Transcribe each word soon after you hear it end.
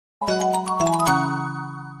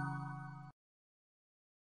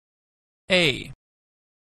A.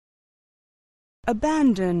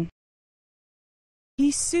 Abandon.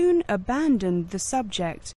 He soon abandoned the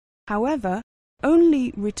subject, however,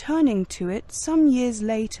 only returning to it some years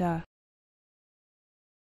later.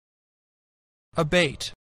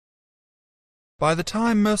 Abate. By the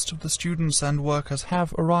time most of the students and workers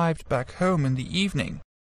have arrived back home in the evening,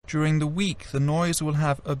 during the week the noise will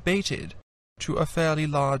have abated to a fairly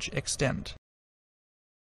large extent.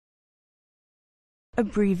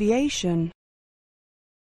 Abbreviation.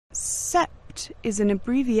 Sept is an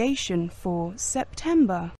abbreviation for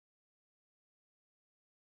September.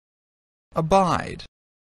 Abide.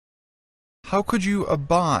 How could you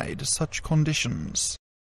abide such conditions?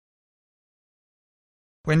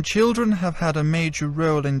 When children have had a major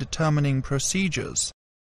role in determining procedures,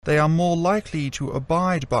 they are more likely to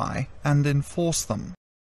abide by and enforce them.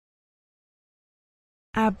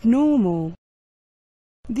 Abnormal.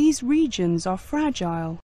 These regions are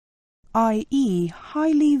fragile, i.e.,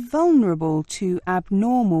 highly vulnerable to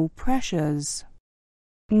abnormal pressures,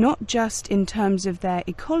 not just in terms of their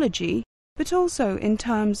ecology, but also in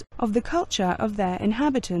terms of the culture of their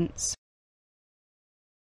inhabitants.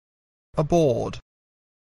 Aboard.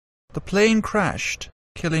 The plane crashed,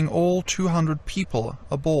 killing all 200 people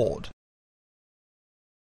aboard.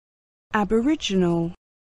 Aboriginal.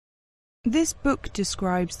 This book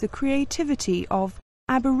describes the creativity of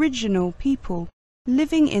Aboriginal people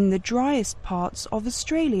living in the driest parts of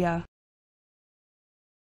Australia.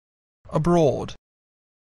 Abroad.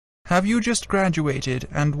 Have you just graduated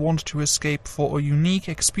and want to escape for a unique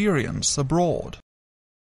experience abroad?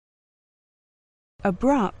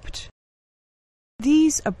 Abrupt.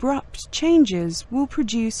 These abrupt changes will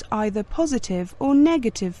produce either positive or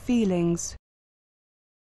negative feelings.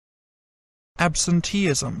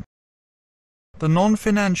 Absenteeism. The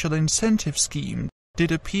non-financial incentive scheme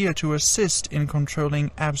did appear to assist in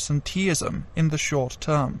controlling absenteeism in the short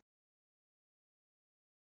term.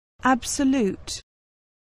 Absolute.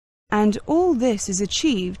 And all this is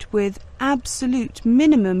achieved with absolute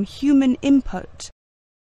minimum human input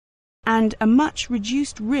and a much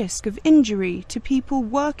reduced risk of injury to people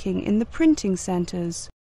working in the printing centres.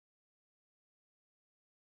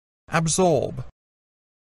 Absorb.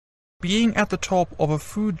 Being at the top of a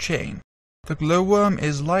food chain, the glowworm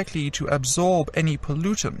is likely to absorb any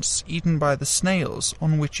pollutants eaten by the snails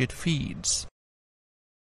on which it feeds.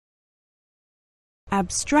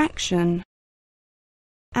 Abstraction.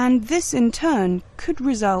 And this in turn could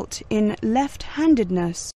result in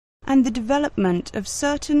left-handedness and the development of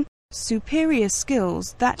certain superior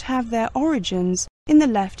skills that have their origins in the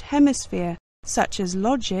left hemisphere, such as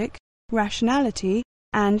logic, rationality,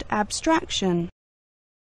 and abstraction.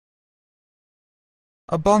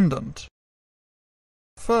 Abundant.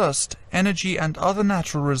 First, energy and other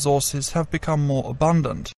natural resources have become more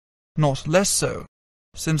abundant, not less so,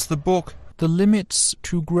 since the book The Limits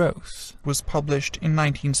to Growth was published in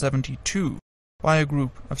 1972 by a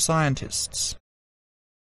group of scientists.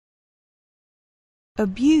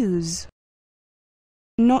 Abuse.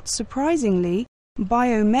 Not surprisingly,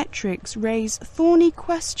 biometrics raise thorny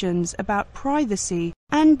questions about privacy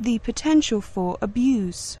and the potential for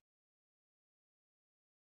abuse.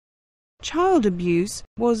 Child abuse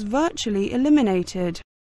was virtually eliminated.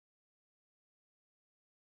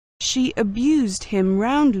 She abused him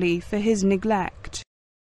roundly for his neglect.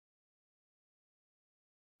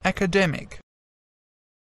 Academic.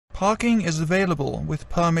 Parking is available with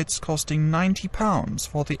permits costing £90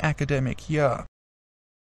 for the academic year.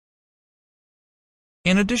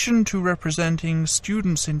 In addition to representing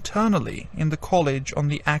students internally in the college on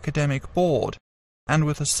the academic board and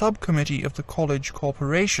with a subcommittee of the college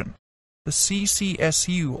corporation, the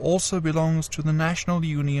CCSU also belongs to the National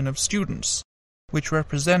Union of Students, which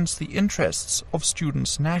represents the interests of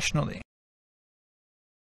students nationally.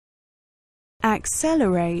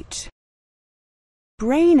 Accelerate.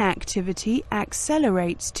 Brain activity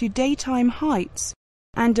accelerates to daytime heights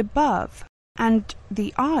and above, and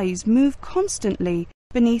the eyes move constantly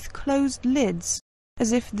beneath closed lids,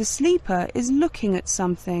 as if the sleeper is looking at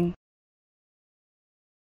something.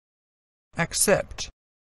 Accept.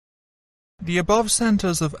 The above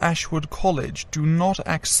centres of Ashwood College do not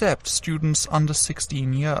accept students under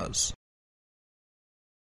 16 years.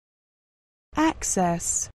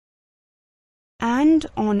 Access. And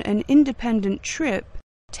on an independent trip,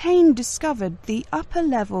 Taine discovered the upper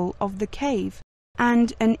level of the cave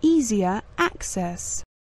and an easier access.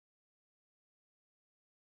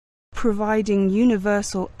 Providing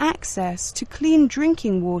universal access to clean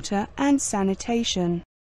drinking water and sanitation.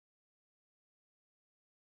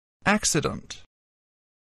 Accident.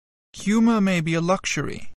 Humor may be a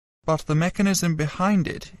luxury, but the mechanism behind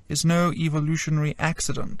it is no evolutionary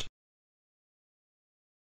accident.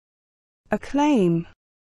 Acclaim.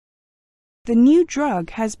 The new drug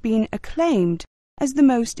has been acclaimed as the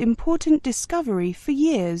most important discovery for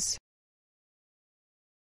years.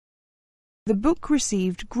 The book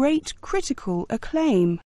received great critical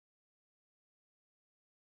acclaim.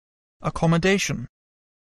 Accommodation.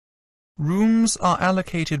 Rooms are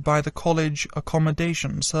allocated by the college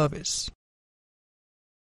accommodation service.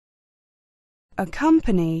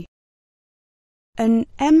 Accompany. An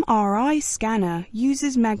MRI scanner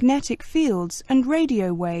uses magnetic fields and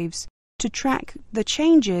radio waves to track the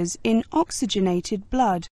changes in oxygenated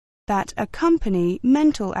blood that accompany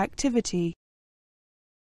mental activity.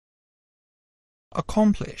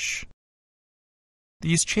 Accomplish.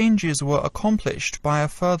 These changes were accomplished by a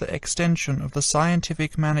further extension of the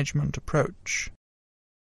scientific management approach.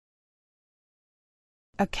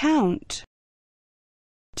 Account.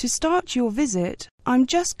 To start your visit, I'm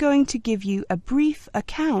just going to give you a brief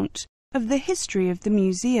account of the history of the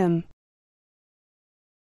museum.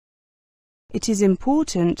 It is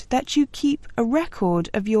important that you keep a record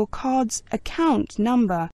of your card's account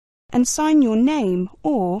number and sign your name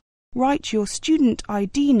or write your student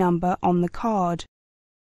ID number on the card.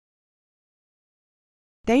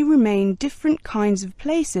 They remain different kinds of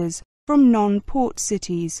places from non-port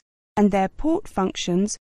cities, and their port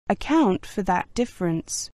functions account for that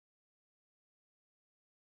difference.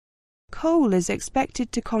 Coal is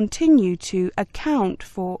expected to continue to account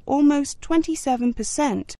for almost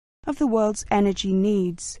 27% of the world's energy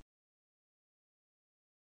needs.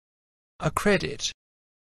 Accredit.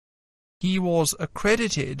 He was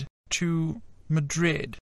accredited to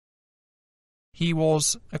Madrid. He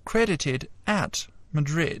was accredited at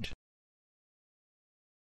Madrid.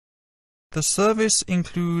 The service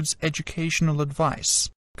includes educational advice,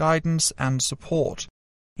 guidance and support,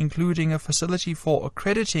 including a facility for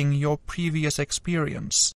accrediting your previous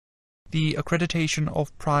experience, the accreditation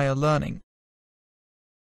of prior learning.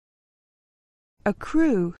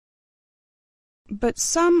 Accrue. But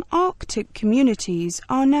some Arctic communities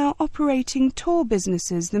are now operating tour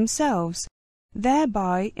businesses themselves,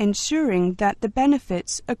 thereby ensuring that the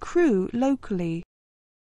benefits accrue locally.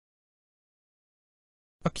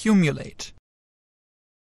 Accumulate.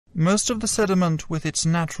 Most of the sediment with its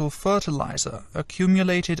natural fertilizer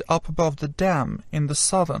accumulated up above the dam in the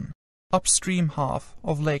southern, upstream half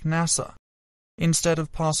of Lake Nasser, instead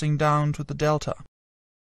of passing down to the delta.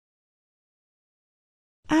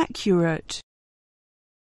 Accurate.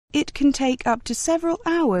 It can take up to several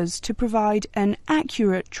hours to provide an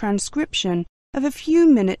accurate transcription of a few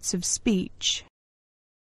minutes of speech.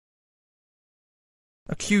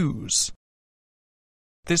 Accuse.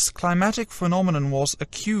 This climatic phenomenon was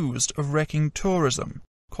accused of wrecking tourism,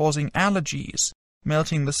 causing allergies,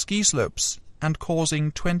 melting the ski slopes, and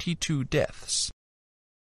causing 22 deaths.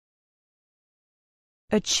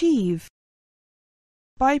 Achieve.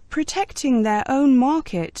 By protecting their own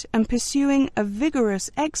market and pursuing a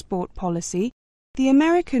vigorous export policy, the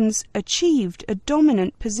Americans achieved a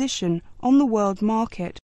dominant position on the world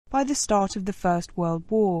market by the start of the First World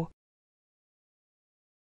War.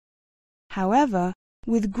 However,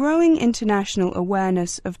 with growing international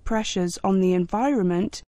awareness of pressures on the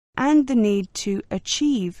environment and the need to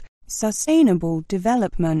achieve sustainable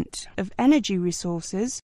development of energy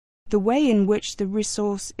resources, the way in which the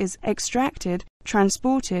resource is extracted,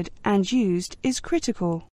 transported and used is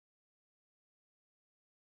critical.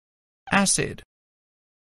 Acid.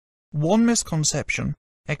 One misconception,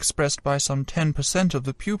 expressed by some 10% of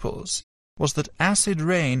the pupils, was that acid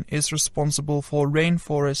rain is responsible for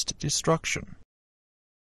rainforest destruction.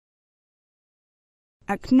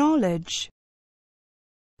 Acknowledge.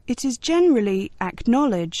 It is generally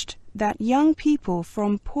acknowledged that young people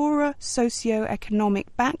from poorer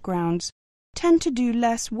socio-economic backgrounds tend to do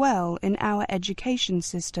less well in our education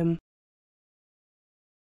system.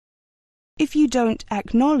 If you don't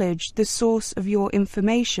acknowledge the source of your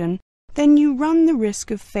information, then you run the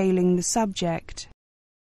risk of failing the subject.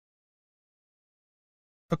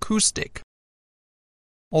 Acoustic.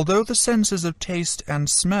 Although the senses of taste and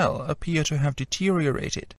smell appear to have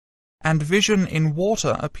deteriorated, and vision in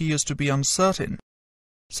water appears to be uncertain,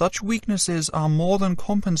 such weaknesses are more than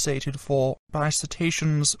compensated for by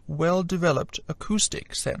cetaceans' well-developed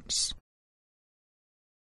acoustic sense.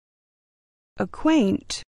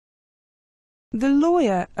 Acquaint. The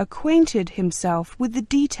lawyer acquainted himself with the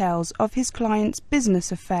details of his client's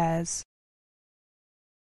business affairs.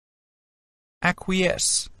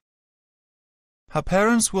 Acquiesce. Her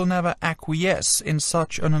parents will never acquiesce in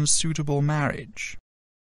such an unsuitable marriage.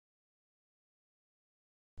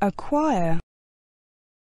 acquire.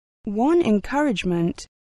 One encouragement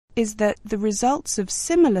is that the results of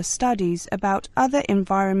similar studies about other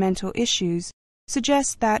environmental issues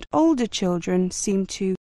suggest that older children seem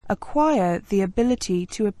to acquire the ability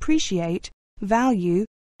to appreciate, value,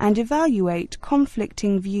 and evaluate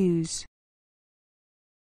conflicting views.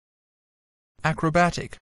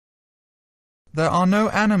 Acrobatic. There are no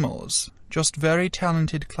animals, just very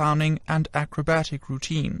talented clowning and acrobatic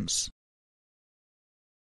routines.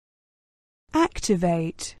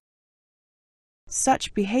 Activate.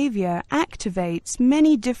 Such behavior activates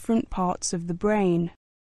many different parts of the brain.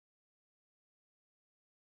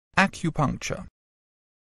 Acupuncture.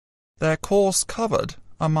 Their course covered,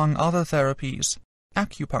 among other therapies,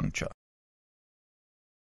 acupuncture.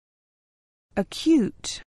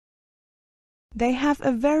 Acute. They have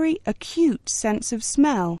a very acute sense of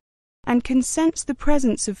smell and can sense the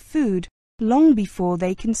presence of food long before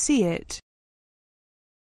they can see it.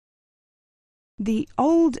 The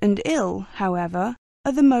old and ill, however,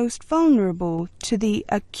 are the most vulnerable to the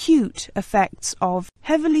acute effects of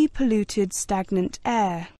heavily polluted stagnant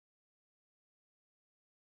air.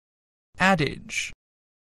 Adage.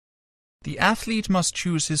 The athlete must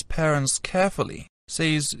choose his parents carefully,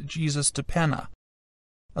 says Jesus de Pena,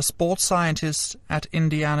 a sports scientist at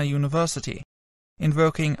Indiana University,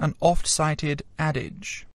 invoking an oft-cited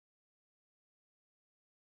adage.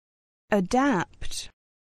 Adapt.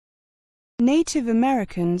 Native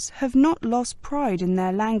Americans have not lost pride in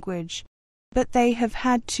their language, but they have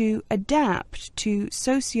had to adapt to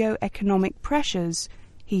socio-economic pressures,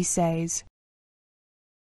 he says.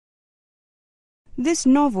 This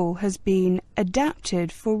novel has been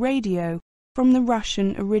adapted for radio from the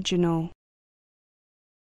Russian original.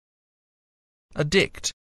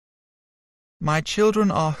 Addict. My children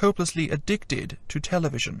are hopelessly addicted to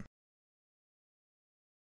television.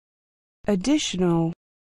 Additional.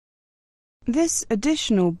 This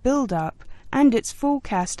additional build-up and its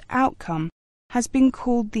forecast outcome has been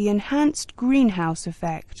called the enhanced greenhouse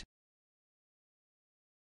effect.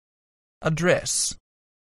 Address.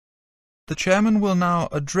 The chairman will now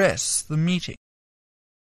address the meeting.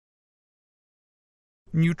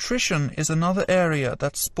 Nutrition is another area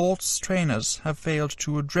that sports trainers have failed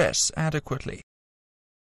to address adequately.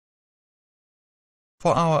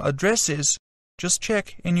 For our addresses, just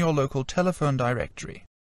check in your local telephone directory.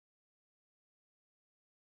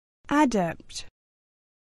 Adept.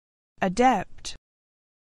 Adept.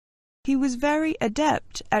 He was very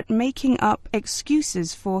adept at making up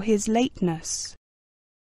excuses for his lateness.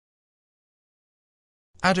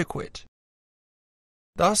 Adequate.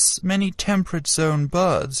 Thus, many temperate zone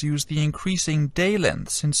birds use the increasing day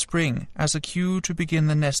lengths in spring as a cue to begin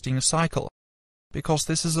the nesting cycle, because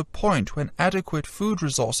this is a point when adequate food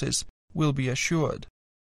resources will be assured.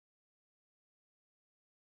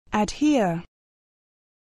 Adhere.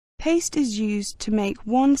 Paste is used to make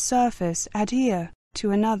one surface adhere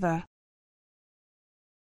to another.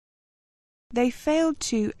 They failed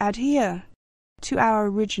to adhere to our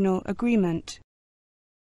original agreement.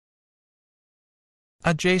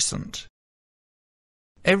 Adjacent.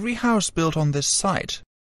 Every house built on this site,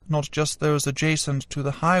 not just those adjacent to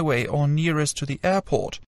the highway or nearest to the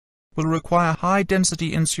airport, will require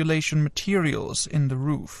high-density insulation materials in the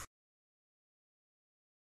roof.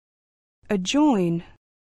 Adjoin.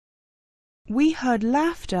 We heard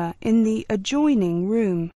laughter in the adjoining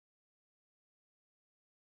room.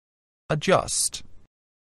 Adjust.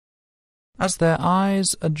 As their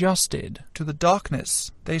eyes adjusted to the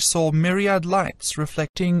darkness, they saw myriad lights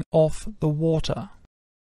reflecting off the water.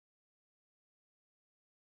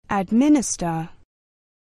 Administer.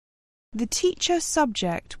 The teacher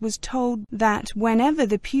subject was told that whenever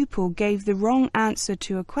the pupil gave the wrong answer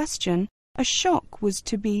to a question, a shock was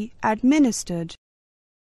to be administered.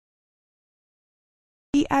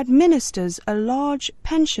 He administers a large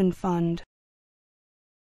pension fund.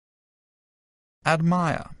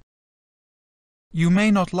 Admire. You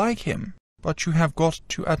may not like him, but you have got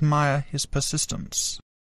to admire his persistence.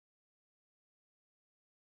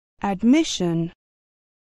 Admission.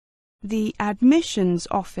 The admissions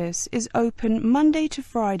office is open Monday to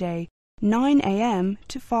Friday, 9 a.m.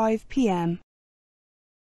 to 5 p.m.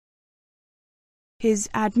 His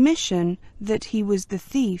admission that he was the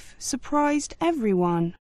thief surprised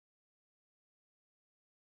everyone.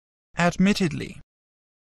 Admittedly.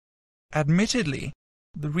 Admittedly,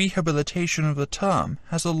 the rehabilitation of the term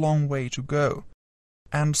has a long way to go,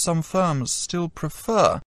 and some firms still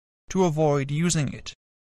prefer to avoid using it.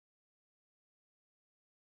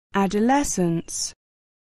 Adolescence.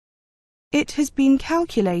 It has been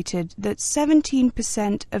calculated that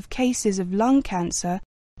 17% of cases of lung cancer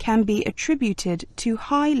can be attributed to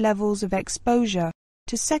high levels of exposure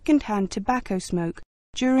to second-hand tobacco smoke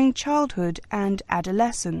during childhood and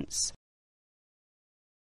adolescence.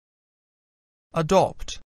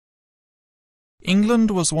 Adopt. England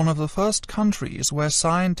was one of the first countries where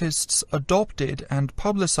scientists adopted and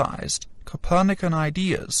publicized Copernican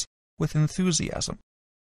ideas with enthusiasm.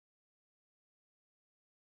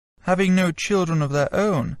 Having no children of their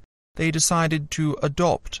own, they decided to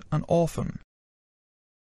adopt an orphan.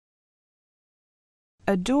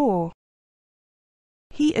 Adore.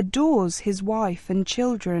 He adores his wife and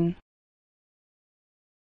children.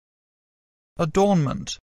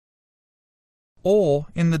 Adornment. Or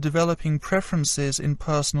in the developing preferences in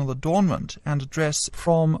personal adornment and dress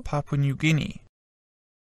from Papua New Guinea.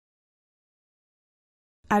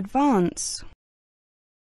 Advance.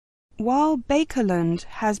 While Bakerland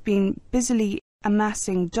has been busily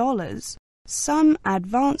amassing dollars, some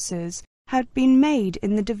advances had been made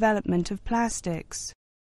in the development of plastics.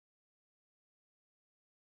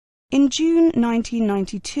 In June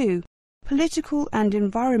 1992, political and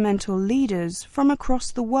environmental leaders from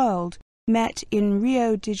across the world met in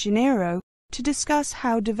Rio de Janeiro to discuss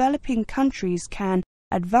how developing countries can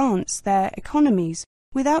advance their economies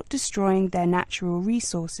without destroying their natural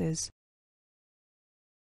resources.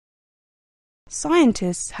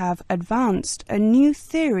 Scientists have advanced a new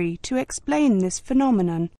theory to explain this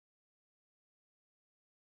phenomenon.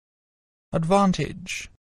 Advantage.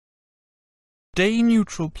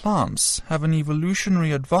 Day-neutral plants have an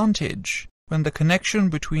evolutionary advantage when the connection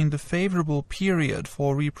between the favorable period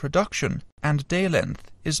for reproduction and day length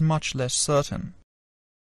is much less certain.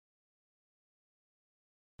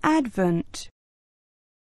 Advent.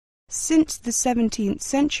 Since the 17th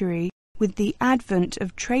century, with the advent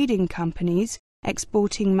of trading companies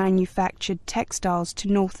exporting manufactured textiles to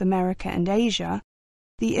North America and Asia,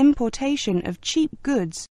 the importation of cheap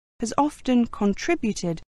goods has often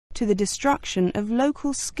contributed to the destruction of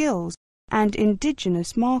local skills and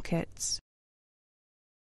indigenous markets.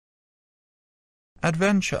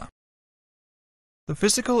 Adventure. The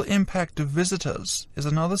physical impact of visitors is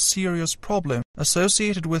another serious problem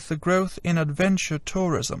associated with the growth in adventure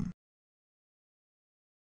tourism.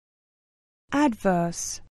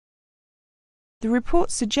 Adverse. The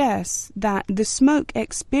report suggests that the smoke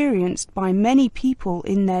experienced by many people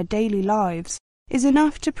in their daily lives is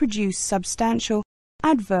enough to produce substantial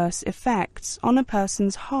adverse effects on a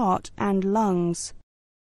person's heart and lungs.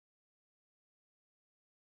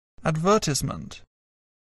 Advertisement.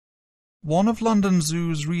 One of London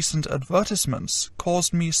Zoo's recent advertisements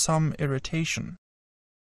caused me some irritation.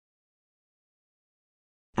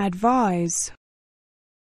 Advise.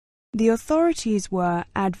 The authorities were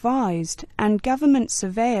advised and government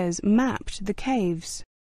surveyors mapped the caves.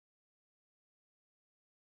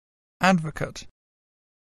 Advocate.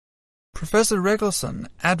 Professor Regelson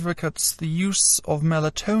advocates the use of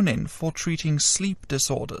melatonin for treating sleep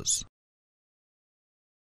disorders.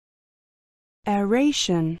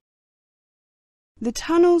 Aeration. The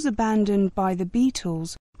tunnels abandoned by the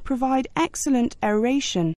beetles provide excellent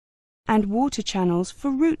aeration and water channels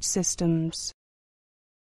for root systems.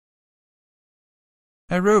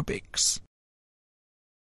 Aerobics.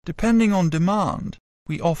 Depending on demand,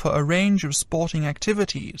 we offer a range of sporting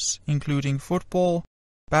activities, including football,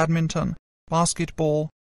 badminton, basketball,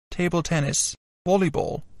 table tennis,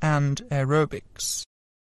 volleyball, and aerobics.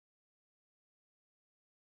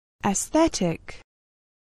 Aesthetic.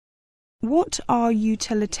 What are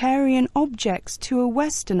utilitarian objects to a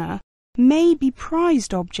Westerner may be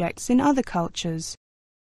prized objects in other cultures.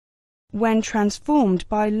 When transformed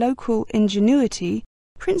by local ingenuity,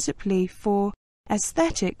 principally for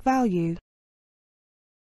aesthetic value.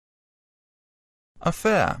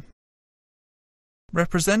 Affair.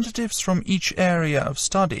 Representatives from each area of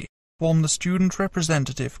study form the Student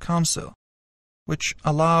Representative Council, which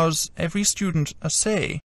allows every student a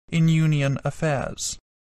say in union affairs.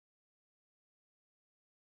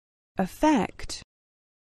 Effect.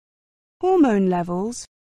 Hormone levels,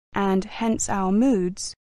 and hence our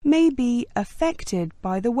moods, may be affected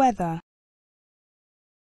by the weather.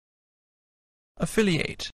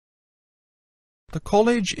 Affiliate. The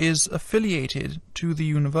college is affiliated to the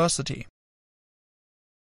university.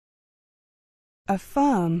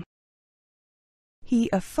 Affirm. He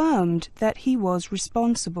affirmed that he was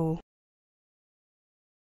responsible.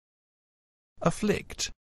 Afflict.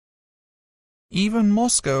 Even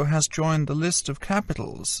Moscow has joined the list of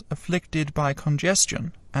capitals afflicted by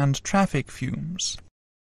congestion and traffic fumes.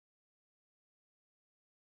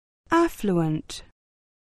 Affluent.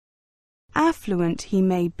 Affluent he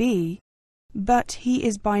may be, but he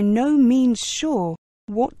is by no means sure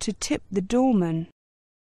what to tip the doorman.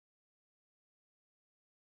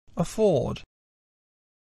 afford.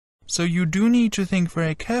 So you do need to think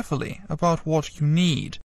very carefully about what you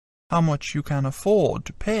need, how much you can afford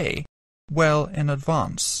to pay, well in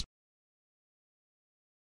advance.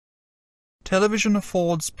 Television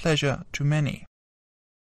affords pleasure to many.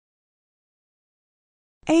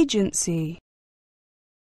 Agency.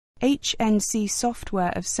 HNC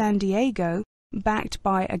Software of San Diego, backed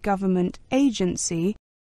by a government agency,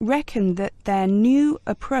 reckon that their new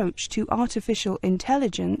approach to artificial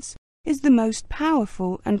intelligence is the most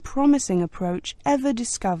powerful and promising approach ever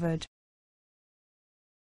discovered.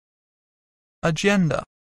 Agenda.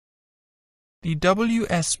 The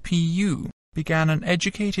WSPU began an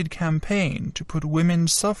educated campaign to put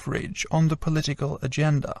women's suffrage on the political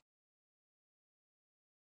agenda.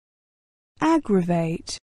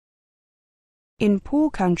 Aggravate. In poor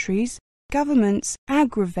countries, governments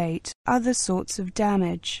aggravate other sorts of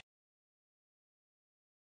damage.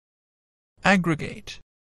 Aggregate.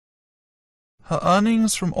 Her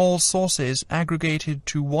earnings from all sources aggregated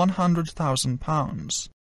to £100,000.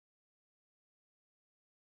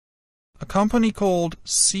 A company called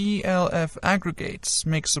CLF Aggregates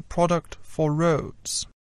makes a product for roads.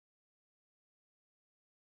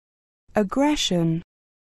 Aggression.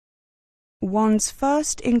 One's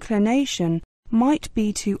first inclination might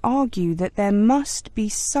be to argue that there must be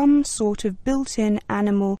some sort of built-in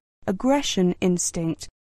animal aggression instinct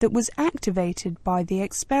that was activated by the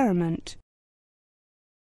experiment.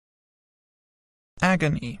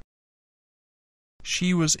 Agony.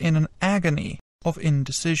 She was in an agony of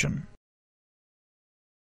indecision.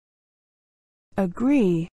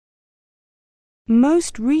 Agree.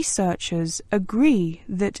 Most researchers agree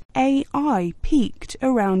that AI peaked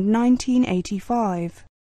around 1985.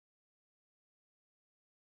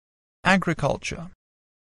 Agriculture.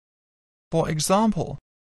 For example,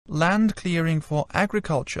 land clearing for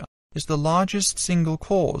agriculture is the largest single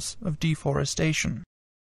cause of deforestation.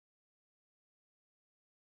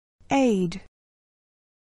 Aid.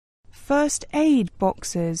 First aid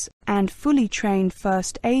boxes and fully trained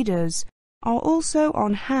first aiders are also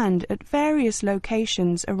on hand at various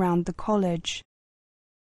locations around the college.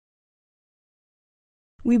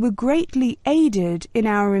 We were greatly aided in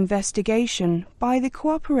our investigation by the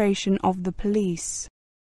cooperation of the police.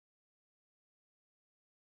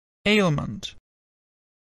 Ailment.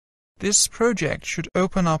 This project should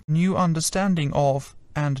open up new understanding of,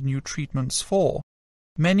 and new treatments for,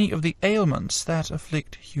 many of the ailments that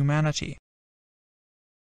afflict humanity.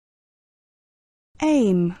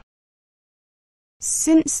 Aim.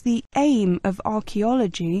 Since the aim of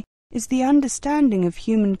archaeology is the understanding of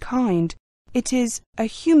humankind, it is a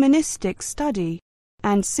humanistic study,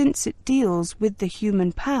 and since it deals with the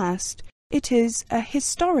human past, it is a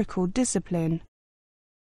historical discipline.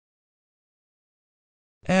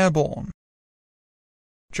 Airborne.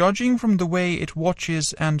 Judging from the way it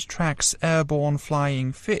watches and tracks airborne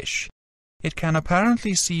flying fish, it can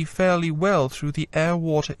apparently see fairly well through the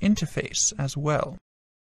air-water interface as well.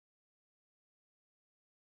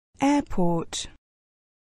 Airport.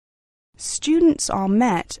 Students are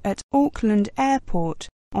met at Auckland Airport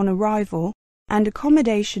on arrival, and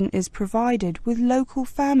accommodation is provided with local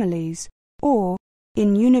families or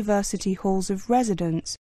in university halls of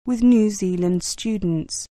residence with New Zealand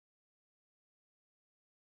students.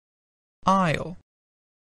 Aisle.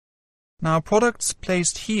 Now products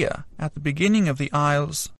placed here at the beginning of the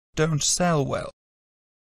aisles don't sell well.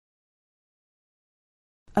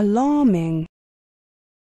 Alarming.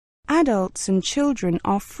 Adults and children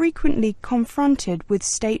are frequently confronted with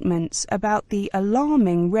statements about the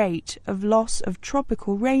alarming rate of loss of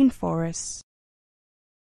tropical rainforests.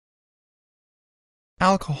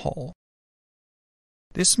 Alcohol.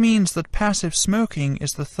 This means that passive smoking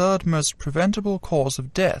is the third most preventable cause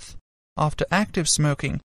of death after active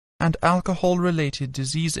smoking and alcohol-related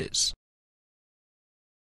diseases.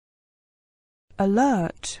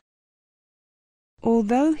 Alert.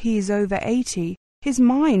 Although he is over 80, his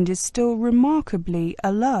mind is still remarkably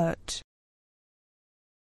alert.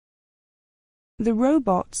 The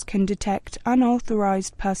robots can detect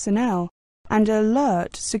unauthorized personnel and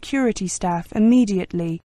alert security staff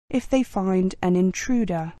immediately if they find an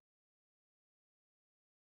intruder.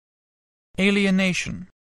 Alienation.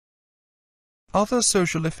 Other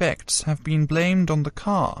social effects have been blamed on the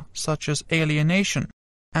car, such as alienation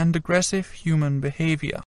and aggressive human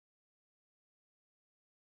behavior.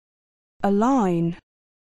 Align.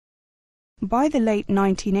 By the late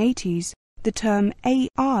 1980s, the term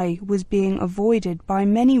AI was being avoided by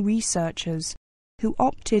many researchers who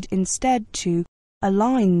opted instead to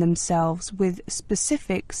align themselves with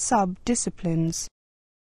specific sub-disciplines.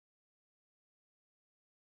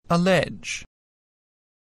 Allege.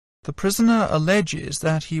 The prisoner alleges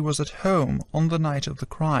that he was at home on the night of the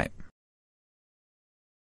crime.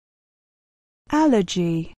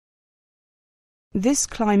 Allergy. This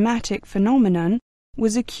climatic phenomenon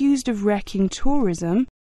was accused of wrecking tourism,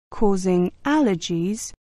 causing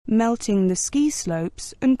allergies, melting the ski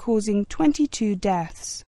slopes, and causing 22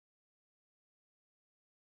 deaths.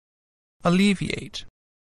 Alleviate.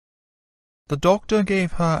 The doctor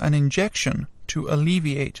gave her an injection to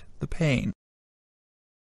alleviate the pain.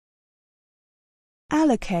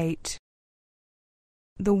 Allocate.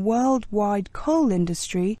 The worldwide coal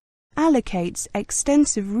industry allocates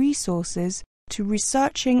extensive resources to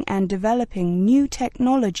researching and developing new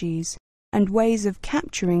technologies and ways of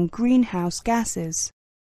capturing greenhouse gases.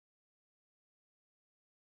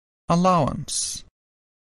 Allowance.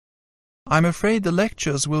 I'm afraid the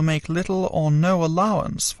lectures will make little or no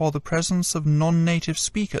allowance for the presence of non-native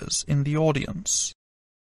speakers in the audience.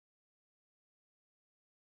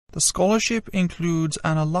 The scholarship includes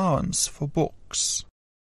an allowance for books.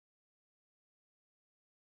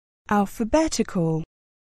 Alphabetical.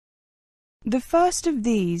 The first of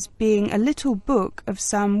these being a little book of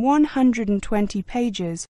some 120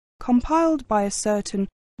 pages compiled by a certain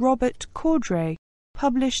Robert Cordray,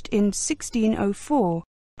 published in 1604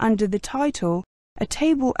 under the title A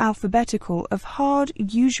Table Alphabetical of Hard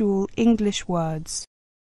Usual English Words.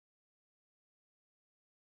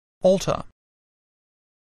 Alter.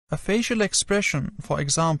 A facial expression, for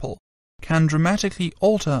example, can dramatically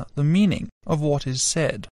alter the meaning of what is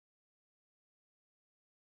said.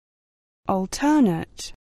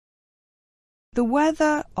 Alternate. The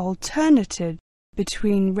weather alternated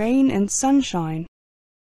between rain and sunshine.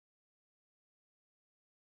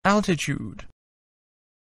 Altitude.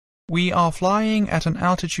 We are flying at an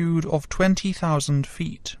altitude of 20,000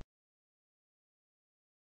 feet.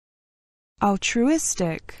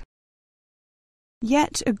 Altruistic.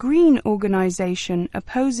 Yet a green organization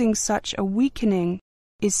opposing such a weakening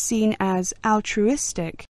is seen as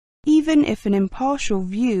altruistic, even if an impartial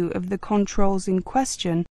view of the controls in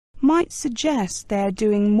question might suggest they are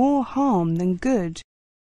doing more harm than good.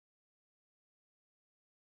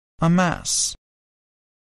 Amass.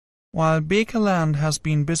 While Bakerland has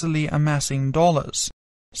been busily amassing dollars,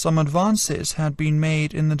 some advances had been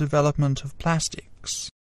made in the development of plastics.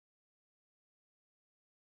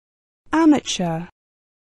 Amateur.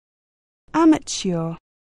 Amateur.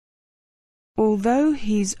 Although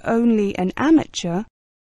he's only an amateur,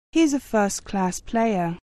 he's a first-class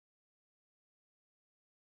player.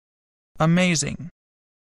 Amazing.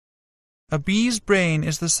 A bee's brain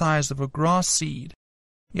is the size of a grass seed,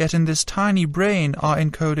 yet in this tiny brain are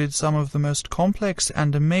encoded some of the most complex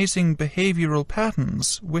and amazing behavioral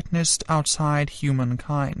patterns witnessed outside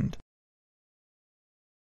humankind.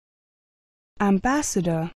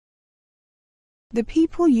 Ambassador. The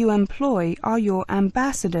people you employ are your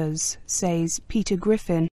ambassadors, says Peter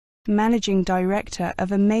Griffin, managing director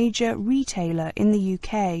of a major retailer in the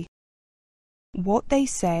UK. What they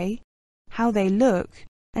say, how they look,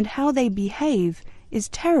 and how they behave is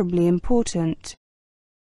terribly important.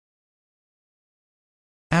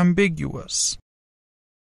 Ambiguous.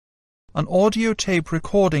 An audio tape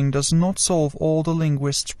recording does not solve all the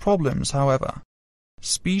linguist's problems, however.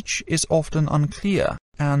 Speech is often unclear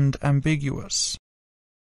and ambiguous.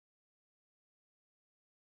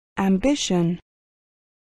 Ambition.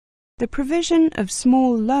 The provision of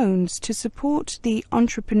small loans to support the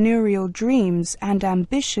entrepreneurial dreams and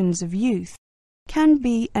ambitions of youth can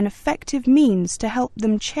be an effective means to help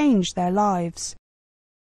them change their lives.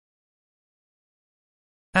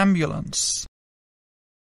 Ambulance.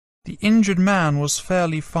 The injured man was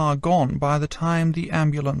fairly far gone by the time the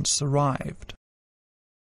ambulance arrived.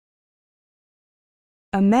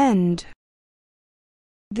 Amend.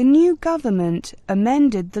 The new government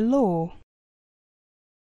amended the law.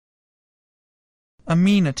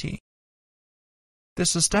 Amenity.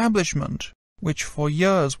 This establishment, which for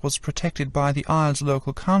years was protected by the Isles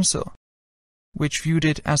Local Council, which viewed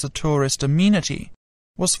it as a tourist amenity,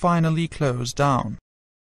 was finally closed down.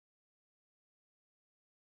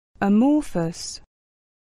 Amorphous.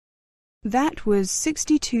 That was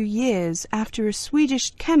 62 years after a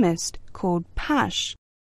Swedish chemist called Pasch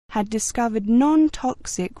had discovered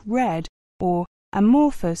non-toxic red or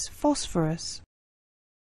amorphous phosphorus.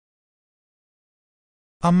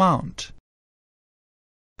 Amount.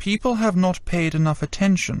 People have not paid enough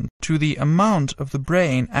attention to the amount of the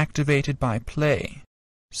brain activated by play,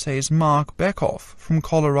 says Mark Beckhoff from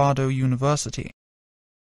Colorado University.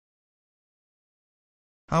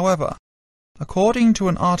 However, according to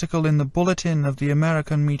an article in the Bulletin of the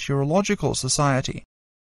American Meteorological Society,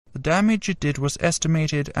 The damage it did was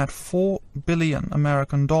estimated at $4 billion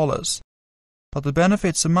American dollars, but the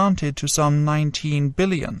benefits amounted to some $19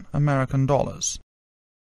 billion American dollars.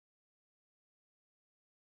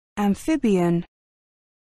 Amphibian.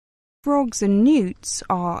 Frogs and newts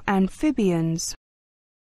are amphibians.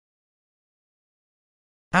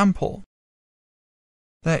 Ample.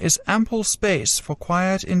 There is ample space for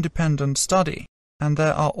quiet independent study, and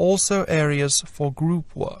there are also areas for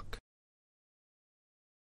group work.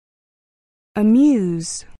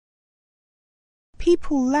 Amuse.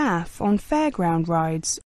 People laugh on fairground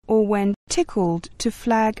rides or when tickled to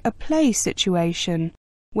flag a play situation,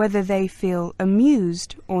 whether they feel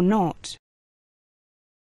amused or not.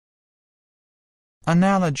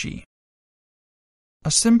 Analogy.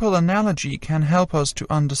 A simple analogy can help us to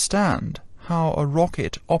understand how a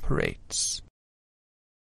rocket operates.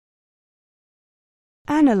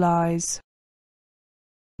 Analyze.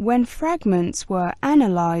 When fragments were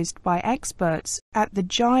analysed by experts at the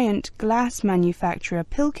giant glass manufacturer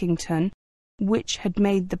Pilkington, which had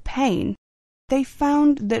made the pane, they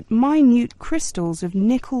found that minute crystals of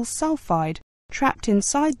nickel sulfide trapped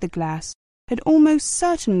inside the glass had almost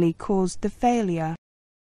certainly caused the failure.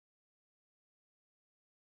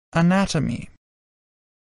 Anatomy.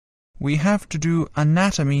 We have to do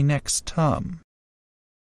anatomy next term.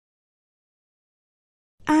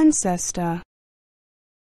 Ancestor.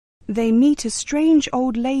 They meet a strange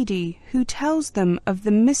old lady who tells them of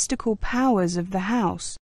the mystical powers of the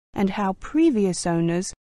house and how previous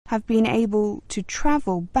owners have been able to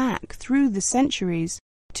travel back through the centuries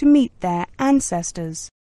to meet their ancestors.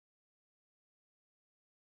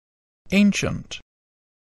 Ancient.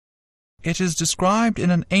 It is described in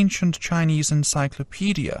an ancient Chinese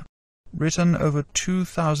encyclopedia written over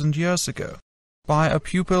 2,000 years ago by a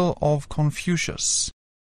pupil of Confucius.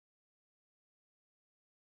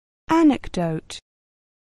 Anecdote.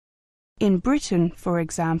 In Britain, for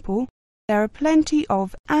example, there are plenty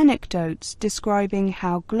of anecdotes describing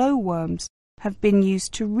how glowworms have been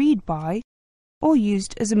used to read by or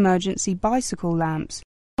used as emergency bicycle lamps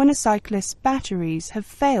when a cyclist's batteries have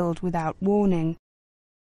failed without warning.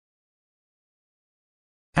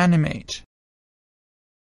 Animate.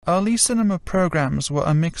 Early cinema programs were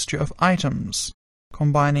a mixture of items,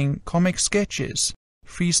 combining comic sketches,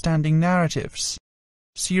 freestanding narratives,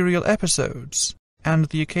 serial episodes, and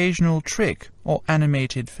the occasional trick or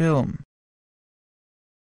animated film.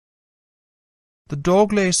 The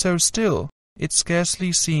dog lay so still, it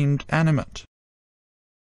scarcely seemed animate.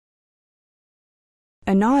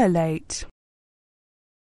 Annihilate.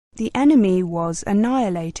 The enemy was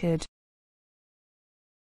annihilated.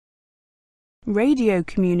 Radio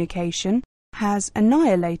communication has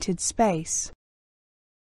annihilated space.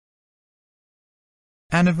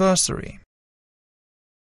 Anniversary.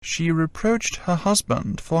 She reproached her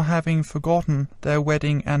husband for having forgotten their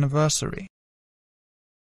wedding anniversary.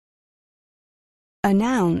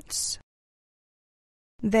 Announce.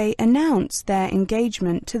 They announce their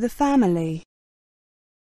engagement to the family.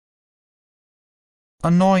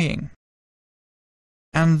 Annoying.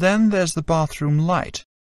 And then there's the bathroom light.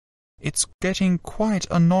 It's getting quite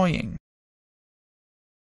annoying.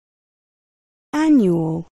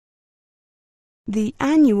 Annual. The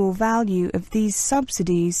annual value of these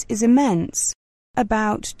subsidies is immense,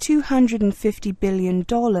 about $250 billion,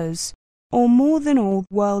 or more than all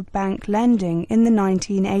World Bank lending in the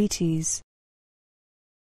 1980s.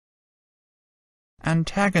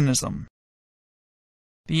 Antagonism.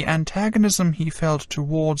 The antagonism he felt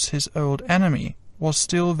towards his old enemy was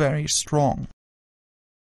still very strong.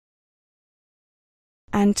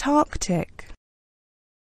 Antarctic.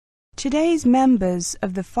 Today's members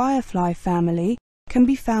of the firefly family can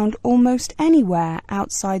be found almost anywhere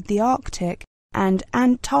outside the Arctic and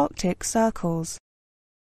Antarctic circles.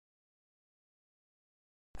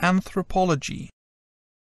 Anthropology.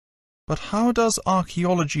 But how does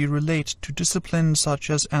archaeology relate to disciplines such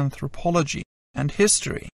as anthropology and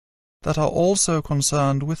history that are also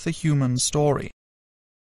concerned with the human story?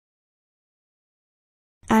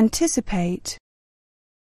 Anticipate.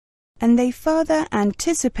 And they further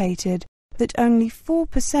anticipated that only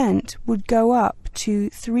 4% would go up to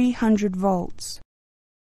 300 volts.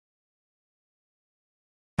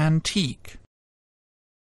 Antique.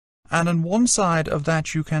 And on one side of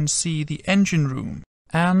that you can see the engine room,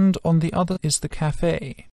 and on the other is the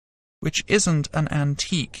cafe, which isn't an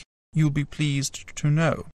antique, you'll be pleased to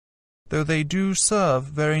know, though they do serve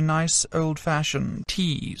very nice old-fashioned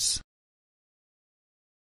teas.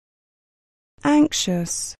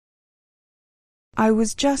 Anxious. I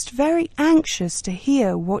was just very anxious to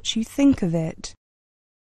hear what you think of it.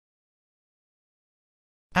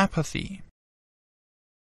 Apathy.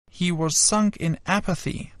 He was sunk in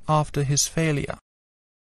apathy after his failure.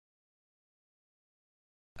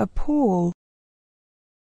 Appall.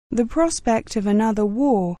 The prospect of another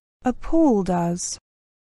war appalled us.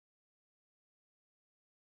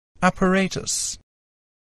 Apparatus.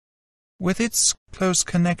 With its close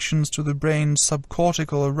connections to the brain's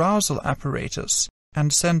subcortical arousal apparatus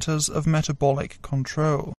and centers of metabolic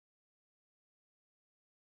control.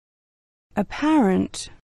 Apparent.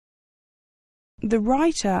 The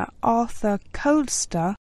writer Arthur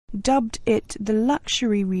Koester dubbed it the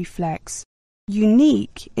luxury reflex,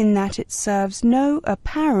 unique in that it serves no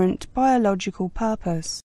apparent biological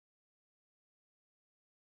purpose.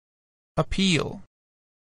 Appeal.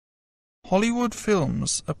 Hollywood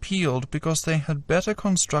films appealed because they had better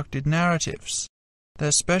constructed narratives,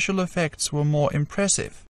 their special effects were more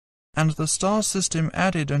impressive, and the star system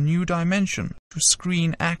added a new dimension to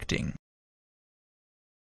screen acting.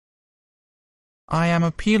 I am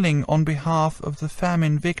appealing on behalf of the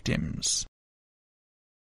famine victims.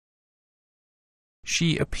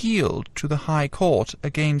 She appealed to the High Court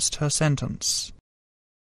against her sentence.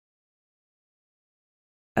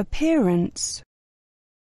 Appearance.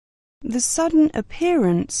 The sudden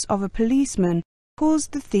appearance of a policeman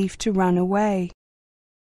caused the thief to run away.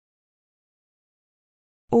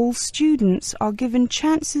 All students are given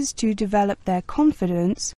chances to develop their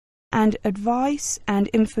confidence, and advice and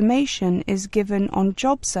information is given on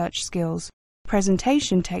job search skills,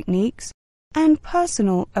 presentation techniques, and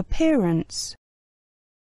personal appearance.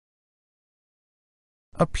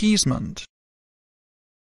 Appeasement.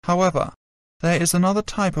 However, there is another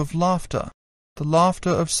type of laughter, the laughter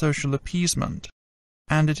of social appeasement,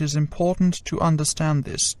 and it is important to understand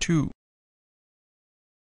this too.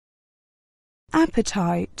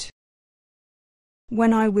 Appetite.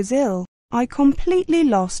 When I was ill, I completely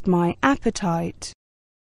lost my appetite.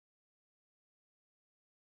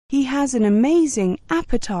 He has an amazing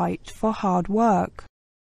appetite for hard work.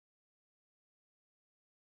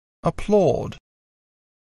 Applaud.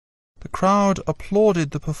 The crowd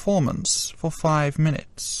applauded the performance for 5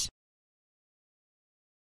 minutes.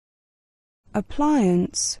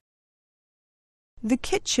 Appliance. The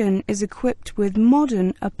kitchen is equipped with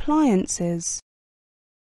modern appliances.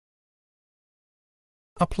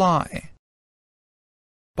 Apply.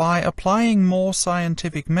 By applying more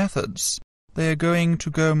scientific methods, they are going to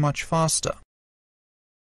go much faster.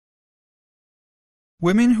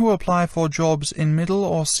 Women who apply for jobs in middle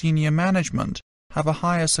or senior management have a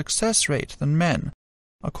higher success rate than men,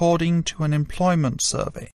 according to an employment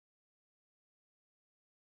survey.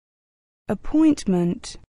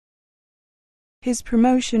 Appointment. His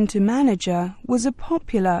promotion to manager was a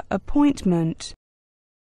popular appointment.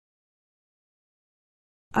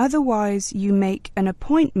 Otherwise, you make an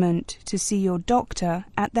appointment to see your doctor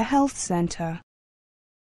at the health center.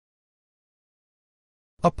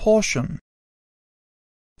 Apportion.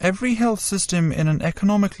 Every health system in an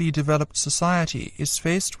economically developed society is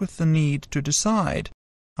faced with the need to decide,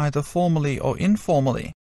 either formally or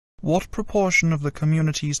informally, what proportion of the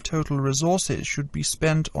community's total resources should be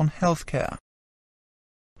spent on health care.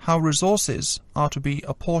 How resources are to be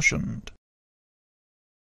apportioned.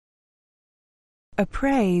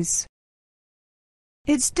 Appraise.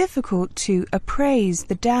 It's difficult to appraise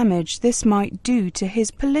the damage this might do to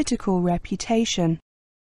his political reputation.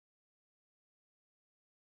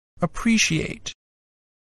 Appreciate.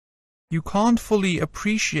 You can't fully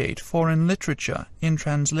appreciate foreign literature in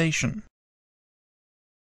translation.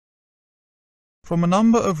 From a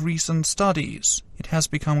number of recent studies, it has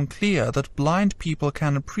become clear that blind people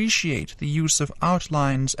can appreciate the use of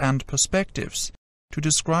outlines and perspectives to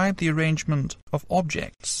describe the arrangement of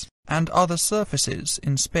objects and other surfaces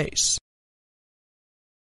in space.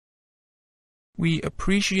 We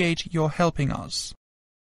appreciate your helping us.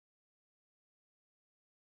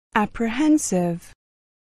 Apprehensive.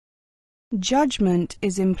 Judgment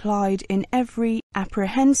is implied in every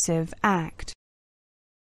apprehensive act.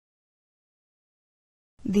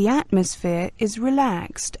 The atmosphere is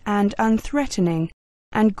relaxed and unthreatening,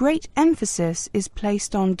 and great emphasis is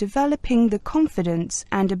placed on developing the confidence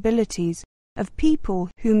and abilities of people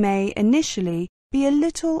who may initially be a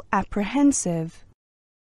little apprehensive.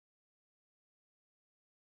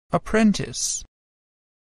 Apprentice.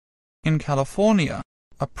 In California,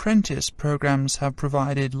 apprentice programs have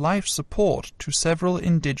provided life support to several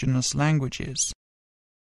indigenous languages.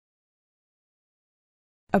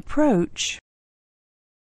 Approach.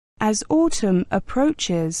 As autumn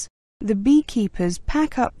approaches, the beekeepers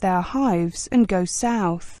pack up their hives and go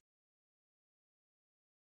south.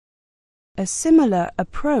 A similar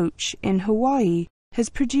approach in Hawaii has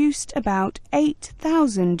produced about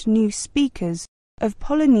 8,000 new speakers of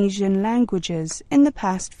Polynesian languages in the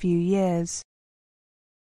past few years.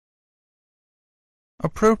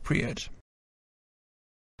 Appropriate.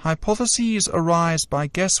 Hypotheses arise by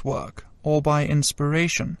guesswork or by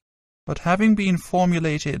inspiration, but having been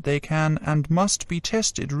formulated they can and must be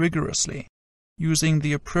tested rigorously, using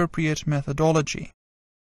the appropriate methodology.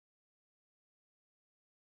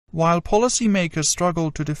 While policymakers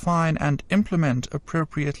struggle to define and implement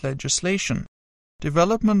appropriate legislation,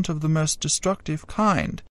 development of the most destructive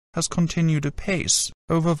kind has continued apace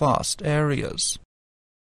over vast areas.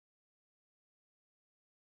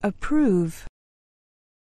 Approve.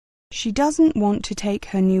 She doesn't want to take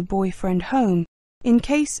her new boyfriend home in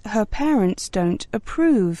case her parents don't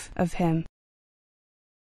approve of him.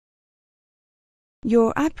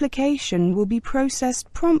 Your application will be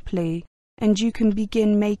processed promptly, and you can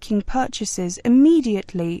begin making purchases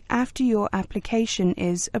immediately after your application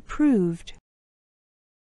is approved.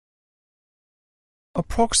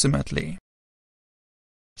 Approximately.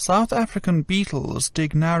 South African beetles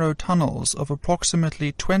dig narrow tunnels of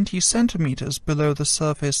approximately 20 centimeters below the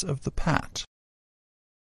surface of the pat.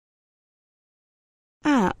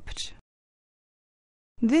 Apt.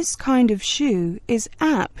 This kind of shoe is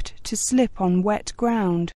apt to slip on wet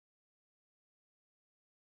ground.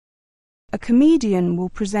 A comedian will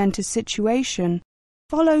present a situation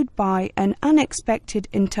followed by an unexpected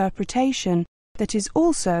interpretation that is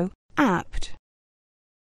also apt.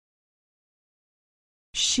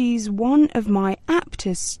 She's one of my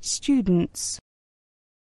aptest students.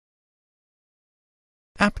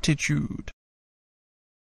 Aptitude.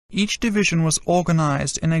 Each division was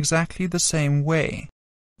organized in exactly the same way,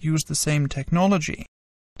 used the same technology,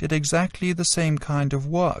 did exactly the same kind of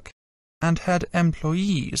work, and had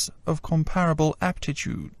employees of comparable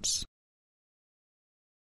aptitudes.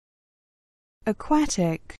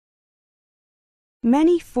 Aquatic.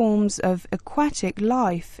 Many forms of aquatic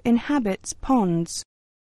life inhabits ponds.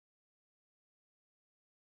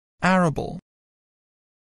 Arable.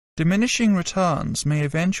 Diminishing returns may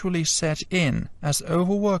eventually set in as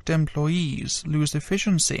overworked employees lose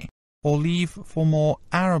efficiency or leave for more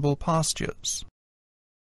arable pastures.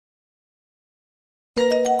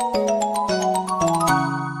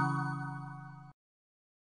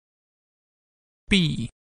 B.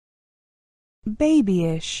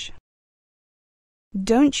 Babyish.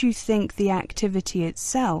 Don't you think the activity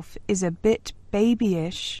itself is a bit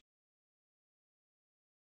babyish?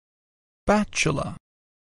 Bachelor.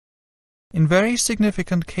 In very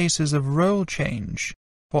significant cases of role change,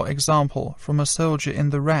 for example, from a soldier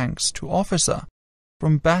in the ranks to officer,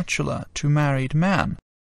 from bachelor to married man,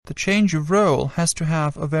 the change of role has to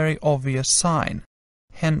have a very obvious sign,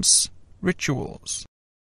 hence rituals.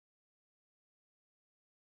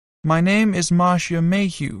 My name is Marcia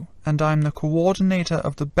Mayhew, and I'm the coordinator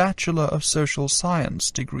of the Bachelor of Social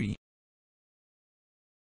Science degree.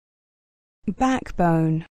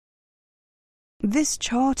 Backbone. This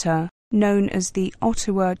charter, known as the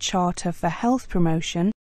Ottawa Charter for Health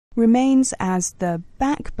Promotion, remains as the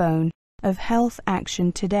backbone of health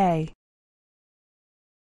action today.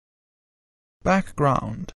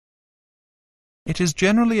 Background. It is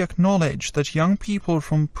generally acknowledged that young people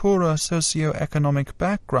from poorer socio-economic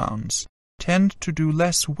backgrounds tend to do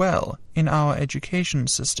less well in our education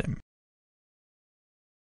system.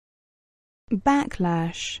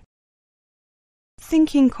 Backlash.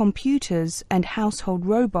 Thinking computers and household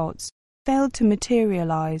robots failed to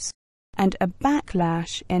materialize, and a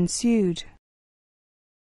backlash ensued.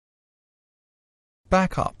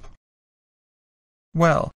 Backup.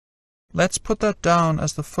 Well, let's put that down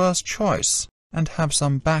as the first choice and have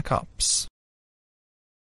some backups.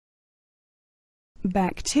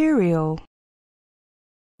 Bacterial.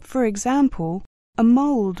 For example, a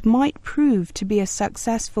mold might prove to be a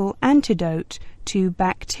successful antidote to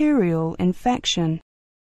bacterial infection.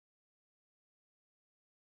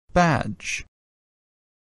 Badge.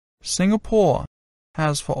 Singapore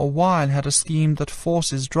has for a while had a scheme that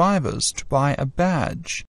forces drivers to buy a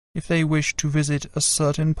badge if they wish to visit a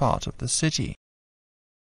certain part of the city.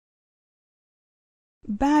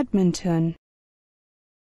 Badminton.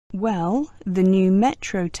 Well, the new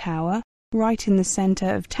metro tower, right in the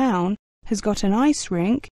centre of town, has got an ice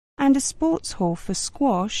rink and a sports hall for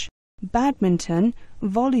squash, badminton,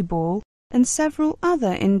 volleyball, and several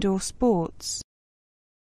other indoor sports.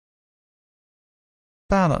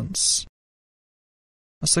 Balance.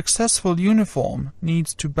 A successful uniform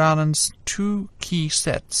needs to balance two key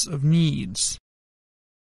sets of needs.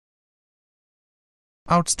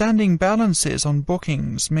 Outstanding balances on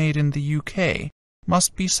bookings made in the UK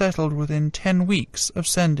must be settled within 10 weeks of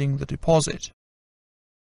sending the deposit.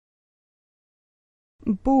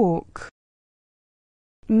 Balk.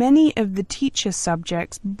 many of the teacher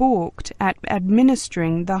subjects balked at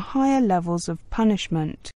administering the higher levels of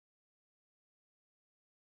punishment.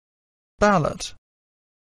 Ballot.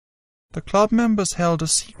 The club members held a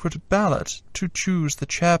secret ballot to choose the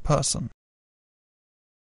chairperson.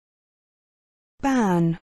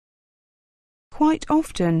 Ban. Quite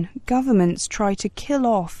often, governments try to kill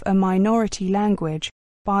off a minority language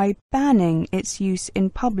by banning its use in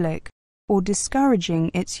public or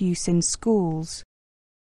discouraging its use in schools.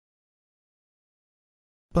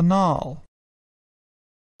 Banal.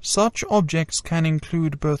 Such objects can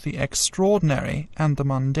include both the extraordinary and the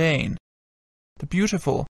mundane, the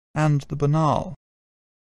beautiful and the banal.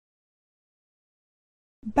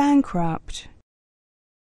 Bankrupt.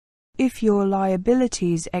 If your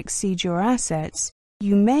liabilities exceed your assets,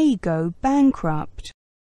 you may go bankrupt.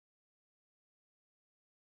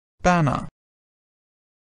 Banner.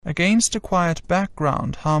 Against a quiet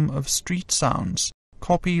background hum of street sounds,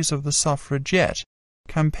 copies of the suffragette,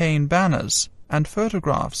 campaign banners, and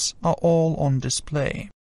photographs are all on display.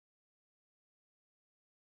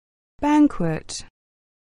 Banquet.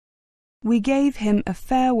 We gave him a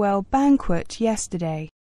farewell banquet yesterday.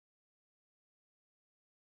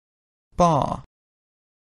 Bar.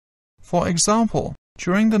 For example,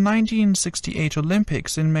 during the 1968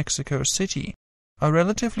 Olympics in Mexico City, a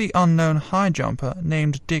relatively unknown high jumper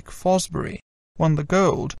named Dick Fosbury won the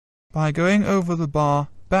gold by going over the bar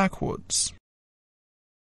backwards.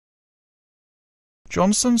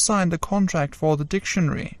 Johnson signed a contract for the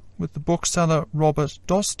dictionary with the bookseller Robert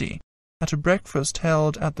Dostie at a breakfast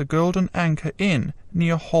held at the Golden Anchor Inn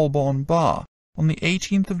near Holborn Bar on the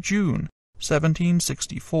 18th of June,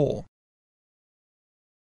 1764.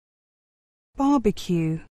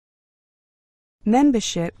 Barbecue.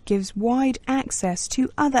 Membership gives wide access to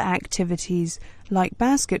other activities like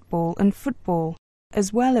basketball and football,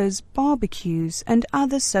 as well as barbecues and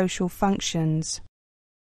other social functions.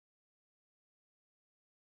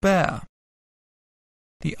 Bare.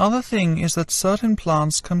 The other thing is that certain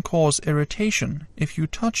plants can cause irritation if you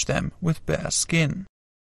touch them with bare skin.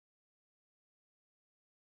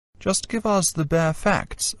 Just give us the bare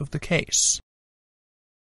facts of the case.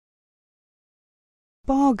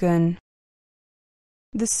 Bargain.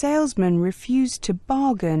 The salesman refused to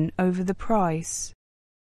bargain over the price.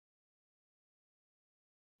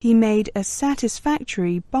 He made a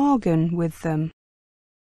satisfactory bargain with them.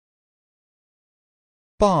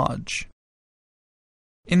 Barge.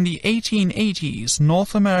 In the 1880s,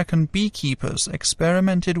 North American beekeepers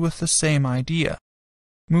experimented with the same idea,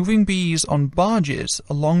 moving bees on barges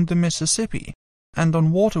along the Mississippi and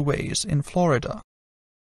on waterways in Florida.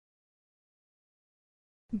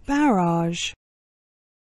 Barrage.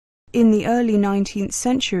 In the early 19th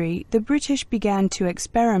century, the British began to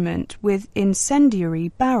experiment with incendiary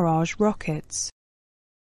barrage rockets.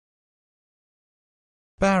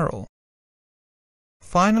 Barrel.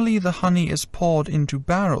 Finally, the honey is poured into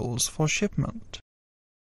barrels for shipment.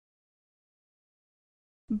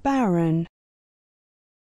 Barren.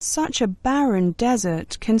 Such a barren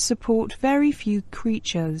desert can support very few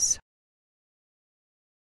creatures.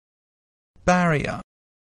 Barrier.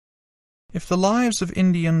 If the lives of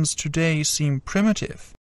Indians today seem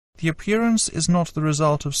primitive, the appearance is not the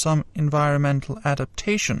result of some environmental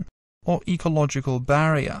adaptation or ecological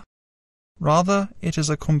barrier. Rather, it is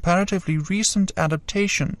a comparatively recent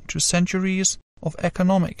adaptation to centuries of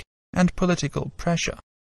economic and political pressure.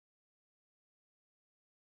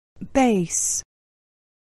 Base.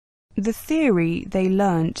 The theory they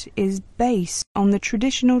learnt is based on the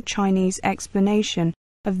traditional Chinese explanation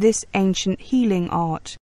of this ancient healing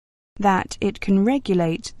art, that it can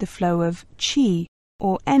regulate the flow of qi,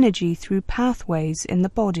 or energy, through pathways in the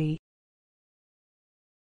body.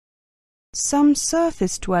 Some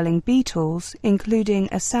surface-dwelling beetles, including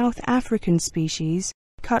a South African species,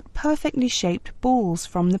 cut perfectly shaped balls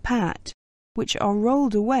from the pat, which are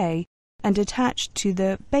rolled away and attached to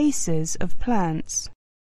the bases of plants.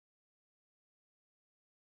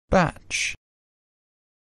 Batch.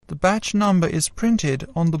 The batch number is printed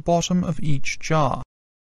on the bottom of each jar.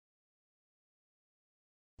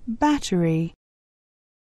 Battery.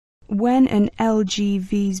 When an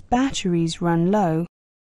LGV's batteries run low,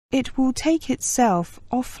 it will take itself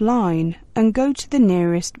offline and go to the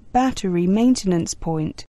nearest battery maintenance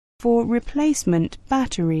point for replacement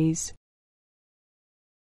batteries.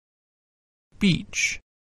 Beach.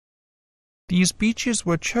 These beaches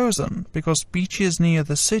were chosen because beaches near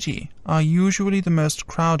the city are usually the most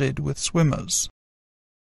crowded with swimmers.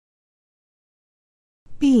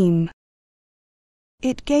 Beam.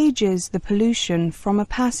 It gauges the pollution from a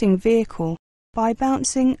passing vehicle by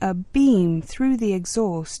bouncing a beam through the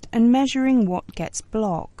exhaust and measuring what gets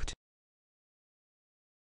blocked.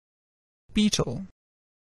 Beetle.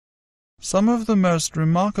 Some of the most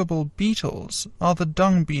remarkable beetles are the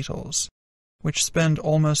dung beetles, which spend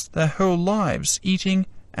almost their whole lives eating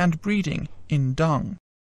and breeding in dung.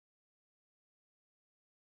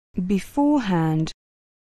 Beforehand.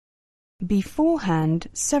 Beforehand,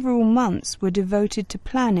 several months were devoted to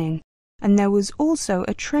planning, and there was also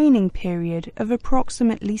a training period of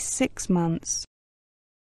approximately 6 months.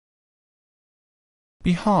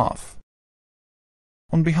 Behalf.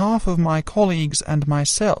 On behalf of my colleagues and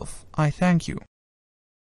myself, I thank you.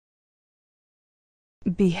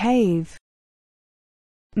 Behave.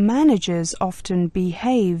 Managers often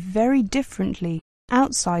behave very differently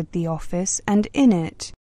outside the office and in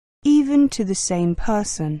it, even to the same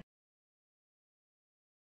person.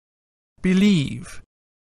 Believe.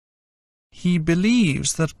 He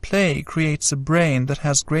believes that play creates a brain that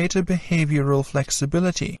has greater behavioral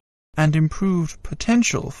flexibility and improved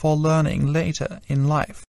potential for learning later in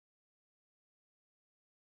life.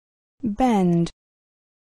 Bend.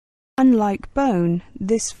 Unlike bone,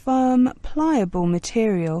 this firm, pliable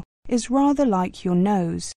material is rather like your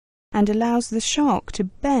nose and allows the shark to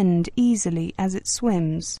bend easily as it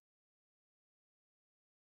swims.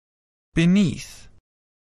 Beneath.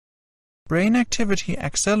 Brain activity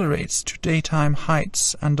accelerates to daytime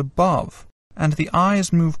heights and above, and the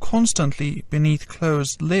eyes move constantly beneath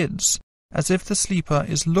closed lids, as if the sleeper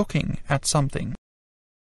is looking at something.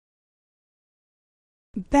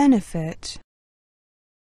 Benefit.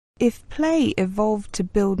 If play evolved to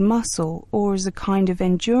build muscle or as a kind of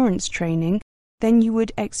endurance training, then you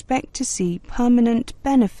would expect to see permanent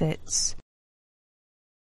benefits.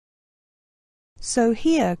 So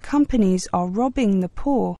here companies are robbing the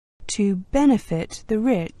poor to benefit the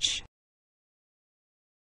rich.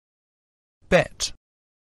 Bet.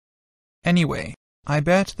 Anyway, I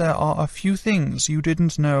bet there are a few things you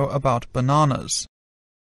didn't know about bananas.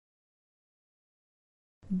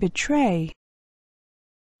 Betray.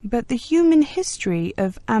 But the human history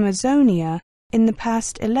of Amazonia in the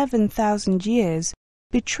past 11,000 years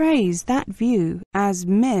betrays that view as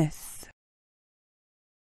myth.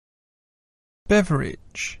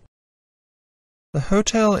 Beverage. The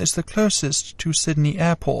hotel is the closest to Sydney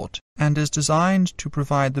Airport and is designed to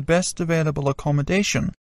provide the best available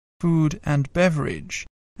accommodation, food and beverage,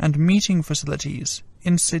 and meeting facilities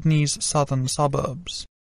in Sydney's southern suburbs.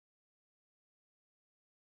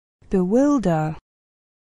 Bewilder.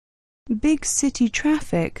 Big city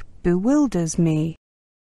traffic bewilders me.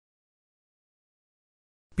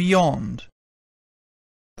 Beyond.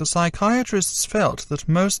 The psychiatrists felt that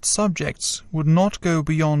most subjects would not go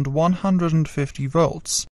beyond 150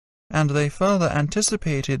 volts, and they further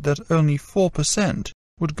anticipated that only 4%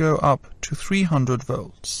 would go up to 300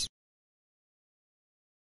 volts.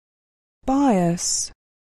 Bias.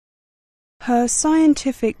 Her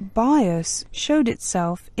scientific bias showed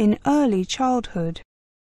itself in early childhood.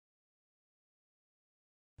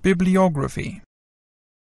 Bibliography.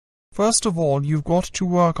 First of all, you've got to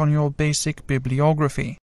work on your basic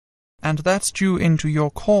bibliography, and that's due into your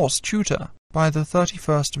course tutor by the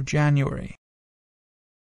 31st of January.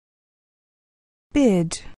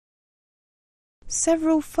 Bid.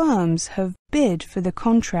 Several firms have bid for the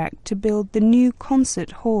contract to build the new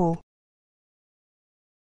concert hall.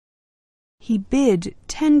 He bid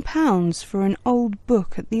 £10 for an old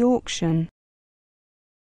book at the auction.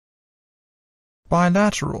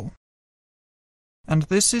 Bilateral. And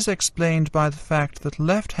this is explained by the fact that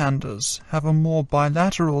left-handers have a more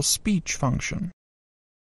bilateral speech function.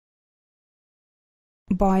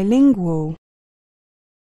 Bilingual.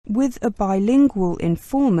 With a bilingual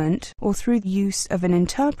informant or through the use of an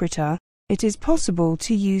interpreter, it is possible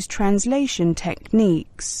to use translation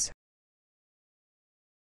techniques.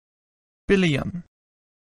 Billion.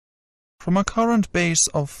 From a current base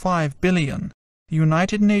of 5 billion, the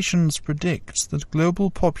United Nations predicts that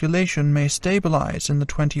global population may stabilize in the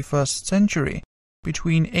 21st century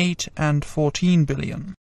between 8 and 14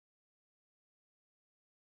 billion.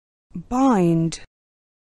 Bind.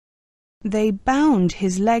 They bound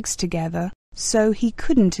his legs together so he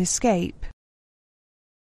couldn't escape.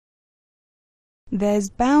 There's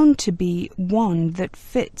bound to be one that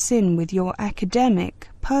fits in with your academic,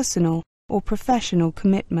 personal, or professional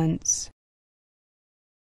commitments.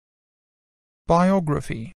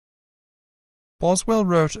 Biography. Boswell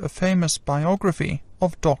wrote a famous biography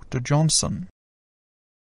of Dr. Johnson.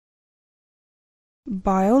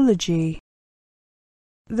 Biology.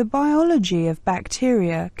 The biology of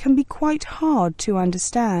bacteria can be quite hard to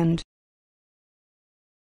understand.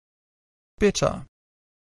 Bitter.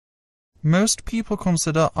 Most people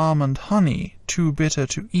consider almond honey too bitter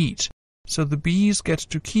to eat, so the bees get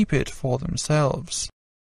to keep it for themselves.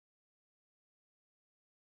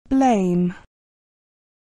 Blame.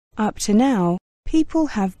 Up to now, people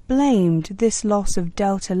have blamed this loss of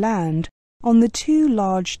delta land on the two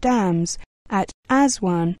large dams at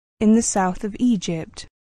Aswan in the south of Egypt.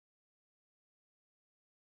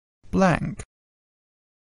 Blank.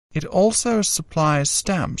 It also supplies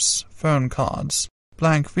stamps, phone cards,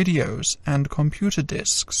 blank videos, and computer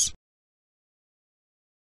disks.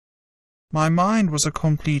 My mind was a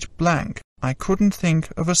complete blank. I couldn't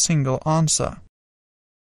think of a single answer.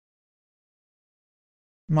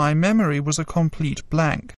 My memory was a complete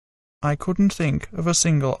blank. I couldn't think of a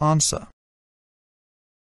single answer.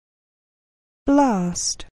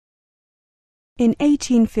 Blast. In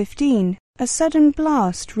 1815, a sudden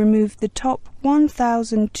blast removed the top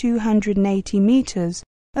 1,280 meters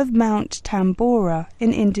of Mount Tambora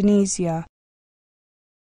in Indonesia.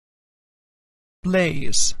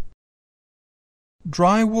 Blaze.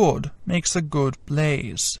 Dry wood makes a good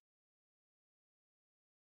blaze.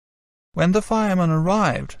 When the firemen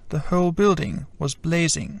arrived, the whole building was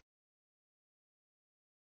blazing.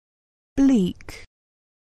 Bleak.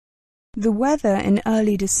 The weather in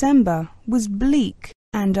early December was bleak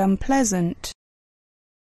and unpleasant.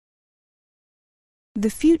 The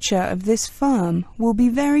future of this firm will be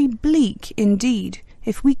very bleak indeed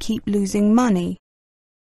if we keep losing money.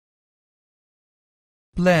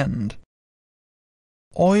 Blend.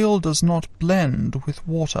 Oil does not blend with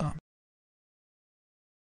water.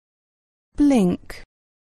 Blink.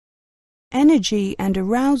 Energy and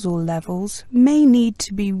arousal levels may need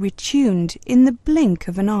to be retuned in the blink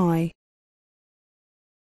of an eye.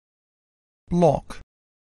 Block.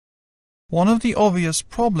 One of the obvious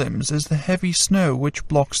problems is the heavy snow which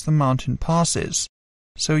blocks the mountain passes,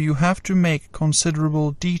 so you have to make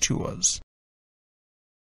considerable detours.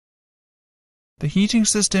 The heating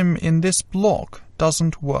system in this block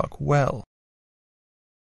doesn't work well.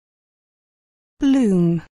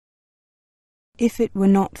 Bloom. If it were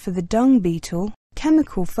not for the dung beetle,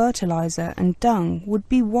 chemical fertilizer and dung would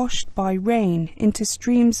be washed by rain into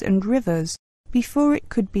streams and rivers before it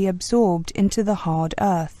could be absorbed into the hard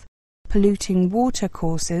earth, polluting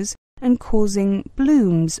watercourses and causing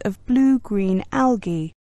blooms of blue-green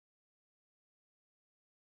algae.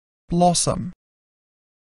 Blossom.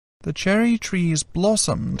 The cherry trees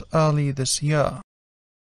blossomed early this year.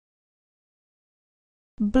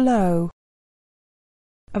 Blow.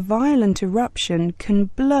 A violent eruption can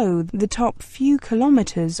blow the top few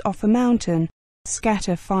kilometers off a mountain,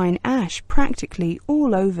 scatter fine ash practically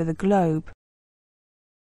all over the globe.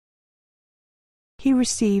 He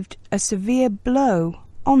received a severe blow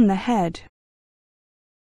on the head.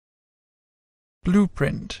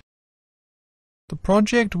 Blueprint. The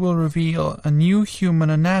project will reveal a new human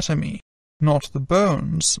anatomy, not the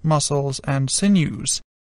bones, muscles, and sinews,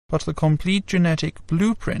 but the complete genetic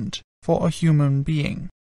blueprint for a human being.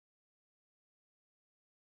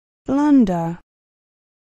 Blunder.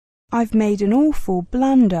 I've made an awful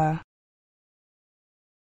blunder.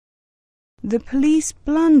 The police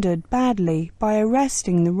blundered badly by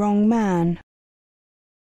arresting the wrong man.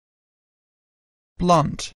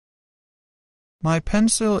 Blunt. My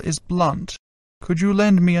pencil is blunt. Could you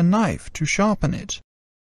lend me a knife to sharpen it?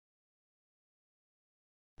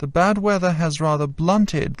 The bad weather has rather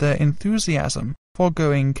blunted their enthusiasm for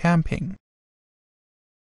going camping.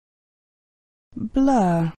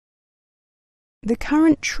 Blur. The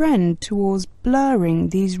current trend towards blurring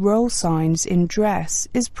these role signs in dress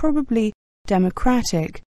is probably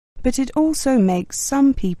democratic, but it also makes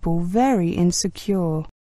some people very insecure.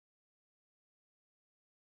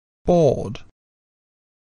 Board.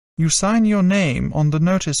 You sign your name on the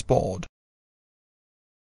notice board.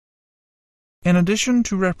 In addition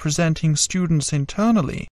to representing students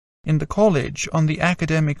internally, in the college on the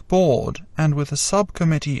academic board and with a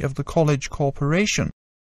subcommittee of the college corporation,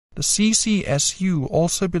 the CCSU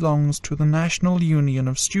also belongs to the National Union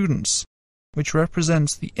of Students, which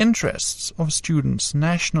represents the interests of students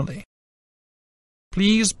nationally.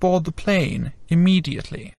 Please board the plane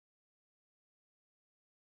immediately.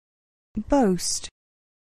 Boast.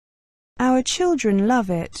 Our children love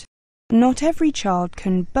it. Not every child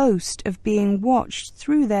can boast of being watched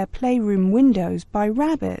through their playroom windows by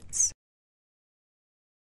rabbits.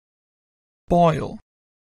 Boil.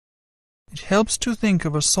 It helps to think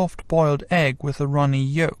of a soft-boiled egg with a runny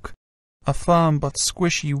yolk, a firm but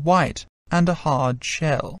squishy white, and a hard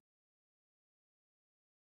shell.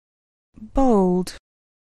 Bold.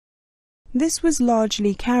 This was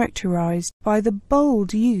largely characterized by the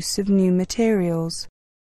bold use of new materials.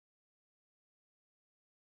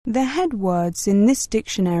 The head words in this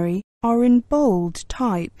dictionary are in bold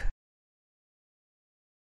type.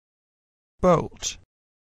 Bolt.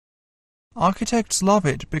 Architects love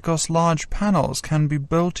it because large panels can be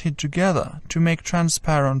bolted together to make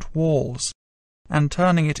transparent walls, and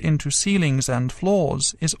turning it into ceilings and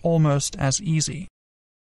floors is almost as easy.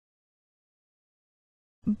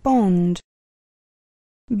 Bond.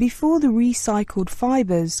 Before the recycled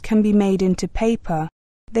fibers can be made into paper,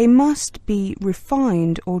 they must be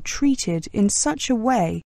refined or treated in such a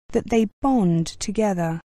way that they bond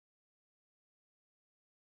together.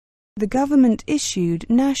 The government issued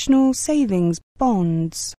national savings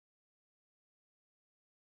bonds.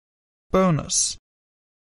 Bonus.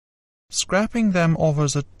 Scrapping them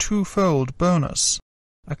offers a twofold bonus: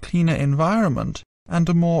 a cleaner environment and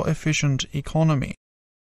a more efficient economy.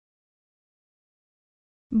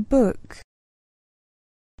 Book.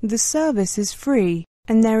 The service is free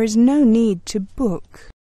and there is no need to book.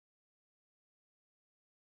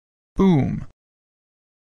 Boom.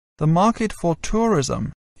 The market for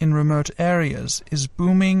tourism in remote areas is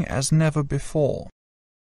booming as never before.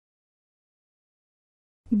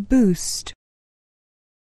 Boost.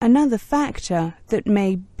 Another factor that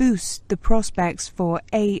may boost the prospects for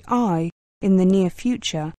AI in the near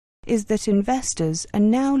future is that investors are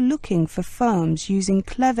now looking for firms using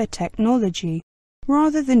clever technology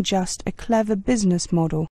rather than just a clever business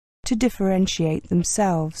model to differentiate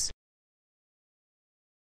themselves.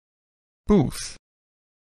 Booth.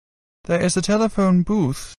 There is a telephone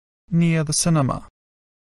booth near the cinema.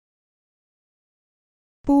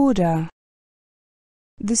 Border.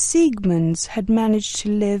 The Siegmunds had managed to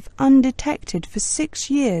live undetected for 6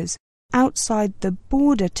 years outside the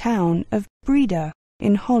border town of Breda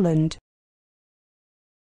in Holland.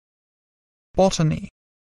 Botany.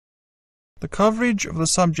 The coverage of the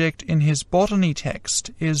subject in his botany text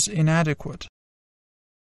is inadequate.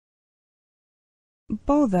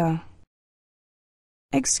 Bother.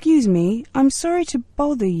 Excuse me, I'm sorry to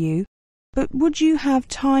bother you, but would you have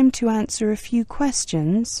time to answer a few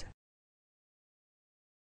questions?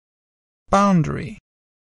 Boundary.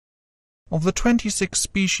 Of the 26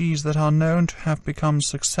 species that are known to have become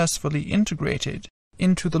successfully integrated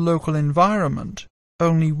into the local environment,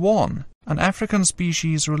 only one, an African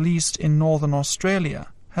species released in northern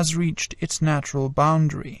Australia, has reached its natural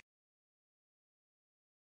boundary.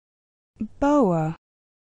 Boa.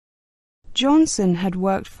 Johnson had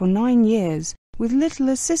worked for 9 years with little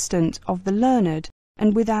assistance of the learned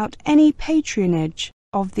and without any patronage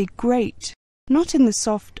of the great, not in the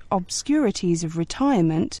soft obscurities of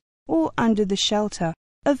retirement or under the shelter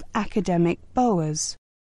of academic boas.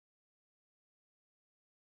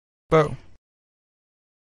 Bow.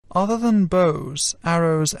 Other than bows,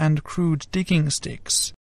 arrows, and crude digging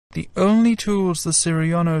sticks, the only tools the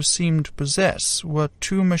Sirianos seemed to possess were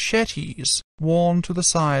 2 machetes worn to the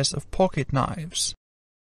size of pocket knives.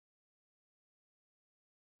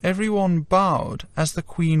 Everyone bowed as the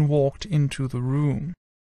Queen walked into the room.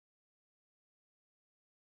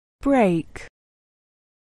 Break.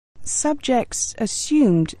 Subjects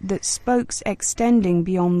assumed that spokes extending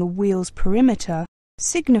beyond the wheel's perimeter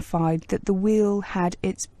signified that the wheel had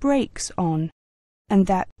its brakes on, and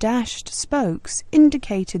that dashed spokes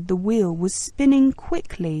indicated the wheel was spinning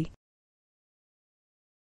quickly.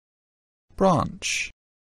 Branch.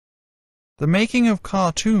 The making of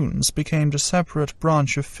cartoons became a separate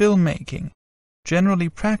branch of filmmaking, generally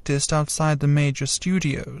practiced outside the major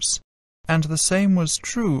studios, and the same was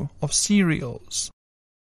true of serials.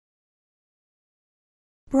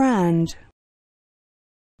 Brand.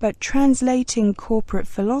 But translating corporate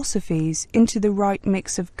philosophies into the right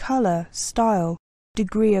mix of colour, style,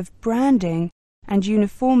 degree of branding, and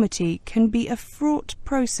uniformity can be a fraught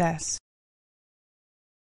process.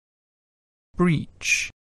 Breach.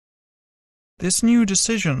 This new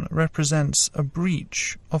decision represents a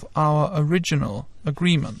breach of our original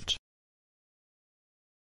agreement.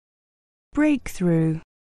 Breakthrough.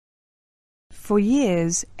 For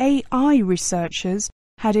years, AI researchers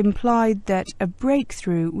had implied that a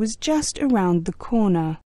breakthrough was just around the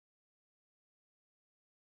corner.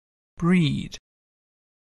 Breed.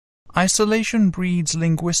 Isolation breeds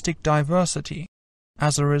linguistic diversity.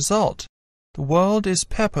 As a result, the world is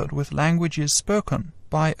peppered with languages spoken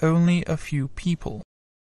by only a few people.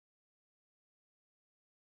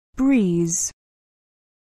 Breeze.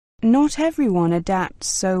 Not everyone adapts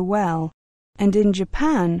so well, and in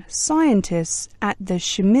Japan, scientists at the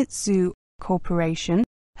Shimizu Corporation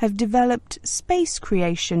have developed space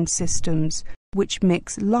creation systems which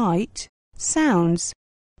mix light, sounds,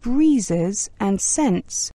 breezes, and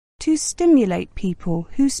scents to stimulate people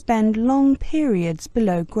who spend long periods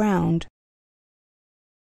below ground.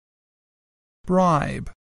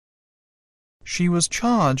 Bribe. She was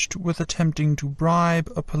charged with attempting to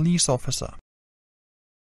bribe a police officer.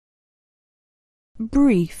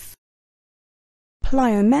 Brief.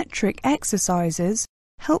 Plyometric exercises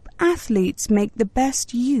help athletes make the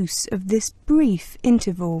best use of this brief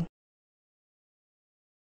interval.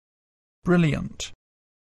 Brilliant.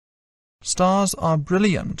 Stars are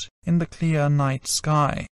brilliant in the clear night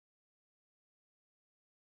sky.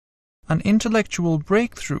 An intellectual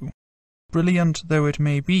breakthrough, brilliant though it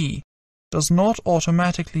may be, does not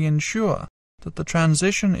automatically ensure that the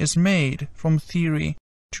transition is made from theory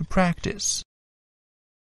to practice.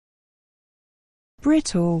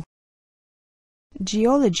 Brittle.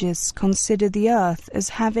 Geologists consider the Earth as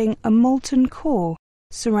having a molten core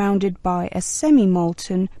surrounded by a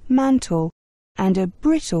semi-molten mantle and a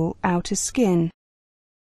brittle outer skin.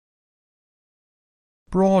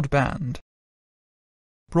 Broadband.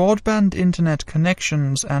 Broadband internet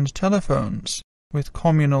connections and telephones with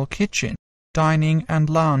communal kitchen, dining and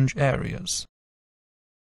lounge areas.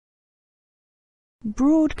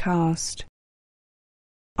 Broadcast.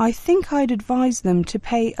 I think I'd advise them to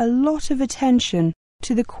pay a lot of attention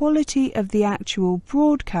to the quality of the actual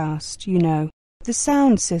broadcast, you know, the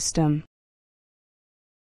sound system.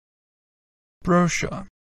 Brochure.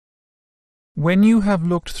 When you have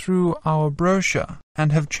looked through our brochure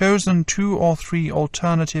and have chosen 2 or 3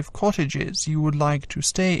 alternative cottages you would like to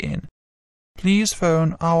stay in, please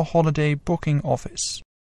phone our holiday booking office.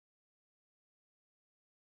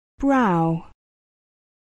 Brow.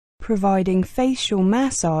 Providing facial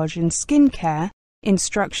massage and skincare,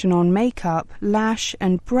 instruction on makeup, lash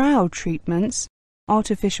and brow treatments,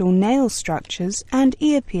 artificial nail structures and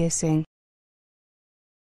ear piercing.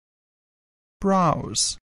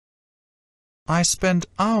 Browse. I spent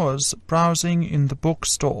hours browsing in the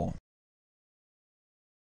bookstore.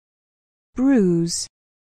 Bruise.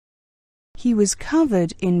 He was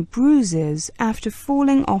covered in bruises after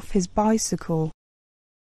falling off his bicycle.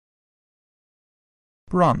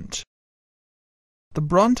 Brunt. The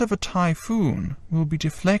brunt of a typhoon will be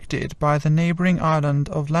deflected by the neighboring island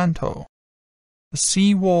of Lanto. The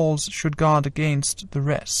sea walls should guard against the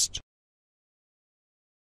rest.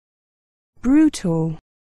 Brutal.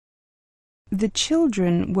 The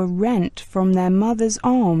children were rent from their mother's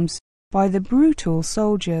arms by the brutal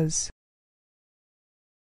soldiers.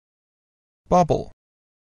 Bubble.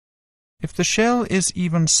 If the shell is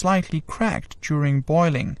even slightly cracked during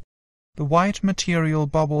boiling, the white material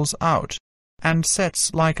bubbles out and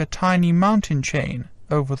sets like a tiny mountain chain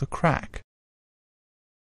over the crack.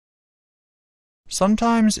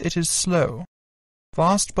 Sometimes it is slow.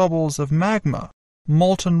 Vast bubbles of magma,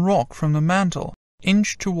 molten rock from the mantle,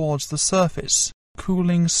 inch towards the surface,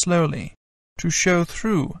 cooling slowly, to show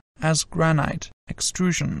through as granite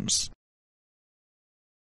extrusions.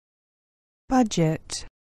 Budget.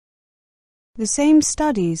 The same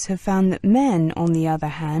studies have found that men, on the other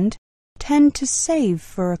hand, tend to save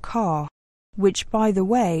for a car, which, by the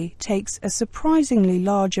way, takes a surprisingly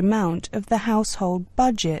large amount of the household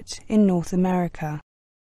budget in North America.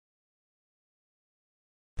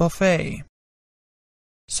 Buffet.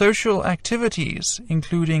 Social activities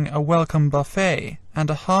including a welcome buffet and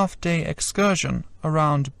a half-day excursion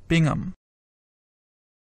around Bingham.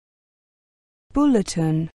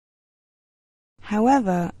 Bulletin.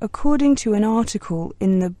 However, according to an article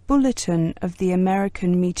in the Bulletin of the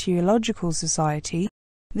American Meteorological Society,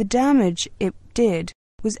 the damage it did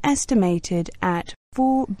was estimated at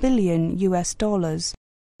 $4 billion,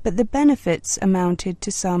 but the benefits amounted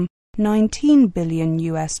to some $19 billion.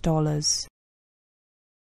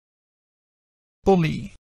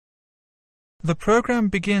 Bully. The program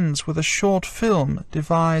begins with a short film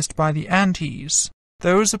devised by the antis,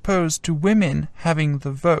 those opposed to women having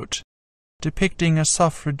the vote, depicting a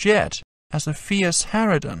suffragette as a fierce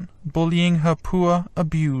harridan bullying her poor,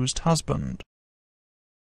 abused husband.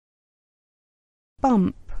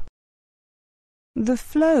 Bump. The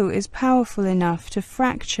flow is powerful enough to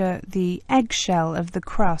fracture the eggshell of the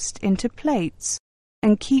crust into plates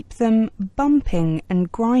and keep them bumping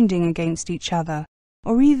and grinding against each other,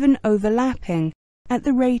 or even overlapping, at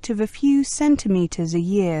the rate of a few centimeters a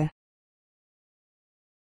year.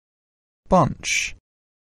 Bunch.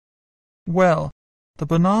 Well, the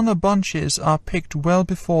banana bunches are picked well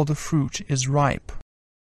before the fruit is ripe.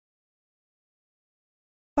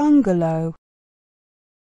 Bungalow.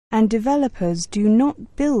 And developers do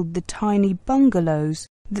not build the tiny bungalows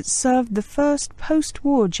that served the first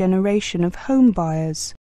post-war generation of home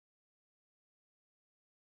buyers.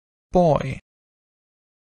 Boy.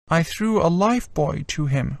 I threw a lifebuoy to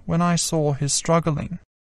him when I saw his struggling.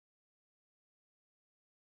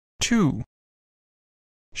 2.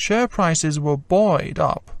 share prices were buoyed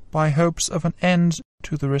up by hopes of an end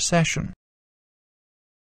to the recession.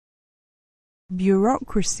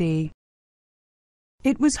 Bureaucracy.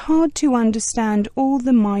 It was hard to understand all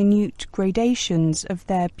the minute gradations of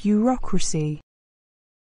their bureaucracy.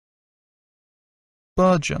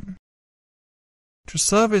 Burgeon. To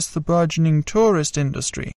service the burgeoning tourist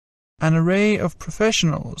industry, an array of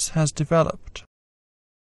professionals has developed.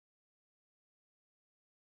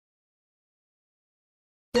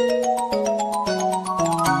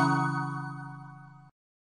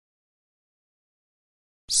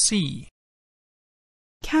 C.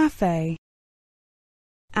 Cafe.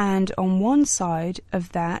 And on one side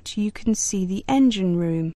of that you can see the engine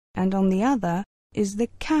room, and on the other is the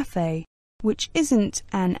cafe, which isn't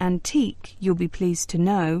an antique, you'll be pleased to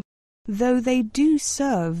know, though they do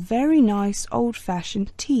serve very nice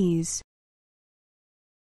old-fashioned teas.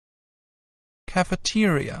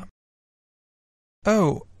 Cafeteria.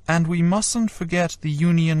 Oh, and we mustn't forget the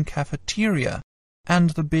Union Cafeteria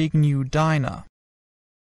and the big new diner.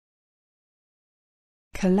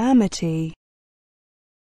 Calamity.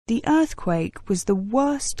 The earthquake was the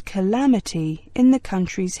worst calamity in the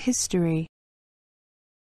country's history.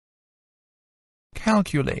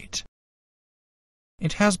 Calculate.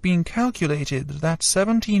 It has been calculated that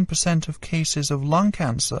 17% of cases of lung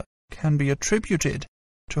cancer can be attributed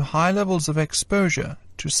to high levels of exposure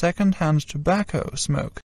to second-hand tobacco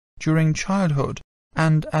smoke during childhood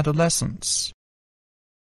and adolescence.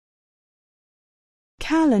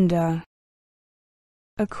 Calendar.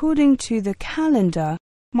 According to the calendar,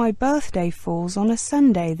 my birthday falls on a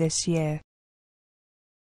Sunday this year.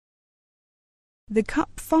 The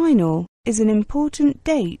Cup Final is an important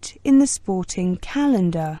date in the sporting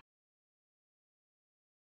calendar.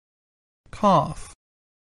 Calf.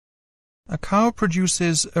 A cow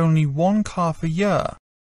produces only one calf a year,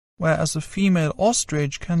 whereas a female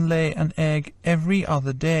ostrich can lay an egg every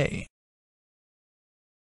other day.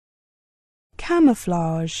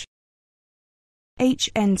 Camouflage.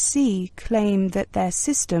 HNC claim that their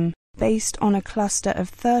system, based on a cluster of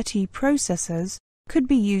 30 processors, could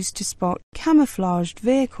be used to spot camouflaged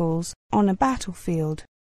vehicles on a battlefield.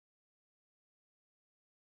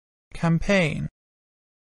 Campaign.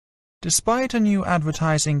 Despite a new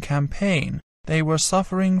advertising campaign, they were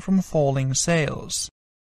suffering from falling sales.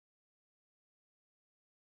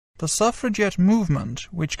 The suffragette movement,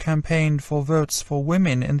 which campaigned for votes for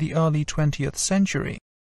women in the early 20th century,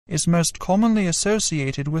 is most commonly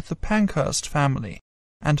associated with the Pankhurst family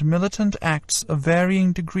and militant acts of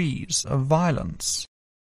varying degrees of violence.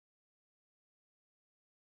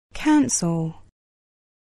 Cancel.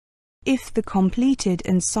 If the completed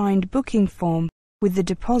and signed booking form with the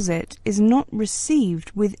deposit is not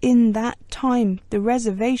received within that time, the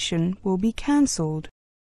reservation will be cancelled.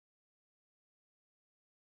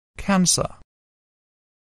 Cancer.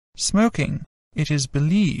 Smoking, it is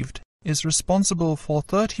believed, is responsible for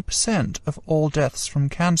 30% of all deaths from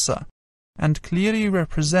cancer, and clearly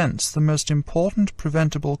represents the most important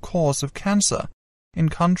preventable cause of cancer in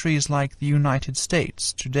countries like the United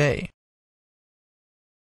States today.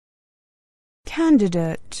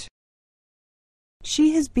 Candidate.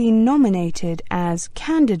 She has been nominated as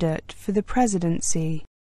candidate for the presidency.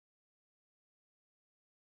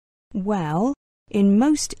 Well, in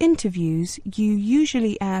most interviews you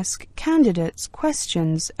usually ask candidates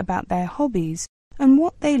questions about their hobbies and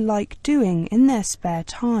what they like doing in their spare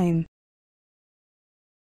time.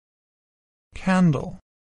 Candle.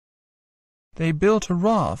 They built a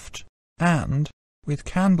raft and, with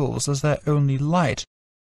candles as their only light,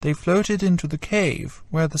 they floated into the cave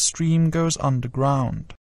where the stream goes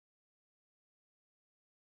underground.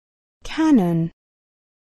 Cannon.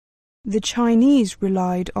 The Chinese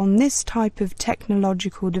relied on this type of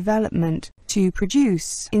technological development to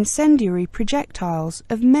produce incendiary projectiles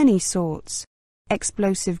of many sorts,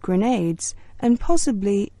 explosive grenades, and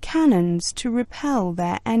possibly cannons to repel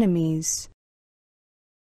their enemies.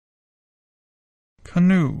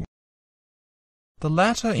 Canoe. The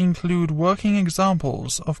latter include working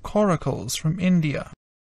examples of coracles from India,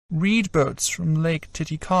 reed boats from Lake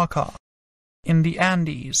Titicaca, in the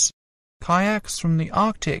Andes, kayaks from the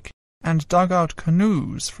Arctic, and dugout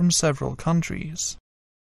canoes from several countries.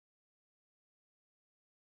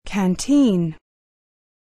 Canteen.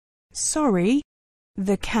 Sorry,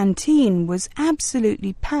 the canteen was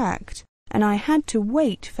absolutely packed and I had to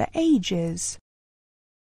wait for ages.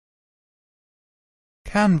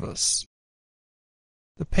 Canvas.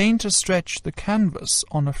 The painter stretched the canvas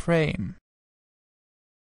on a frame.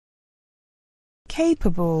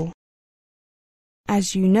 Capable.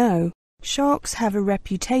 As you know, sharks have a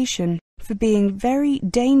reputation for being very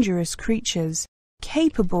dangerous creatures,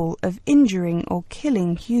 capable of injuring or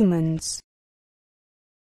killing humans.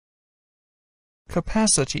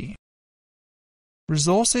 Capacity.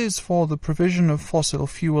 Resources for the provision of fossil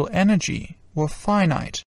fuel energy were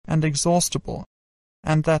finite and exhaustible,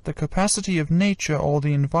 and that the capacity of nature or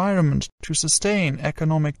the environment to sustain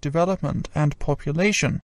economic development and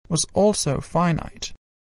population was also finite.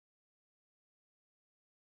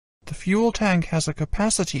 The fuel tank has a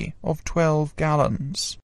capacity of 12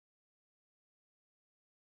 gallons.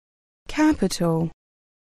 Capital.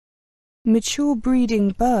 Mature breeding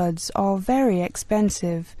birds are very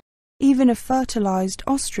expensive. Even a fertilized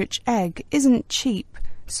ostrich egg isn't cheap,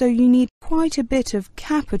 so you need quite a bit of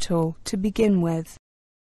capital to begin with.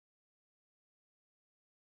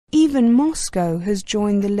 Even Moscow has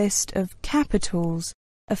joined the list of capitals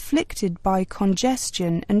afflicted by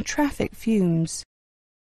congestion and traffic fumes.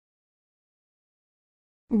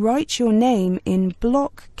 Write your name in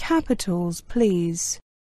block capitals, please.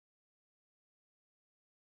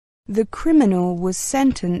 The criminal was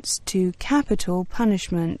sentenced to capital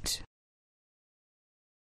punishment.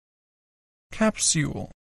 Capsule.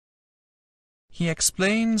 He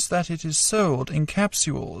explains that it is sold in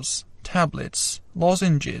capsules, tablets,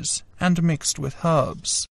 lozenges, and mixed with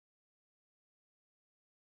herbs.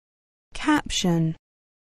 Caption.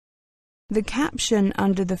 The caption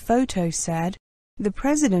under the photo said, "The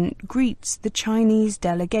President greets the Chinese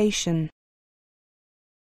delegation."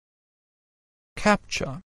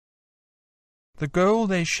 Capture. The goal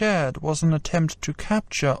they shared was an attempt to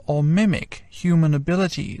capture or mimic human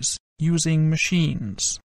abilities using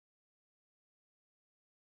machines.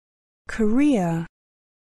 Career.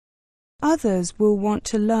 Others will want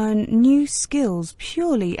to learn new skills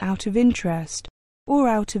purely out of interest or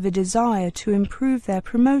out of a desire to improve their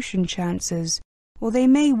promotion chances, or they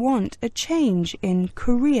may want a change in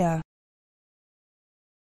career.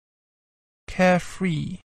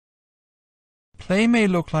 Carefree. Play may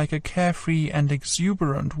look like a carefree and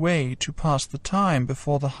exuberant way to pass the time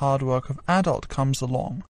before the hard work of adult comes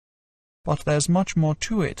along, but there's much more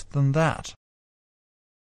to it than that.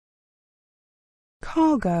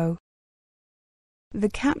 Cargo. The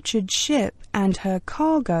captured ship and her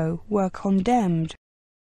cargo were condemned.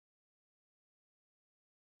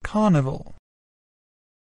 Carnival.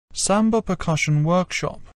 Samba percussion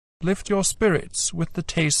workshop. Lift your spirits with the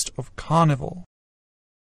taste of carnival.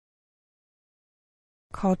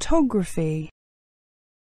 Cartography.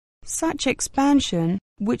 Such expansion,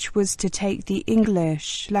 which was to take the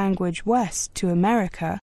English language west to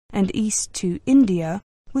America and east to India,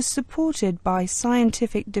 was supported by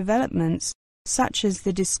scientific developments such as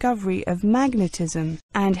the discovery of magnetism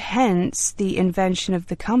and hence the invention of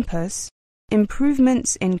the compass,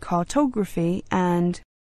 improvements in cartography and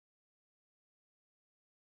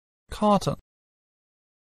Carton.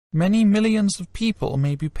 Many millions of people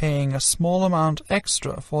may be paying a small amount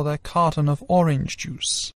extra for their carton of orange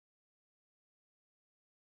juice.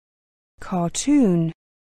 Cartoon.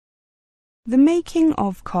 The making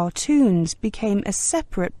of cartoons became a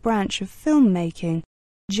separate branch of filmmaking,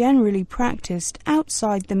 generally practiced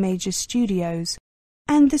outside the major studios,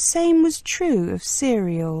 and the same was true of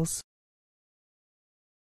serials.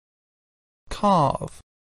 Carve.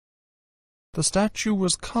 The statue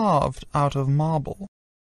was carved out of marble.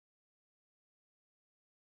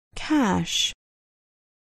 Cash.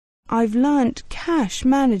 I've learnt cash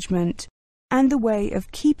management and the way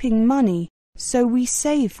of keeping money so we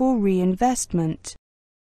save for reinvestment.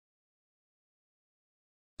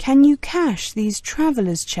 Can you cash these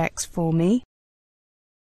traveller's checks for me?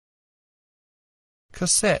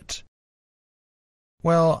 Cassette.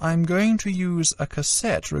 Well, I'm going to use a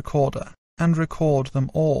cassette recorder and record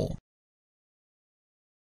them all.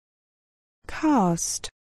 Cast.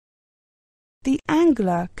 The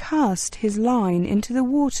angler cast his line into the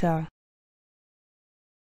water.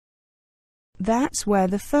 That's where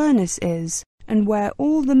the furnace is, and where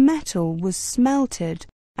all the metal was smelted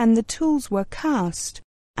and the tools were cast,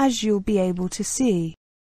 as you'll be able to see.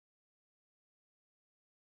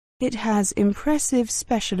 It has impressive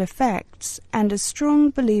special effects and a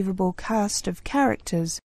strong believable cast of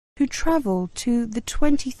characters who travel to the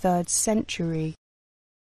 23rd century.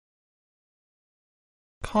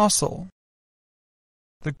 Castle.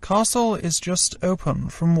 The castle is just open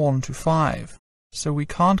from 1 to 5, so we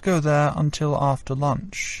can't go there until after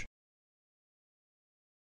lunch.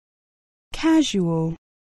 Casual.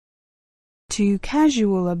 To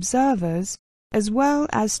casual observers, as well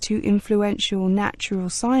as to influential natural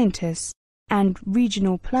scientists and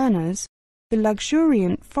regional planners, the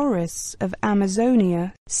luxuriant forests of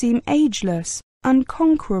Amazonia seem ageless,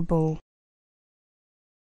 unconquerable.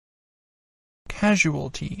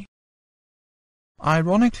 Casualty.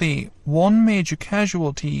 Ironically, one major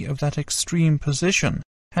casualty of that extreme position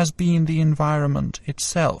has been the environment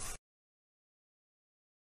itself.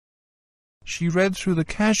 She read through the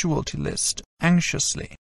casualty list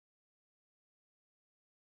anxiously.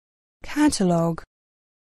 Catalogue.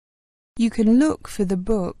 You can look for the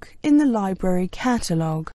book in the library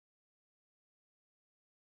catalogue.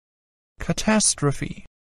 Catastrophe.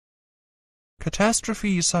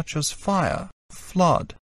 Catastrophes such as fire,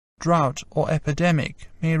 flood, drought or epidemic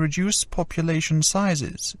may reduce population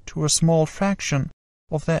sizes to a small fraction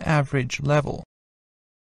of their average level.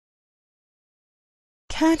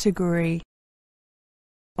 Category.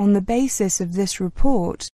 On the basis of this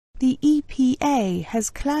report, the EPA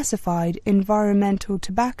has classified environmental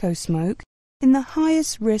tobacco smoke in the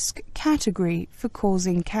highest risk category for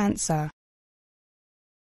causing cancer.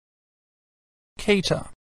 Cater.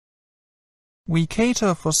 We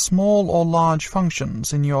cater for small or large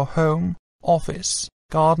functions in your home, office,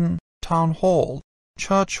 garden, town hall,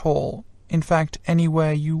 church hall, in fact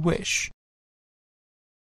anywhere you wish.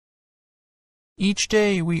 Each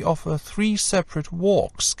day we offer 3 separate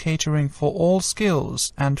walks catering for all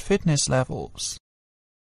skills and fitness levels.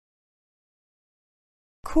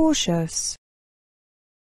 Cautious.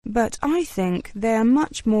 But I think they are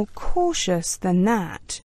much more cautious than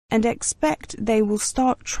that, and expect they will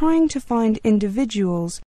start trying to find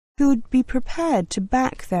individuals who would be prepared to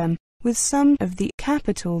back them with some of the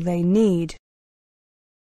capital they need.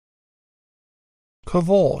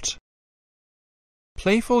 Cavort.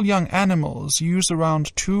 Playful young animals use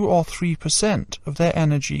around 2 or 3% of their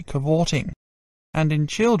energy cavorting, and in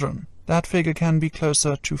children that figure can be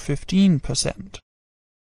closer to 15%.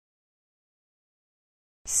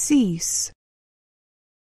 Cease.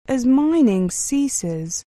 As mining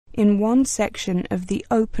ceases in one section of the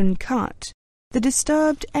open cut, the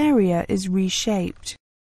disturbed area is reshaped.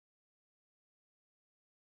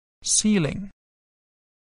 Ceiling.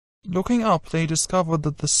 Looking up, they discovered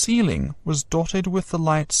that the ceiling was dotted with the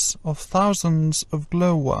lights of thousands of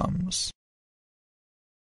glowworms.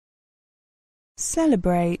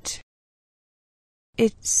 Celebrate.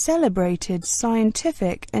 It celebrated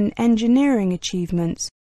scientific and engineering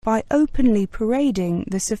achievements by openly parading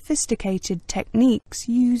the sophisticated techniques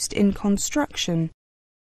used in construction.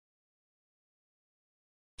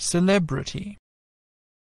 Celebrity.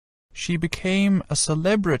 She became a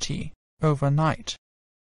celebrity overnight.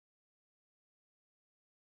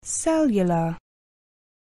 Cellular.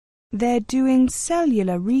 They're doing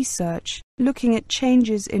cellular research, looking at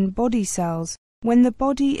changes in body cells when the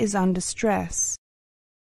body is under stress.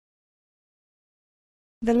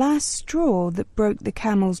 The last straw that broke the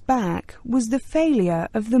camel's back was the failure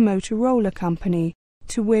of the Motorola company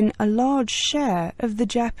to win a large share of the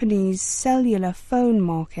Japanese cellular phone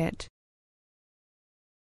market.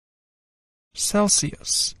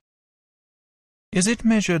 Celsius. Is it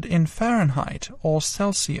measured in Fahrenheit or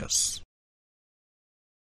Celsius?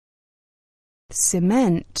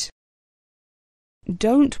 Cement.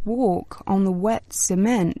 Don't walk on the wet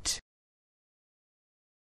cement.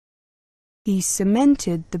 He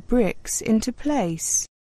cemented the bricks into place.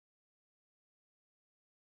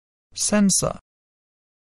 Censor.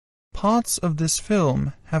 Parts of this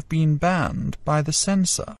film have been banned by the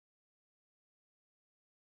censor.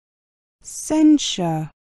 Censure.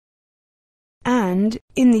 And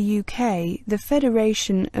in the UK, the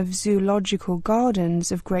Federation of Zoological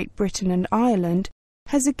Gardens of Great Britain and Ireland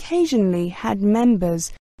has occasionally had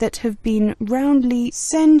members that have been roundly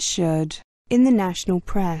censured in the national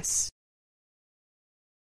press.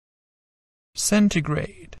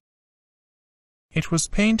 Centigrade. It was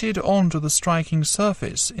painted onto the striking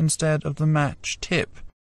surface instead of the match tip,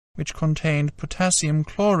 which contained potassium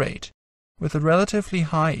chlorate with a relatively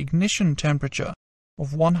high ignition temperature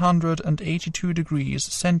of 182 degrees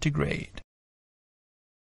centigrade.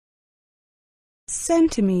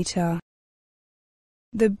 Centimeter.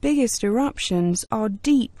 The biggest eruptions are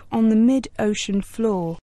deep on the mid-ocean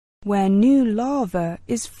floor, where new lava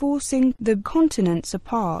is forcing the continents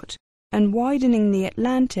apart and widening the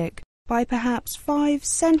Atlantic by perhaps 5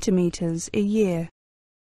 centimeters a year.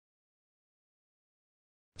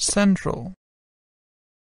 Central.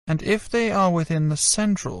 And if they are within the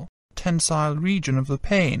central, tensile region of the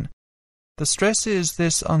pane, the stresses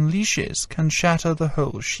this unleashes can shatter the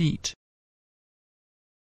whole sheet.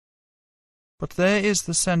 But there is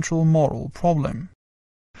the central moral problem.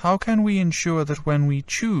 How can we ensure that when we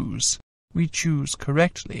choose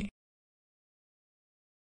correctly?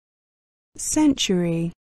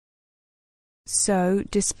 Century. So,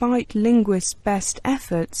 despite linguists' best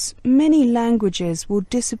efforts, many languages will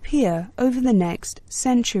disappear over the next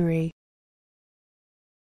century.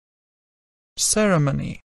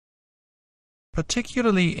 Ceremony.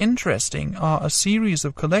 Particularly interesting are a series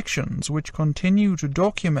of collections which continue to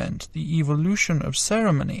document the evolution of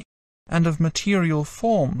ceremony and of material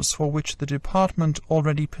forms for which the department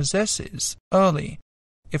already possesses early,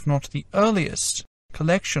 if not the earliest,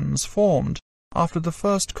 collections formed after the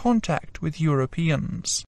first contact with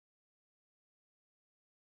Europeans.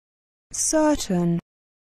 Certain.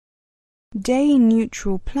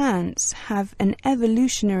 Day-neutral plants have an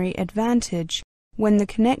evolutionary advantage when the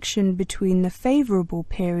connection between the favorable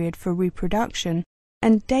period for reproduction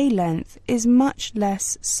and day length is much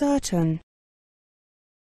less certain.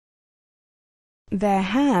 There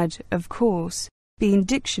had, of course, been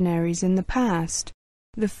dictionaries in the past,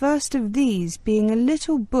 the first of these being a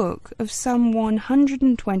little book of some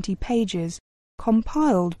 120 pages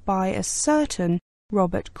compiled by a certain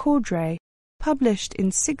Robert Cordray, published in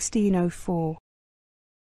 1604.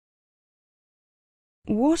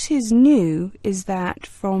 What is new is that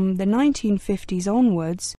from the 1950s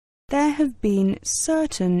onwards there have been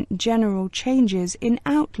certain general changes in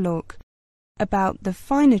outlook about the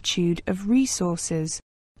finitude of resources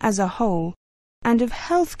as a whole and of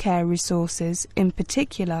healthcare resources in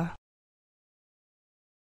particular.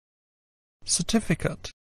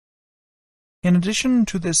 Certificate. In addition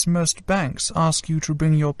to this, most banks ask you to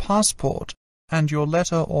bring your passport and your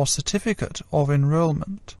letter or certificate of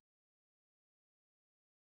enrollment.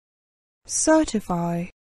 Certify.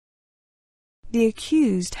 The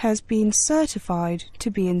accused has been certified to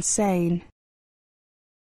be insane.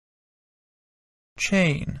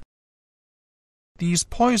 Chain. These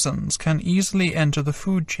poisons can easily enter the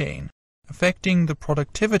food chain, affecting the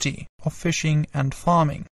productivity of fishing and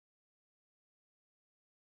farming.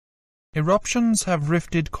 Eruptions have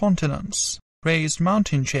rifted continents, raised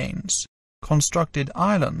mountain chains, constructed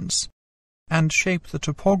islands, and shaped the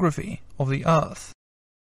topography of the earth.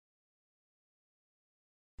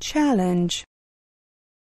 Challenge.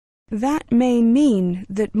 That may mean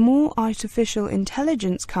that more artificial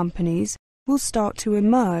intelligence companies will start to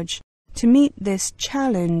emerge to meet this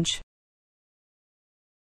challenge.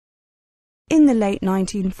 In the late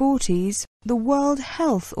 1940s, the World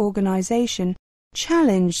Health Organization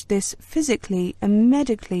challenged this physically and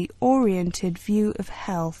medically oriented view of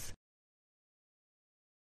health.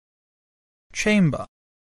 Chamber.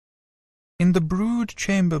 In the brood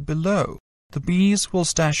chamber below, the bees will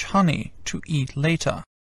stash honey to eat later.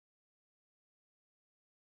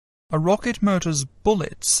 A rocket motor's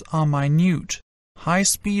bullets are minute,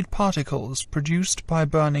 high-speed particles produced by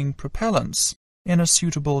burning propellants in a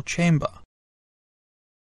suitable chamber.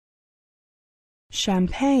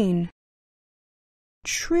 Champagne.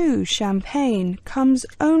 True champagne comes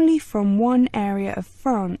only from one area of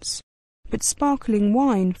France, but sparkling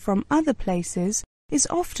wine from other places is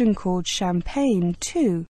often called champagne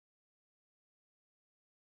too.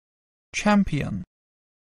 Champion.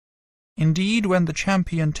 Indeed, when the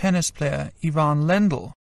champion tennis player Ivan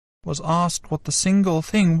Lendl was asked what the single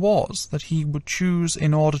thing was that he would choose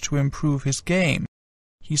in order to improve his game,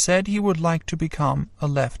 he said he would like to become a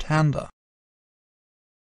left-hander.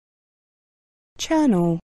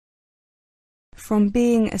 Channel. From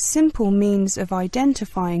being a simple means of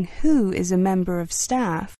identifying who is a member of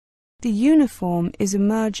staff, the uniform is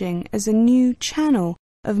emerging as a new channel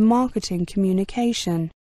of marketing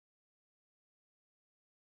communication.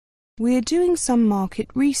 We are doing some market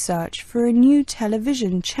research for a new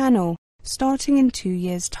television channel starting in 2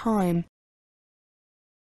 years' time.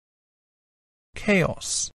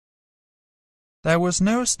 Chaos. There was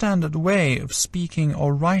no standard way of speaking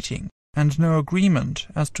or writing, and no agreement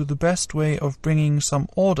as to the best way of bringing some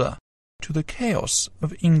order to the chaos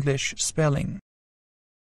of English spelling.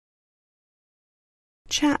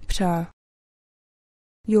 Chapter.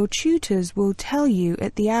 Your tutors will tell you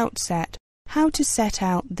at the outset how to set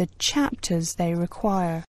out the chapters they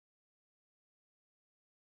require.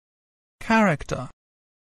 Character.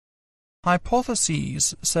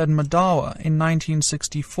 Hypotheses, said Madawa in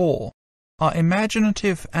 1964, are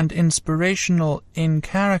imaginative and inspirational in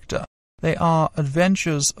character. They are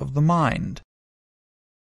adventures of the mind.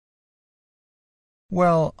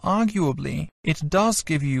 Well, arguably, it does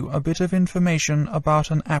give you a bit of information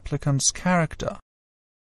about an applicant's character.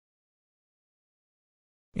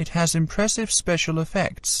 It has impressive special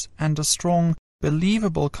effects and a strong,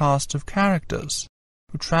 believable cast of characters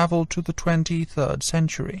who traveled to the 23rd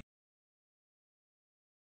century.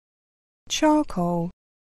 Charcoal.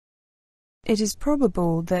 It is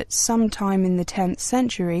probable that sometime in the 10th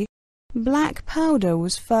century, black powder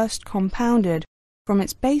was first compounded from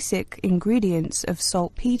its basic ingredients of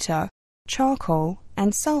saltpeter, charcoal,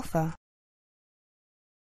 and sulfur.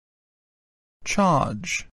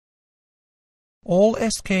 Charge. All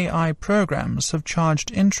SKI programs have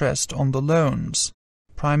charged interest on the loans,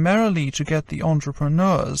 primarily to get the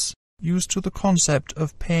entrepreneurs used to the concept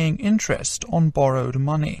of paying interest on borrowed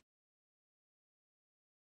money.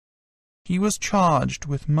 He was charged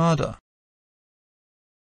with murder.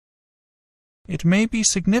 It may be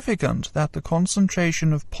significant that the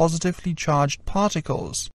concentration of positively charged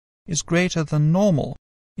particles is greater than normal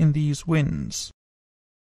in these winds.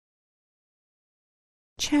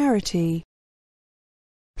 Charity.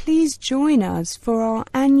 Please join us for our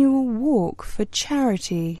annual walk for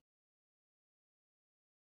charity.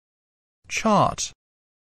 Chart.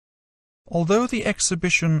 Although the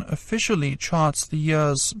exhibition officially charts the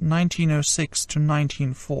years 1906 to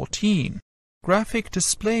 1914, graphic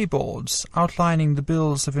display boards outlining the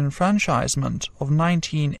bills of enfranchisement of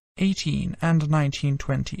 1918 and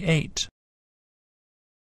 1928.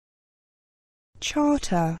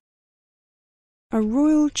 Charter. A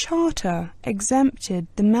royal charter exempted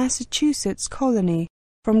the Massachusetts colony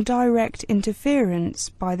from direct interference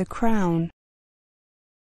by the Crown.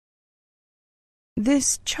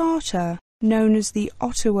 This charter, known as the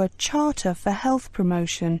Ottawa Charter for Health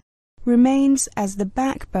Promotion, remains as the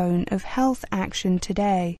backbone of health action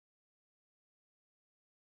today.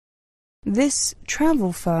 This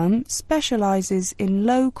travel firm specializes in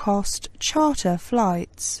low-cost charter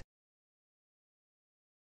flights.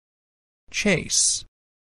 Chase.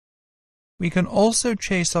 We can also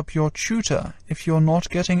chase up your tutor if you're not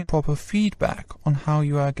getting proper feedback on how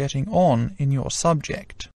you are getting on in your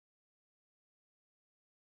subject.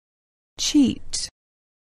 Cheat.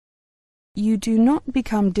 You do not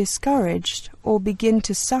become discouraged or begin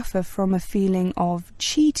to suffer from a feeling of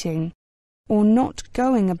cheating or not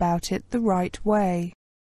going about it the right way.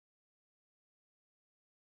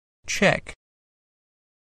 Check.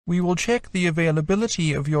 We will check the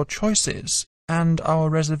availability of your choices, and our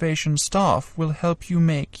reservation staff will help you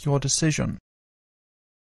make your decision.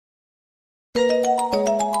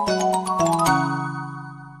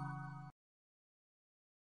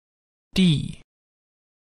 D.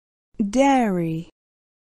 Dairy.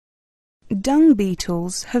 Dung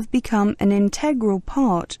beetles have become an integral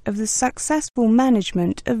part of the successful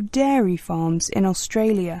management of dairy farms in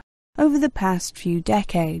Australia over the past few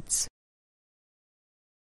decades.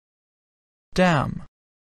 Dam.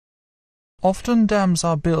 Often dams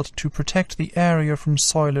are built to protect the area from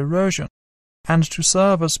soil erosion and to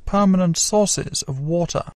serve as permanent sources of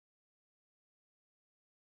water.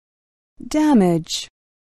 Damage.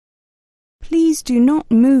 Please do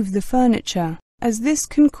not move the furniture, as this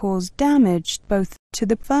can cause damage both to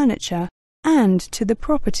the furniture and to the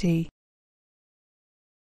property.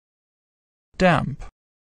 Damp.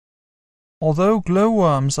 Although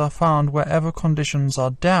glowworms are found wherever conditions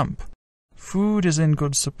are damp, food is in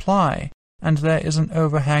good supply, and there is an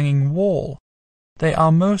overhanging wall, they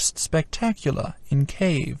are most spectacular in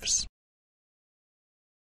caves.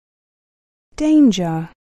 Danger.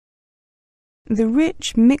 The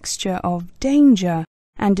rich mixture of danger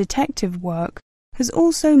and detective work has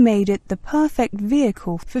also made it the perfect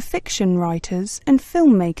vehicle for fiction writers and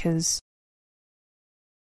filmmakers.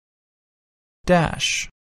 Dash.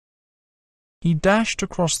 He dashed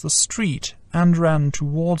across the street and ran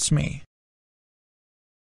towards me.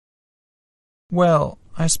 Well,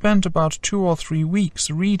 I spent about 2 or 3 weeks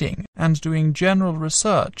reading and doing general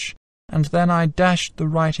research, and then I dashed the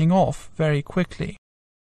writing off very quickly.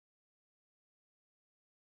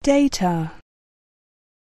 Data.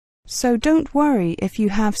 So don't worry if you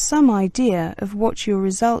have some idea of what your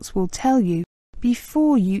results will tell you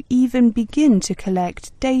before you even begin to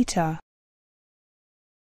collect data.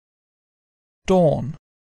 Dawn.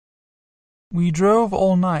 We drove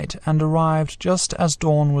all night and arrived just as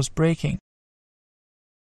dawn was breaking.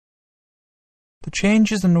 The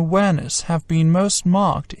changes in awareness have been most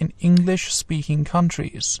marked in English-speaking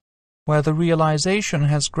countries, where the realization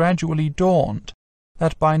has gradually dawned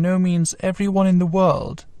that by no means everyone in the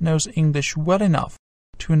world knows English well enough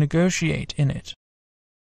to negotiate in it.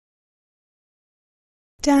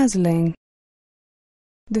 Dazzling.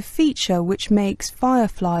 The feature which makes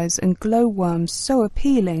fireflies and glowworms so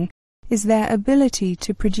appealing is their ability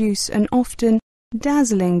to produce an often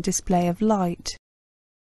dazzling display of light.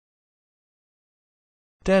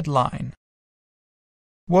 Deadline.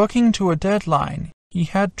 Working to a deadline, he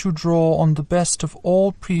had to draw on the best of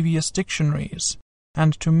all previous dictionaries,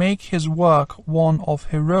 and to make his work one of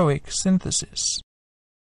heroic synthesis.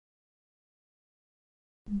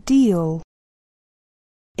 Deal.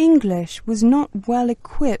 English was not well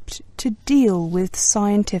equipped to deal with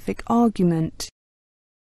scientific argument.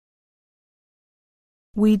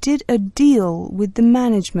 We did a deal with the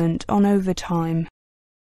management on overtime.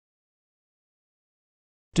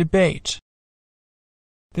 Debate.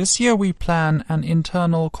 This year we plan an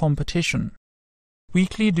internal competition.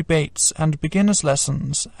 Weekly debates and beginners'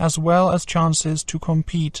 lessons, as well as chances to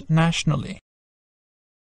compete nationally.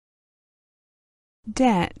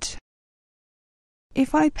 Debt.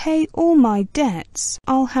 If I pay all my debts,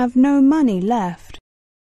 I'll have no money left.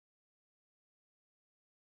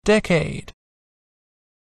 Decade.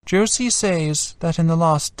 Josie says that in the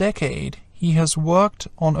last decade he has worked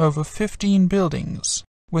on over 15 buildings,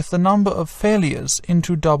 with the number of failures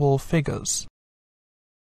into double figures.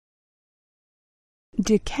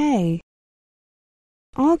 Decay.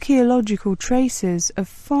 Archaeological traces of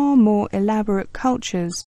far more elaborate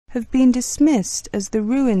cultures have been dismissed as the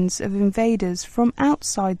ruins of invaders from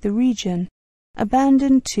outside the region,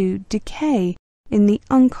 abandoned to decay in the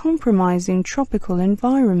uncompromising tropical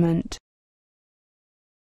environment.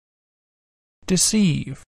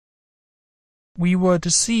 Deceive. We were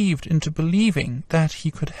deceived into believing that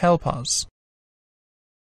he could help us.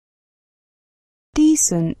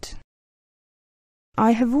 Decent.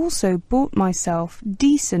 I have also bought myself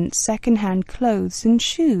decent second-hand clothes and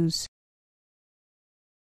shoes.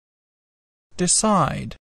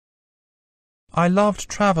 Decide. I loved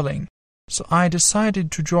traveling, so I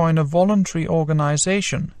decided to join a voluntary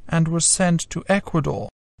organization and was sent to Ecuador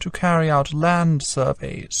to carry out land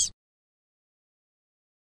surveys.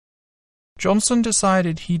 Johnson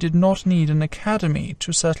decided he did not need an academy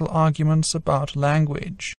to settle arguments about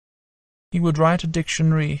language. He would write a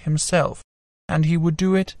dictionary himself, and he would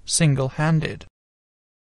do it single-handed.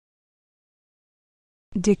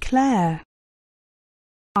 Declare.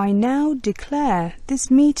 I now declare this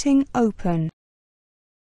meeting open.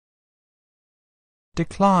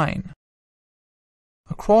 Decline.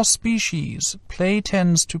 Across species, play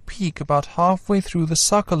tends to peak about halfway through the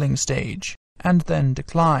suckling stage and then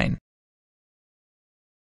decline.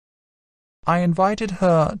 I invited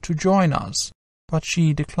her to join us, but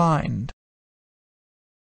she declined.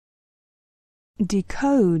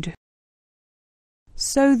 Decode.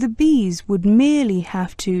 So the bees would merely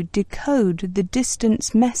have to decode the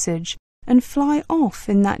distance message and fly off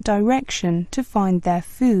in that direction to find their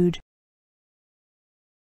food.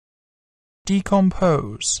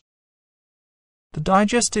 Decompose. The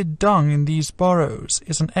digested dung in these burrows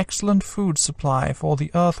is an excellent food supply for the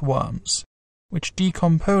earthworms, which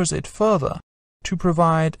decompose it further to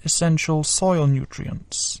provide essential soil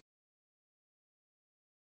nutrients.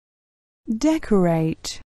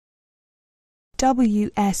 Decorate.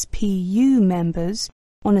 WSPU members,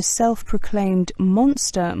 on a self-proclaimed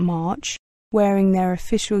monster march, wearing their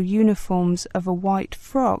official uniforms of a white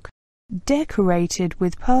frock, decorated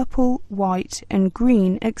with purple, white and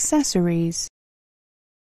green accessories.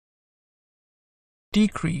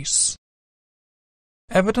 Decrease.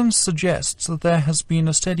 Evidence suggests that there has been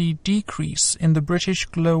a steady decrease in the British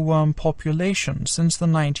glowworm population since the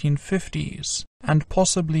 1950s, and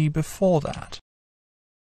possibly before that.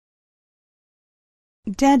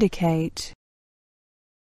 Dedicate.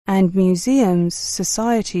 And museums,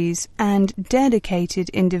 societies and dedicated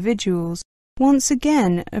individuals once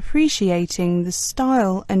again appreciating the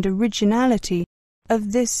style and originality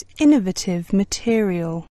of this innovative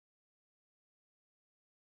material.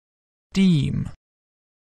 Deem.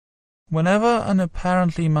 Whenever an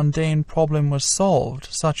apparently mundane problem was solved,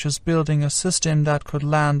 such as building a system that could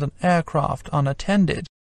land an aircraft unattended,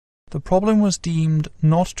 the problem was deemed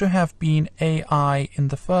not to have been AI in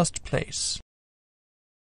the first place.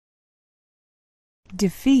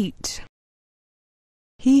 Defeat.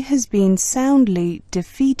 He has been soundly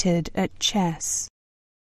defeated at chess.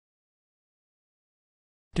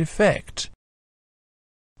 Defect.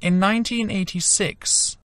 In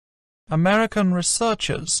 1986, American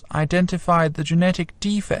researchers identified the genetic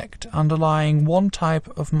defect underlying one type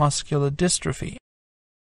of muscular dystrophy.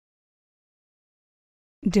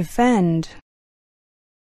 Defend.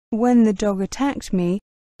 When the dog attacked me,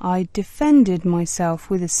 I defended myself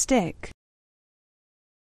with a stick.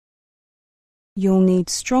 You'll need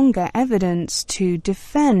stronger evidence to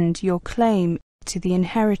defend your claim to the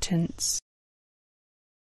inheritance.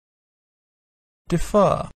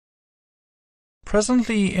 Defer.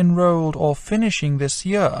 Presently enrolled or finishing this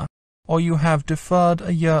year, or you have deferred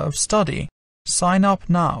a year of study, sign up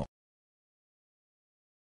now.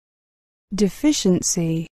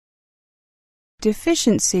 Deficiency.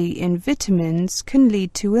 Deficiency in vitamins can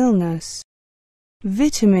lead to illness.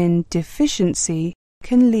 Vitamin deficiency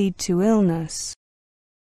can lead to illness.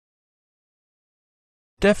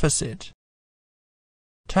 Deficit.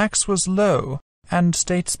 Tax was low and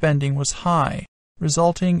state spending was high,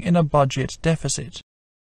 resulting in a budget deficit.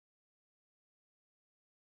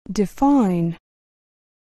 Define.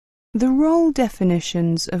 The role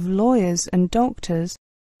definitions of lawyers and doctors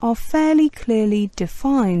are fairly clearly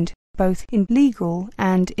defined both in legal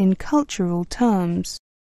and in cultural terms.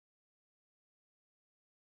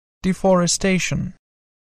 Deforestation.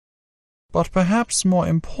 But perhaps more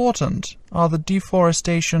important are the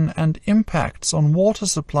deforestation and impacts on water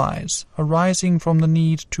supplies arising from the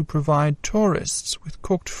need to provide tourists with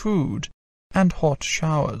cooked food and hot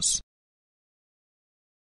showers.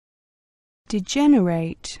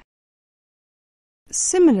 Degenerate.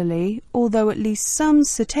 Similarly, although at least some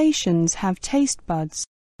cetaceans have taste buds,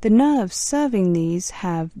 the nerves serving these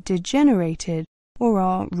have degenerated or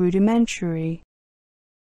are rudimentary.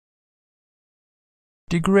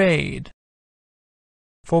 Degrade.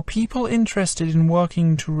 For people interested in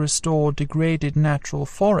working to restore degraded natural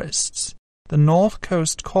forests, the North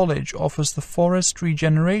Coast College offers the Forest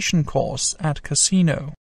Regeneration course at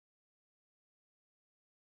Casino.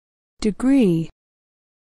 Degree.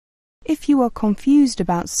 If you are confused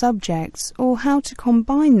about subjects or how to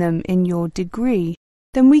combine them in your degree,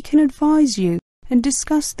 then we can advise you and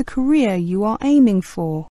discuss the career you are aiming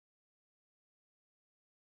for.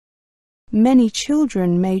 Many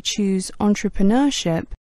children may choose entrepreneurship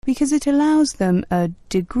because it allows them a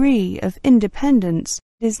degree of independence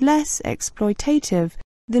that is less exploitative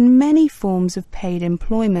than many forms of paid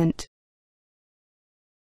employment.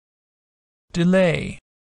 Delay.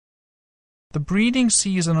 The breeding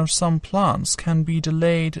season of some plants can be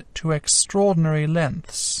delayed to extraordinary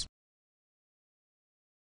lengths.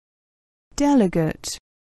 Delegate.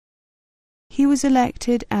 He was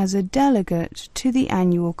elected as a delegate to the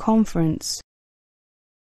annual conference.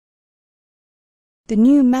 The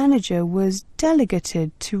new manager was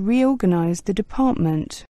delegated to reorganize the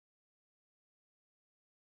department.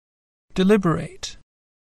 Deliberate.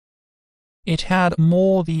 It had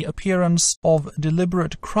more the appearance of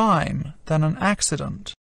deliberate crime than an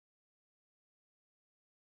accident.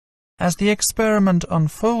 As the experiment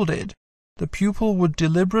unfolded, the pupil would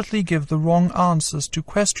deliberately give the wrong answers to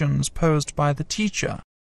questions posed by the teacher,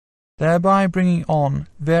 thereby bringing on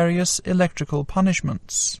various electrical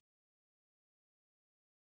punishments.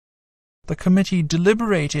 The committee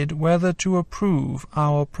deliberated whether to approve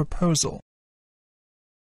our proposal.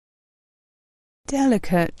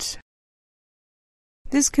 Delicate.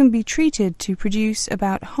 This can be treated to produce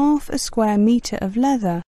about half a square metre of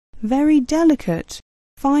leather, very delicate,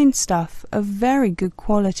 fine stuff of very good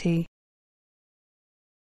quality.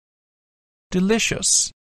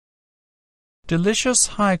 Delicious. Delicious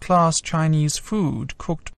high-class Chinese food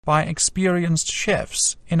cooked by experienced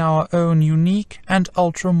chefs in our own unique and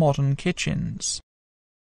ultra-modern kitchens.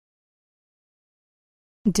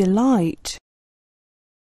 Delight.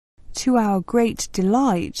 To our great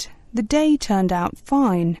delight, the day turned out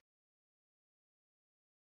fine.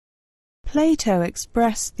 Plato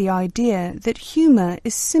expressed the idea that humour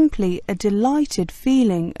is simply a delighted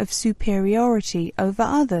feeling of superiority over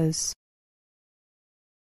others.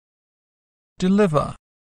 Deliver.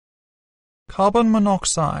 Carbon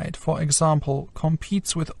monoxide, for example,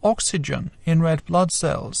 competes with oxygen in red blood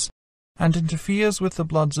cells and interferes with the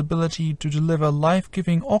blood's ability to deliver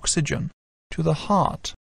life-giving oxygen to the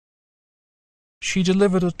heart. She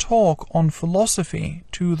delivered a talk on philosophy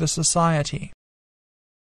to the society.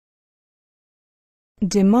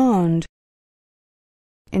 Demand.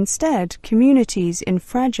 Instead, communities in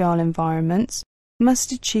fragile environments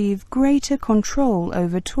must achieve greater control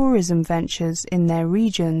over tourism ventures in their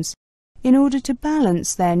regions in order to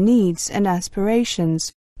balance their needs and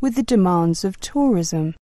aspirations with the demands of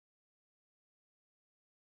tourism.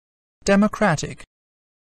 Democratic.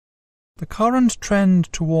 The current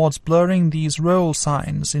trend towards blurring these role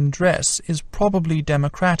signs in dress is probably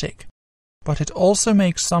democratic, but it also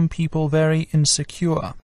makes some people very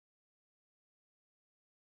insecure.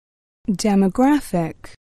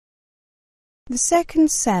 Demographic. The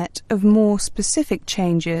second set of more specific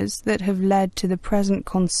changes that have led to the present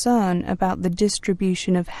concern about the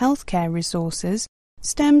distribution of healthcare resources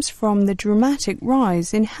stems from the dramatic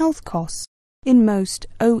rise in health costs in most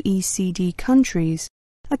OECD countries,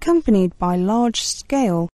 accompanied by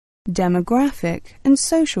large-scale demographic and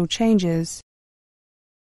social changes.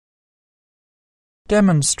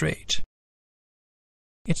 Demonstrate.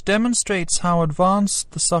 It demonstrates how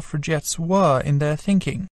advanced the suffragettes were in their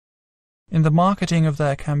thinking, in the marketing of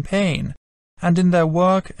their campaign, and in their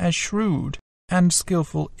work as shrewd and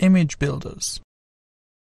skillful image builders.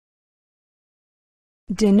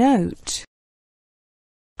 Denote.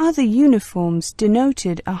 Other uniforms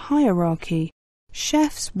denoted a hierarchy.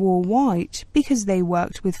 Chefs wore white because they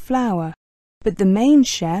worked with flour, but the main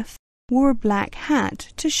chef wore a black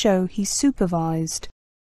hat to show he supervised.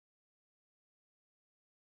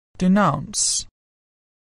 Denounce.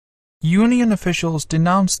 Union officials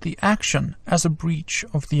denounced the action as a breach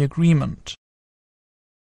of the agreement.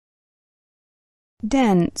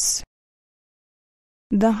 Dense.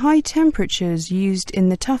 The high temperatures used in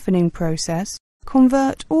the toughening process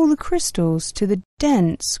convert all the crystals to the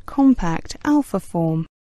dense, compact alpha form.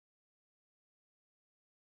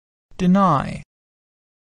 Deny.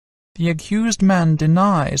 The accused man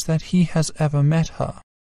denies that he has ever met her.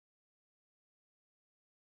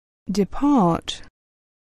 Depart.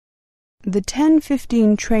 The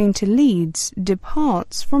 10:15 train to Leeds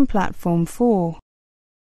departs from platform 4.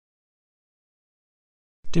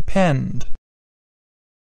 Depend.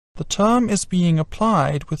 The term is being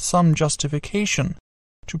applied with some justification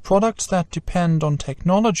to products that depend on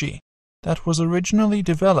technology that was originally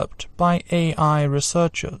developed by AI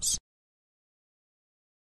researchers.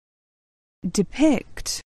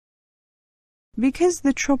 Depict. Because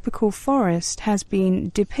the tropical forest has been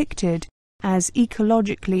depicted as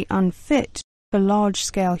ecologically unfit for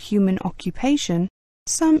large-scale human occupation,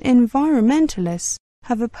 some environmentalists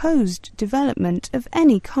have opposed development of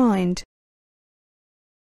any kind.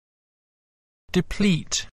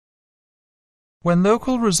 Deplete. When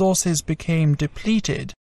local resources became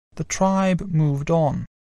depleted, the tribe moved on.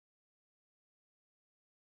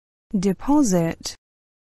 Deposit.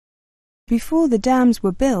 Before the dams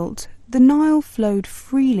were built, the Nile flowed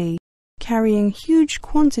freely, carrying huge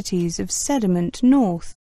quantities of sediment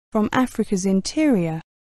north from Africa's interior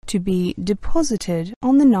to be deposited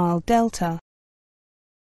on the Nile Delta.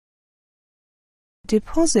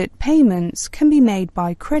 Deposit payments can be made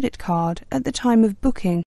by credit card at the time of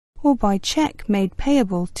booking or by cheque made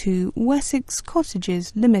payable to Wessex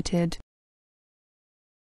Cottages Limited.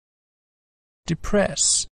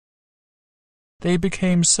 Depress. They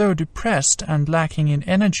became so depressed and lacking in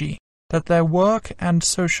energy that their work and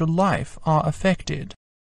social life are affected.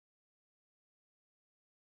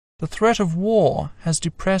 The threat of war has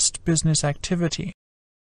depressed business activity.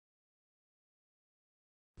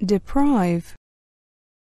 Deprive.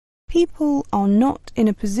 People are not in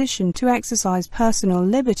a position to exercise personal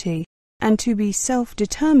liberty and to be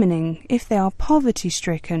self-determining if they are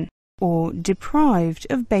poverty-stricken or deprived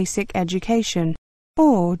of basic education,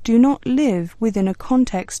 or do not live within a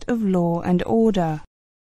context of law and order.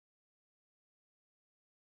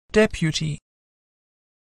 Deputy.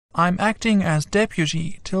 I'm acting as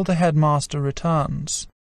deputy till the headmaster returns.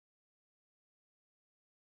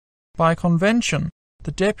 By convention,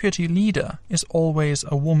 the deputy leader is always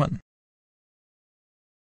a woman.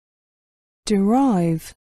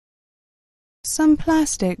 Derive. Some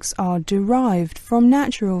plastics are derived from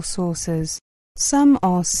natural sources. Some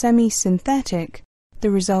are semi-synthetic,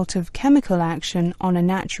 the result of chemical action on a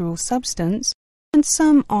natural substance, and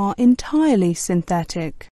some are entirely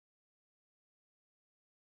synthetic.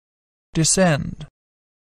 Descend.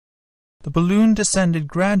 The balloon descended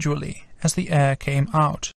gradually as the air came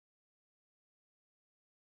out.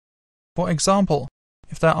 For example,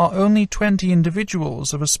 if there are only 20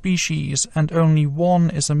 individuals of a species and only one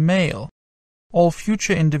is a male, all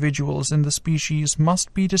future individuals in the species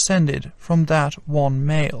must be descended from that one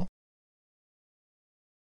male.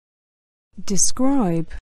 Describe.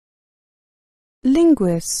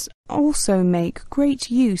 Linguists also make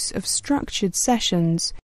great use of structured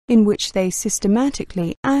sessions in which they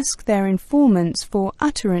systematically ask their informants for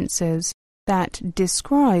utterances that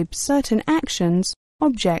describe certain actions,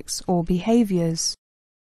 objects, or behaviors.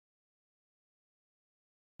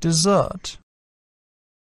 Desert.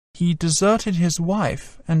 He deserted his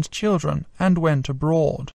wife and children and went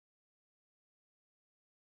abroad.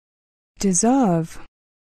 Deserve.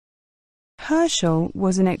 Herschel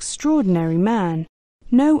was an extraordinary man.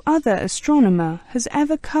 No other astronomer has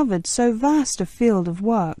ever covered so vast a field of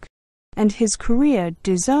work, and his career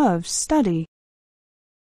deserves study.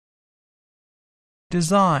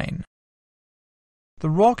 Design. The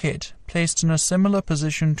rocket, placed in a similar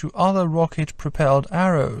position to other rocket-propelled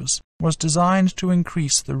arrows, was designed to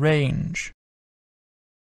increase the range.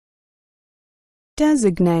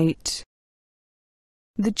 Designate.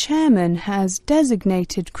 The chairman has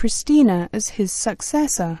designated Christina as his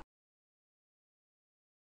successor.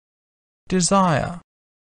 Desire.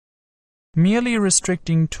 Merely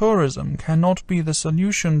restricting tourism cannot be the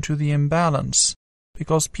solution to the imbalance,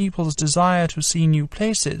 because people's desire to see new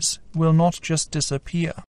places will not just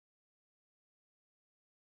disappear.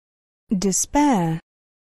 Despair.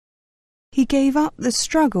 He gave up the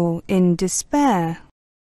struggle in despair.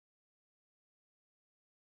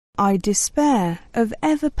 I despair of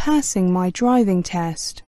ever passing my driving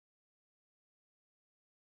test.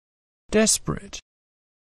 Desperate.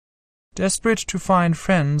 Desperate to find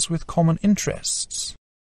friends with common interests.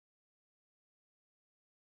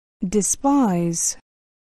 Despise.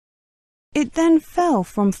 It then fell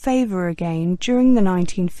from favour again during the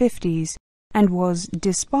 1950s and was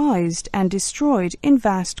despised and destroyed in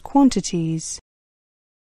vast quantities.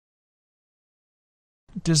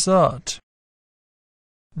 Dessert.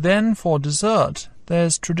 Then for dessert,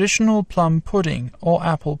 there's traditional plum pudding or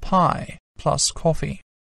apple pie plus coffee.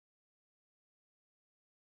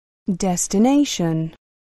 Destination.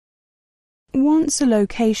 Once a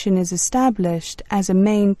location is established as a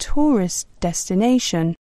main tourist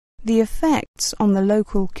destination, the effects on the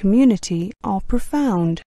local community are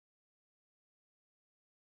profound.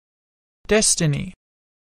 Destiny.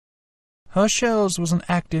 Herschel's was an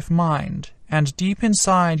active mind, and deep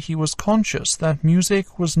inside he was conscious that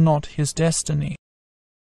music was not his destiny.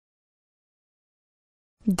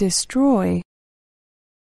 Destroy.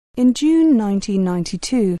 In June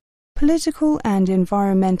 1992, political and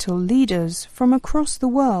environmental leaders from across the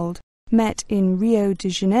world met in Rio de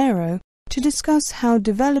Janeiro to discuss how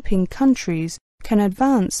developing countries can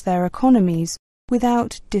advance their economies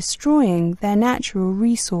without destroying their natural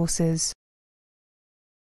resources.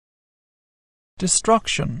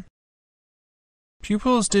 Destruction.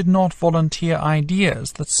 Pupils did not volunteer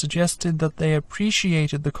ideas that suggested that they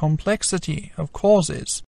appreciated the complexity of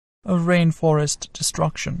causes of rainforest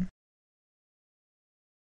destruction.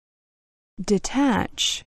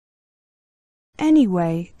 Detach.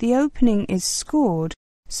 Anyway, the opening is scored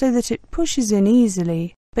so that it pushes in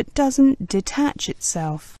easily but doesn't detach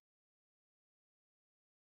itself.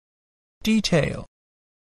 Detail.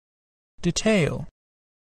 Detail.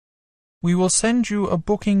 We will send you a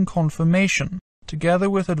booking confirmation together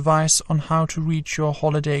with advice on how to reach your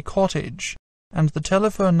holiday cottage and the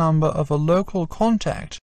telephone number of a local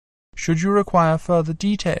contact should you require further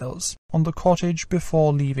details on the cottage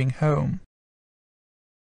before leaving home.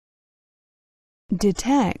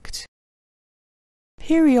 Detect.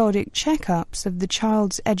 Periodic checkups of the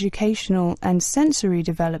child's educational and sensory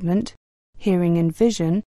development, hearing and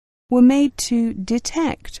vision, were made to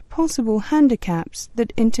detect possible handicaps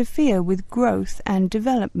that interfere with growth and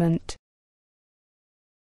development.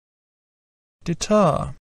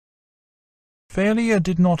 Deter. Failure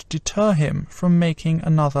did not deter him from making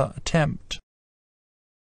another attempt.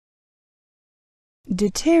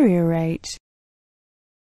 Deteriorate.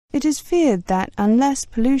 It is feared that unless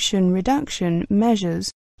pollution reduction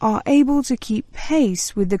measures are able to keep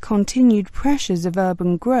pace with the continued pressures of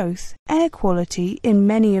urban growth, air quality in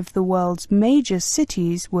many of the world's major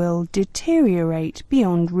cities will deteriorate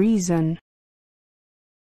beyond reason.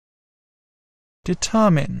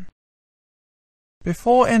 Determine.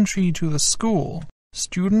 Before entry to the school,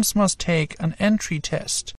 students must take an entry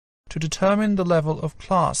test to determine the level of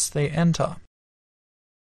class they enter.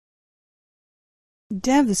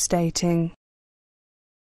 Devastating.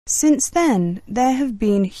 Since then, there have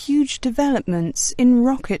been huge developments in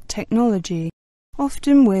rocket technology,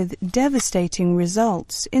 often with devastating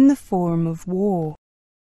results in the form of war.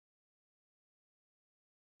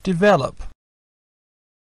 Develop.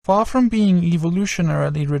 Far from being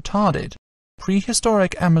evolutionarily retarded,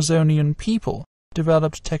 prehistoric Amazonian people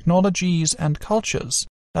developed technologies and cultures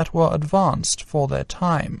that were advanced for their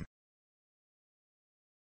time.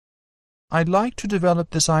 I'd like to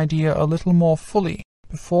develop this idea a little more fully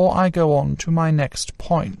before I go on to my next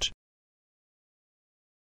point.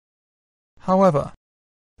 However,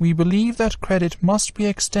 we believe that credit must be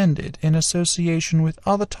extended in association with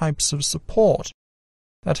other types of support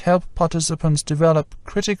that help participants develop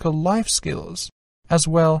critical life skills as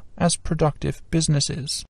well as productive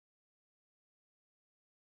businesses.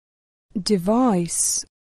 Device.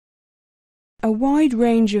 A wide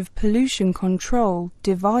range of pollution control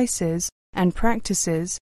devices and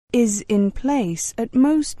practices is in place at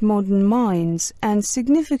most modern mines, and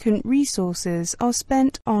significant resources are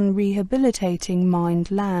spent on rehabilitating mined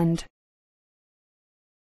land.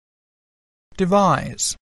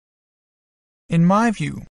 Devise. In my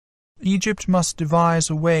view, Egypt must devise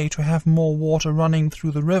a way to have more water running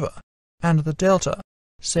through the river and the delta,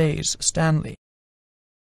 says Stanley.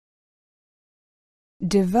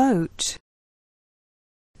 Devote.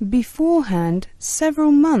 Beforehand,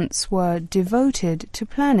 several months were devoted to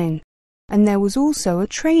planning, and there was also a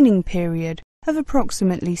training period of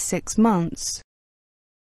approximately 6 months.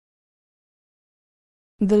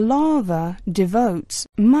 The larva devotes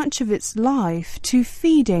much of its life to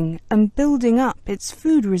feeding and building up its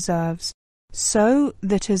food reserves, so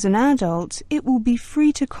that as an adult it will be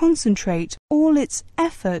free to concentrate all its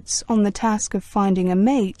efforts on the task of finding a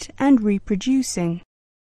mate and reproducing.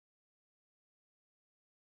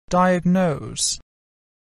 Diagnose.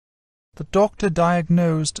 The doctor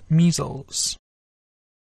diagnosed measles.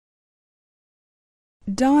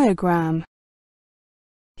 Diagram.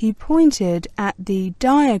 He pointed at the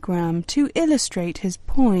diagram to illustrate his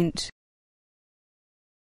point.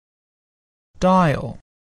 Dial.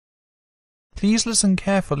 Please listen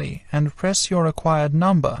carefully and press your required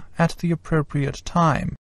number at the appropriate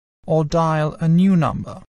time, or dial a new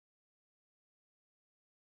number.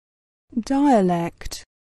 Dialect.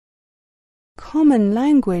 Common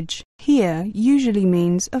language here usually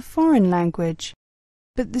means a foreign language,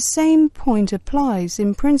 but the same point applies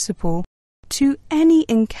in principle to any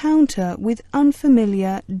encounter with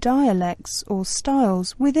unfamiliar dialects or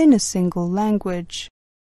styles within a single language.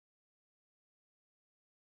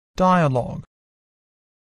 Dialogue.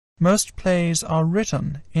 Most plays are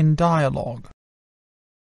written in dialogue.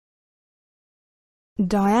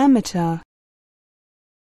 Diameter.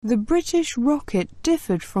 The British rocket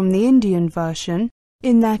differed from the Indian version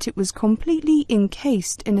in that it was completely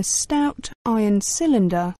encased in a stout iron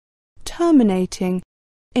cylinder terminating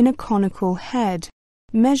in a conical head,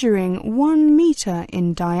 measuring 1 meter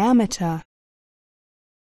in diameter.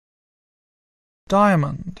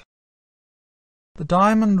 Diamond. The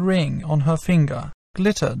diamond ring on her finger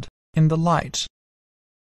glittered in the light.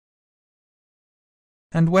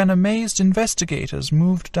 And when amazed investigators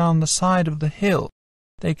moved down the side of the hill,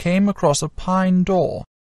 they came across a pine door,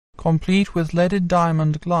 complete with leaded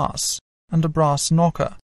diamond glass and a brass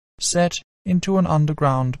knocker, set into an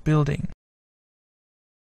underground building.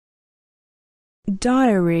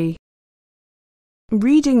 Diary.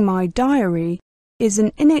 Reading my diary is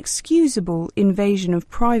an inexcusable invasion of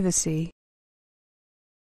privacy.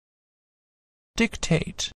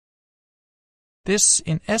 Dictate. This,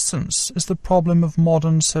 in essence, is the problem of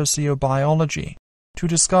modern sociobiology, to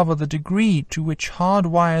discover the degree to which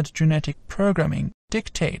hardwired genetic programming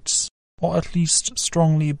dictates, or at least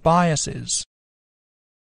strongly biases.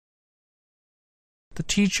 The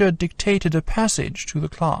teacher dictated a passage to the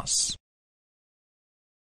class.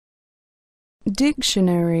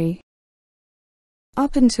 Dictionary.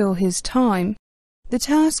 Up until his time, the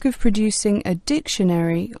task of producing a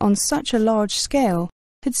dictionary on such a large scale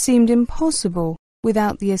had seemed impossible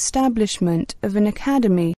without the establishment of an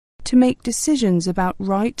academy to make decisions about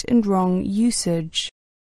right and wrong usage.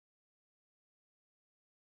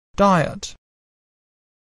 Diet.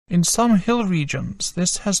 In some hill regions,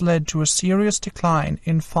 this has led to a serious decline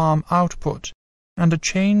in farm output and a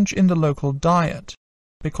change in the local diet,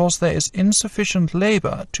 because there is insufficient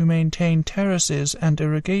labor to maintain terraces and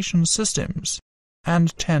irrigation systems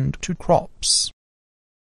and tend to crops.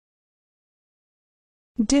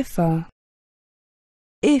 Differ.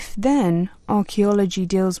 If, then, archaeology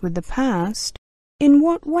deals with the past, in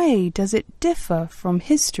what way does it differ from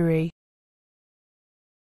history?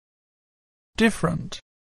 Different.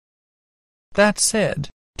 That said,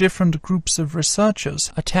 different groups of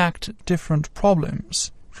researchers attacked different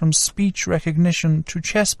problems, from speech recognition to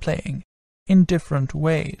chess playing, in different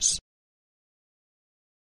ways.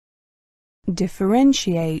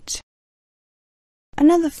 Differentiate.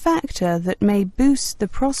 Another factor that may boost the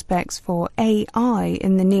prospects for AI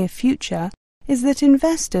in the near future is that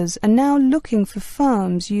investors are now looking for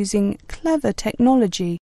firms using clever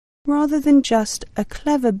technology rather than just a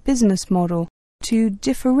clever business model to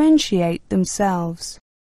differentiate themselves.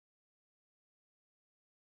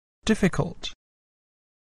 Difficult.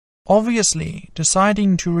 Obviously,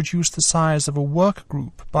 deciding to reduce the size of a work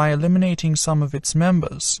group by eliminating some of its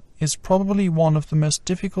members is probably one of the most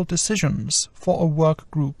difficult decisions for a work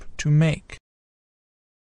group to make.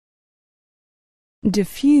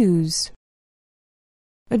 Diffuse.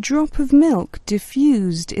 A drop of milk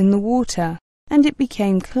diffused in the water, and it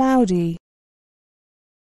became cloudy.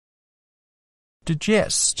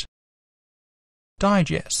 Digest.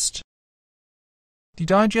 Digest. The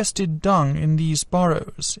digested dung in these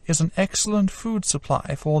burrows is an excellent food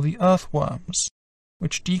supply for the earthworms,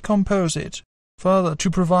 which decompose it further to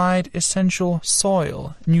provide essential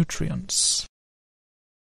soil nutrients.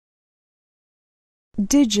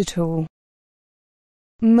 Digital.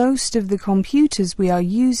 Most of the computers we are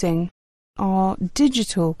using are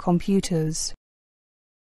digital computers.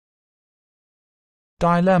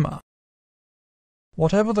 Dilemma.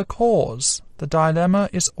 Whatever the cause, the dilemma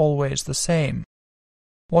is always the same.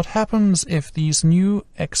 What happens if these new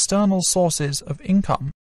external sources of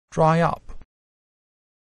income dry up?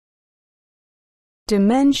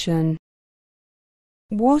 Dimension.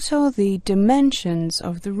 What are the dimensions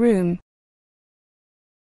of the room?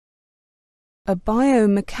 A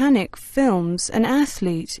biomechanic films an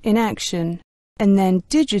athlete in action and then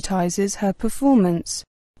digitizes her performance,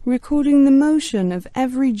 recording the motion of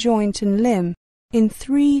every joint and limb in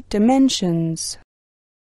 3 dimensions.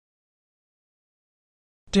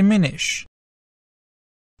 Diminish.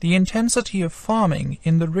 The intensity of farming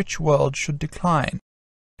in the rich world should decline,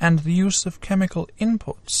 and the use of chemical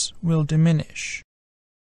inputs will diminish.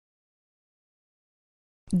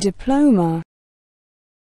 Diploma.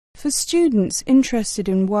 For students interested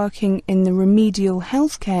in working in the remedial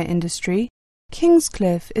healthcare industry,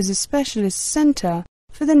 Kingscliff is a specialist centre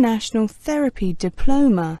for the National Therapy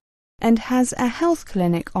Diploma and has a health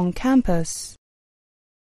clinic on campus.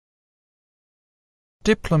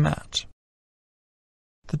 Diplomat.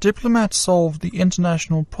 The diplomat solved the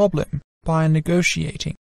international problem by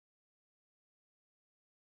negotiating.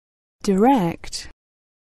 Direct.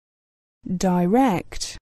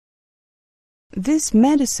 Direct. This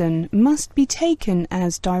medicine must be taken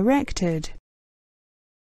as directed.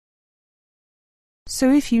 So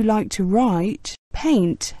if you like to write,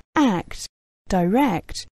 paint, act,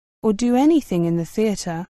 direct, or do anything in the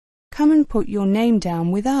theatre, come and put your name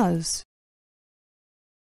down with us.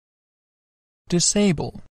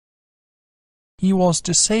 Disable. He was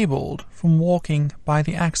disabled from walking by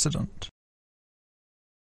the accident.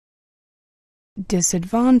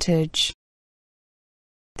 Disadvantage.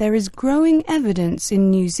 There is growing evidence in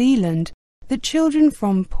New Zealand that children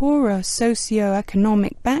from poorer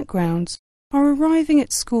socio-economic backgrounds are arriving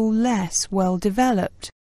at school less well developed,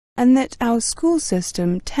 and that our school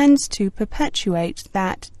system tends to perpetuate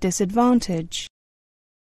that disadvantage.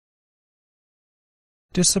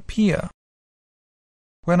 Disappear.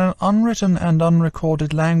 When an unwritten and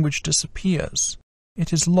unrecorded language disappears,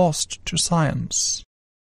 it is lost to science.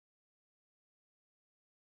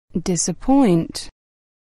 Disappoint.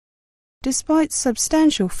 Despite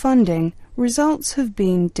substantial funding, results have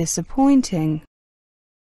been disappointing.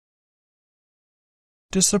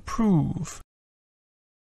 Disapprove.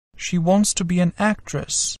 She wants to be an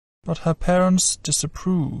actress, but her parents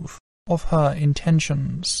disapprove of her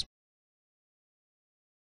intentions.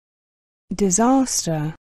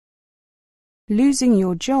 Disaster. Losing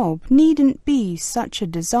your job needn't be such a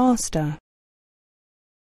disaster.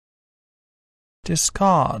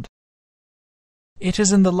 Discard. It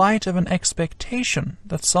is in the light of an expectation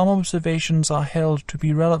that some observations are held to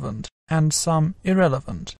be relevant and some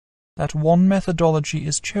irrelevant, that one methodology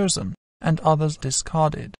is chosen and others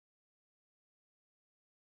discarded.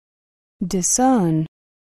 Discern.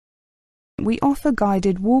 We offer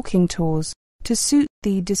guided walking tours to suit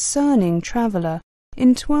the discerning traveller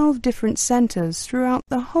in 12 different centres throughout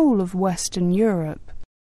the whole of Western Europe.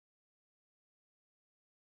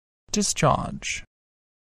 Discharge.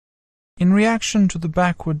 In reaction to the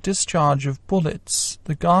backward discharge of bullets,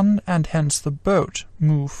 the gun and hence the boat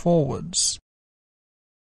move forwards.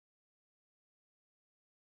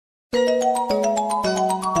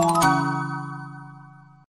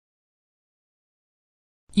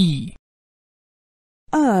 E.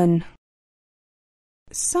 Earn.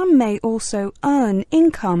 Some may also earn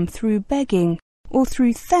income through begging or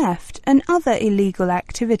through theft and other illegal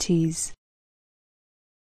activities.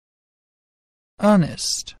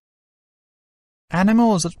 Earnest.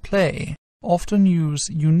 Animals at play often use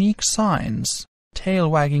unique signs,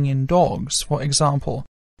 tail wagging in dogs, for example,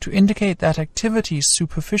 to indicate that activity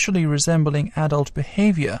superficially resembling adult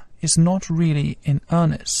behavior is not really in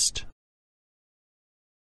earnest.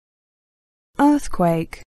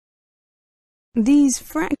 Earthquake. These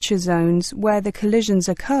fracture zones where the collisions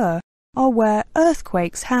occur are where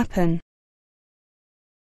earthquakes happen.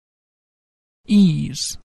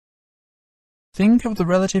 Ease. Think of the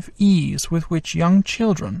relative ease with which young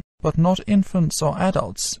children, but not infants or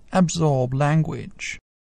adults, absorb language.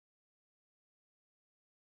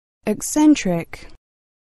 Eccentric.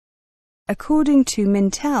 According to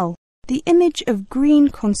Mintel, the image of green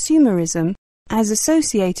consumerism, as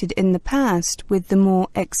associated in the past with the more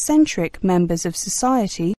eccentric members of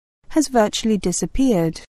society, has virtually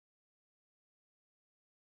disappeared.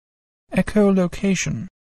 Echolocation.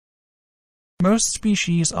 Most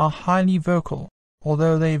species are highly vocal,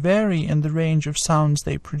 although they vary in the range of sounds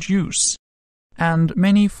they produce, and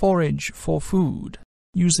many forage for food,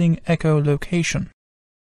 using echolocation.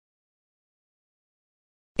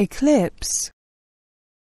 Eclipse.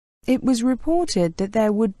 It was reported that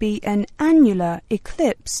there would be an annular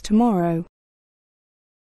eclipse tomorrow.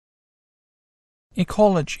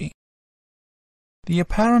 Ecology. The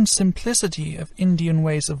apparent simplicity of Indian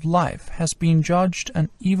ways of life has been judged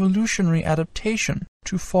an evolutionary adaptation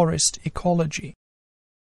to forest ecology.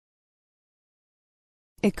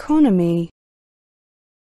 Economy.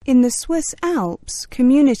 In the Swiss Alps,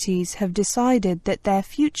 communities have decided that their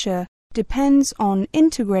future depends on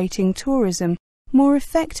integrating tourism more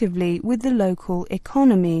effectively with the local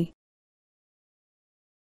economy.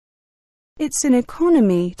 It's an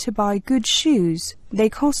economy to buy good shoes. They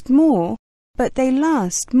cost more, but they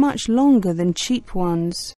last much longer than cheap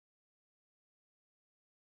ones.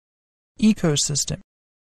 Ecosystem.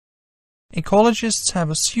 Ecologists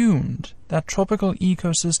have assumed that tropical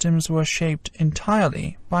ecosystems were shaped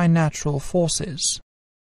entirely by natural forces.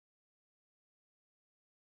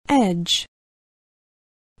 Edge.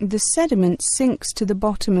 The sediment sinks to the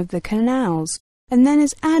bottom of the canals and then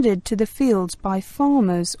is added to the fields by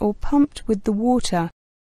farmers or pumped with the water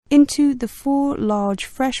into the 4 large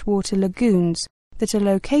freshwater lagoons that are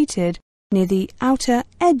located near the outer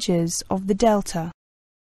edges of the delta.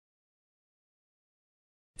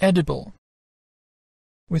 Edible.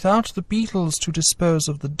 Without the beetles to dispose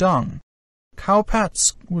of the dung, cowpats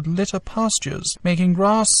would litter pastures, making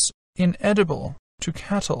grass inedible to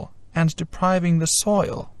cattle and depriving the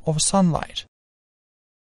soil of sunlight.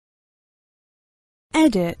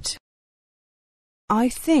 Edit. I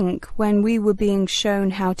think when we were being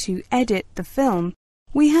shown how to edit the film,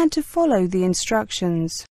 we had to follow the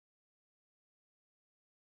instructions.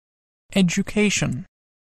 Education.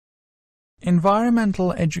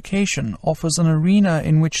 Environmental education offers an arena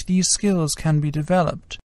in which these skills can be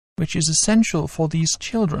developed, which is essential for these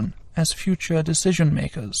children as future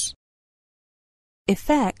decision-makers.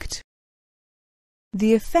 Effect.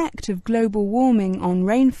 The effect of global warming on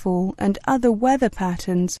rainfall and other weather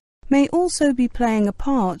patterns may also be playing a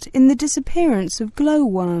part in the disappearance of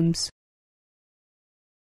glowworms.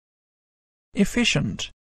 Efficient.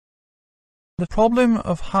 The problem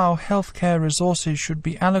of how healthcare resources should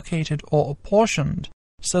be allocated or apportioned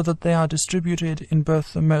so that they are distributed in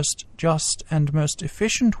both the most just and most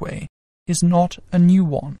efficient way is not a new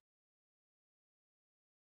one.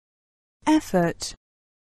 Effort.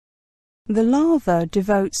 The larva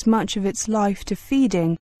devotes much of its life to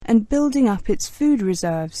feeding and building up its food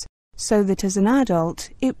reserves, so that as an adult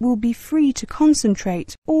it will be free to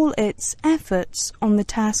concentrate all its efforts on the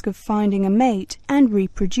task of finding a mate and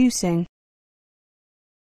reproducing.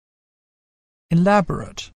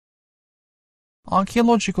 Elaborate.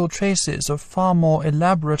 Archaeological traces of far more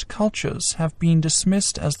elaborate cultures have been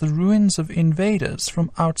dismissed as the ruins of invaders from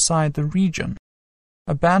outside the region,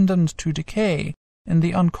 abandoned to decay in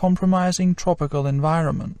the uncompromising tropical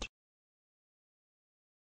environment.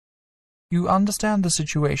 You understand the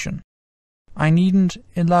situation. I needn't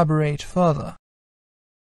elaborate further.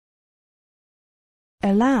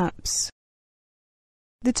 Elapse.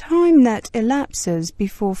 The time that elapses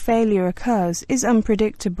before failure occurs is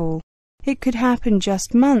unpredictable. It could happen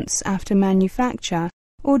just months after manufacture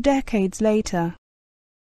or decades later.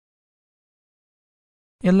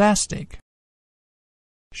 Elastic.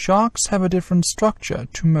 Sharks have a different structure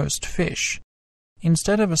to most fish.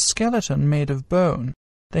 Instead of a skeleton made of bone,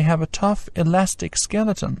 they have a tough, elastic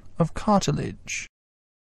skeleton of cartilage.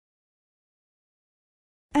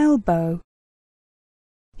 Elbow.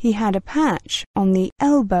 He had a patch on the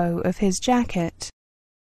elbow of his jacket.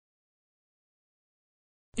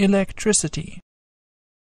 Electricity.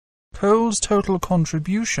 Coal's total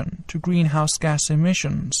contribution to greenhouse gas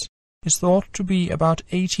emissions is thought to be about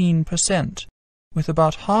 18%, with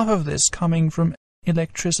about half of this coming from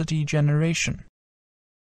electricity generation.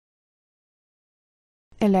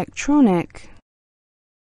 Electronic.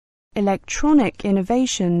 Electronic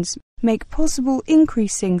innovations make possible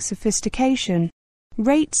increasing sophistication.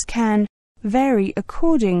 Rates can vary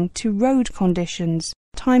according to road conditions,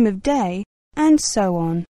 time of day, and so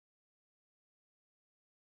on.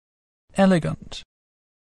 Elegant.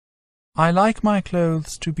 I like my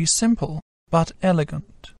clothes to be simple but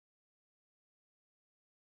elegant.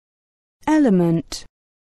 Element.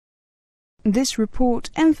 This report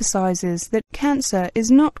emphasizes that cancer is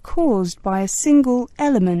not caused by a single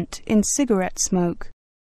element in cigarette smoke.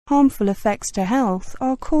 Harmful effects to health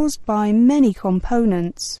are caused by many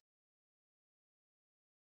components.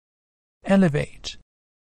 Elevate.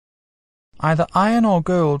 Either iron or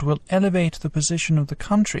gold will elevate the position of the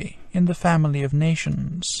country in the family of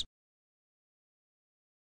nations.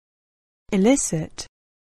 Elicit.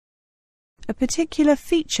 A particular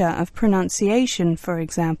feature of pronunciation, for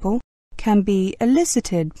example, can be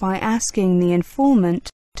elicited by asking the informant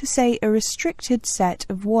to say a restricted set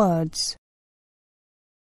of words.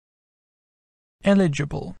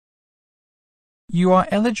 Eligible. You are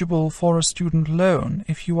eligible for a student loan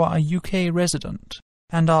if you are a UK resident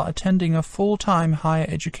and are attending a full-time higher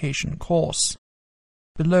education course,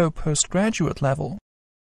 below postgraduate level.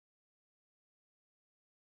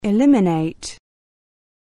 Eliminate.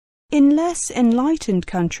 In less enlightened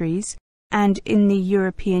countries, and in the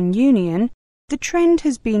European Union, the trend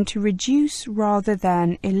has been to reduce rather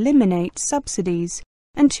than eliminate subsidies,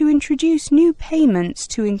 and to introduce new payments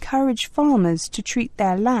to encourage farmers to treat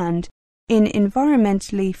their land in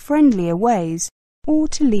environmentally friendlier ways or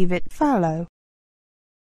to leave it fallow.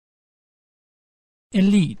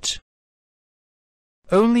 Elite.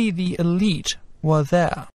 Only the elite were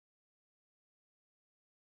there.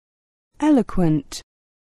 Eloquent.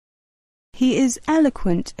 He is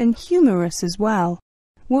eloquent and humorous as well.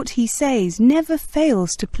 What he says never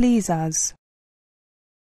fails to please us.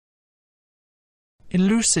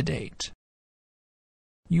 Elucidate.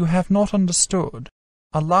 You have not understood.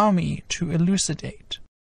 Allow me to elucidate.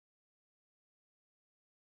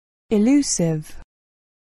 Elusive.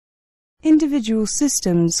 Individual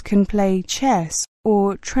systems can play chess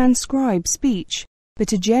or transcribe speech,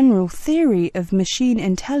 but a general theory of machine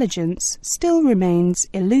intelligence still remains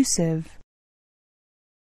elusive.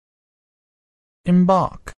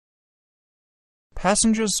 Embark.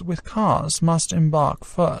 Passengers with cars must embark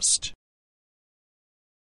first.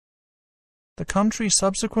 The country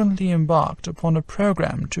subsequently embarked upon a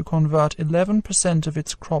program to convert 11% of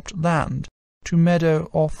its cropped land to meadow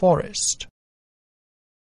or forest.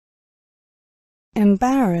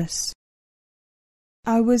 Embarrass.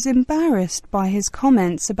 I was embarrassed by his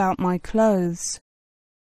comments about my clothes.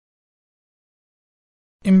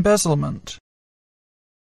 Embezzlement.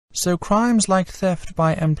 So crimes like theft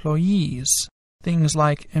by employees, things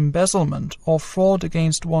like embezzlement or fraud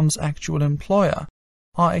against one's actual employer,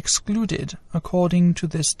 are excluded according to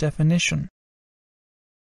this definition.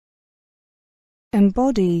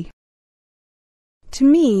 Embody. To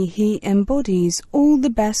me, he embodies all the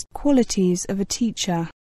best qualities of a teacher.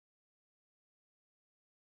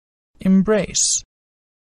 Embrace.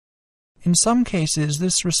 In some cases,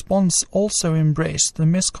 this response also embraced the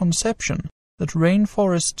misconception that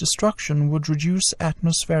rainforest destruction would reduce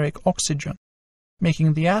atmospheric oxygen,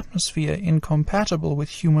 making the atmosphere incompatible with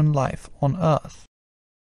human life on Earth.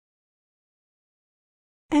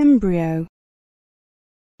 Embryo.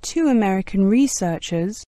 Two American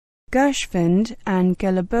researchers, Gershwind and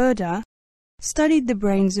Gellerberda, studied the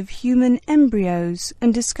brains of human embryos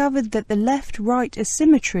and discovered that the left-right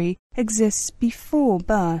asymmetry exists before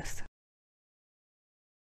birth.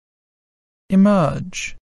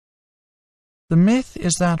 Emerge. The myth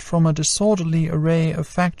is that from a disorderly array of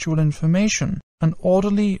factual information, an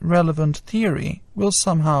orderly, relevant theory will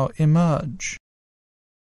somehow emerge.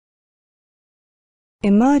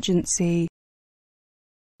 Emergency.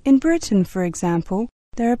 In Britain, for example,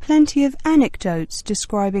 there are plenty of anecdotes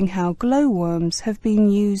describing how glowworms have been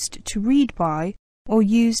used to read by or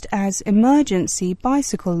used as emergency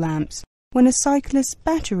bicycle lamps when a cyclist's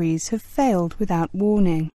batteries have failed without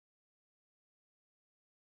warning.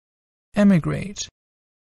 Emigrate.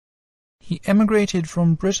 He emigrated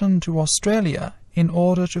from Britain to Australia in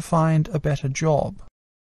order to find a better job.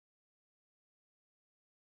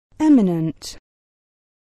 Eminent.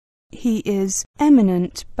 He is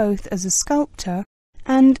eminent both as a sculptor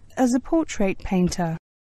and as a portrait painter.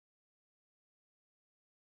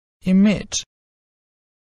 Emit.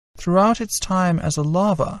 Throughout its time as a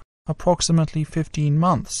larva, approximately 15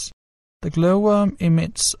 months, the glowworm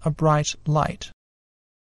emits a bright light.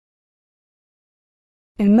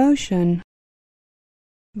 Emotion.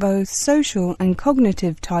 Both social and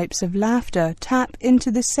cognitive types of laughter tap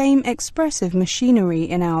into the same expressive machinery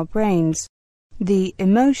in our brains, the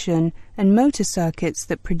emotion and motor circuits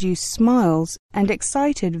that produce smiles and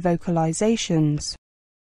excited vocalizations.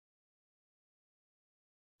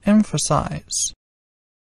 Emphasize.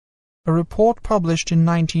 A report published in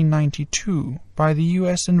 1992 by the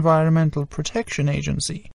U.S. Environmental Protection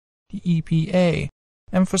Agency, the EPA,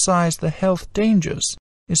 emphasized the health dangers,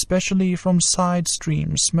 especially from side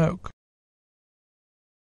stream smoke.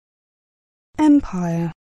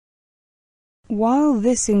 Empire. While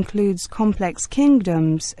this includes complex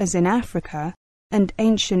kingdoms, as in Africa, and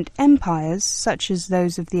ancient empires, such as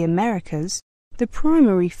those of the Americas, the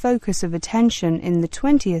primary focus of attention in the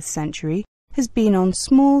 20th century has been on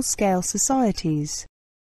small-scale societies.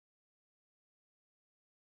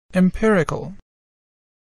 Empirical.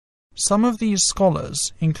 Some of these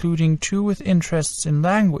scholars, including two with interests in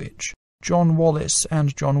language, John Wallis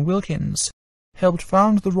and John Wilkins, helped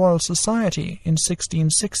found the Royal Society in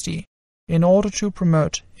 1660 in order to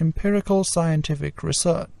promote empirical scientific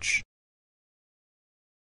research.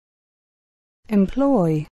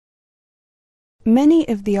 Employ. Many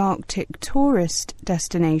of the Arctic tourist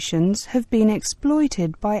destinations have been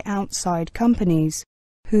exploited by outside companies,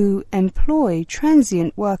 who employ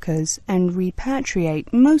transient workers and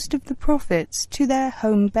repatriate most of the profits to their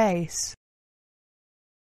home base.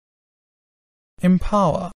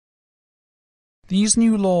 Empower. These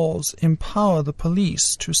new laws empower the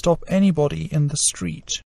police to stop anybody in the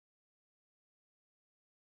street.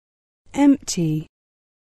 Empty.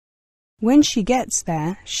 When she gets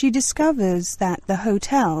there, she discovers that the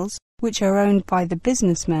hotels, which are owned by the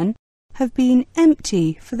businessmen, have been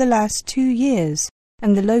empty for the last 2 years,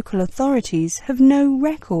 and the local authorities have no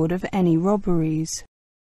record of any robberies.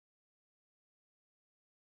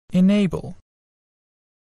 Enable.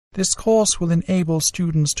 This course will enable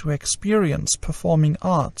students to experience performing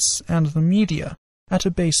arts and the media at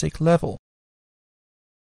a basic level.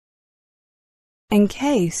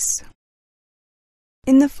 Encase.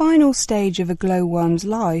 In the final stage of a glowworm's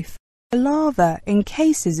life, a larva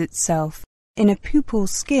encases itself in a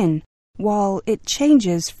pupal's skin while it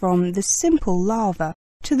changes from the simple larva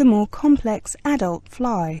to the more complex adult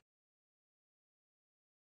fly.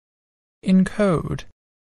 Encode.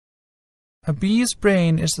 A bee's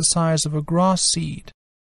brain is the size of a grass seed,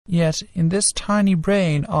 yet in this tiny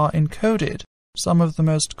brain are encoded some of the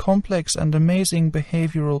most complex and amazing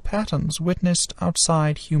behavioral patterns witnessed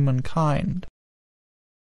outside humankind.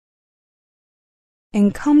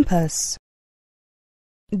 Encompass.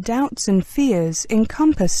 Doubts and fears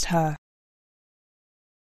encompassed her.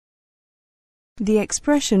 The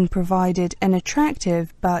expression provided an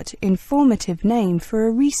attractive but informative name for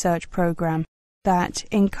a research program that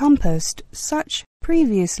encompassed such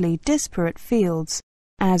previously disparate fields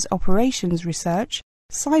as operations research,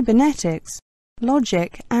 cybernetics,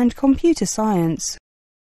 logic, and computer science.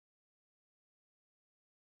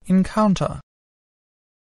 Encounter.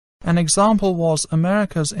 An example was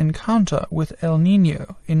America's encounter with El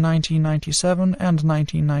Niño in 1997 and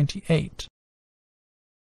 1998.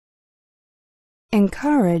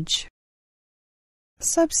 Encourage.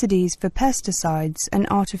 Subsidies for pesticides and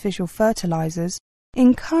artificial fertilizers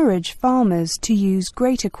encourage farmers to use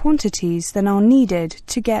greater quantities than are needed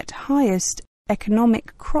to get highest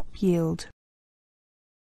economic crop yield.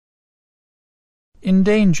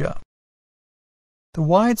 Endanger. The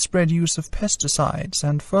widespread use of pesticides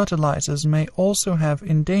and fertilizers may also have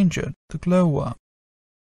endangered the glowworm.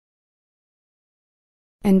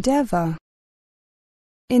 Endeavor.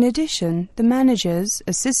 In addition, the managers,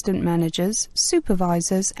 assistant managers,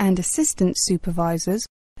 supervisors, and assistant supervisors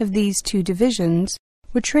of these 2 divisions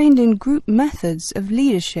were trained in group methods of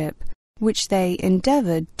leadership, which they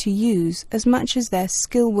endeavored to use as much as their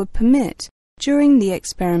skill would permit during the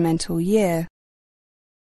experimental year.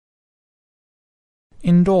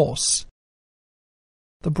 Endorse.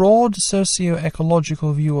 The broad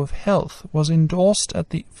socio-ecological view of health was endorsed at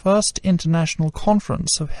the first International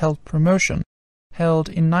Conference of Health Promotion held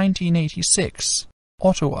in 1986,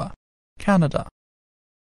 Ottawa, Canada.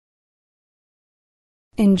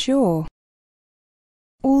 Endure.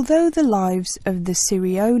 Although the lives of the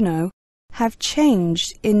Siriono have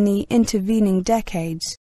changed in the intervening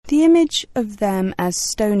decades, the image of them as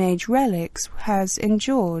Stone Age relics has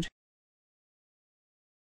endured.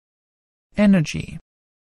 Energy.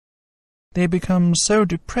 They become so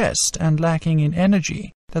depressed and lacking in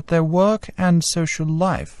energy that their work and social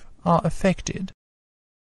life are affected.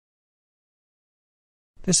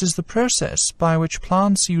 This is the process by which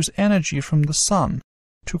plants use energy from the sun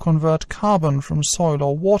to convert carbon from soil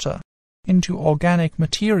or water into organic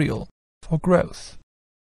material for growth.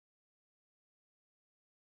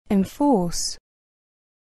 Enforce.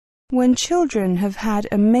 When children have had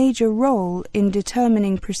a major role in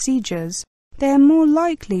determining procedures, they are more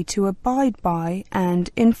likely to abide by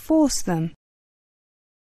and enforce them.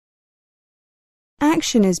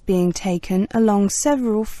 Action is being taken along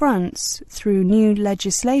several fronts through new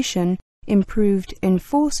legislation, improved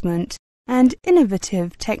enforcement, and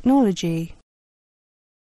innovative technology.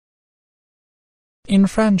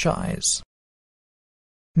 Enfranchise.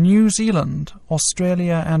 New Zealand,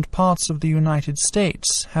 Australia, and parts of the United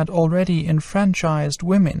States had already enfranchised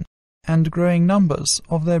women and growing numbers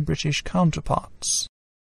of their British counterparts.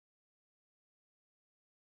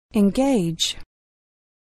 Engage.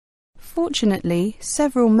 Fortunately,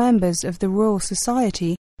 several members of the Royal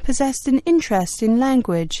Society possessed an interest in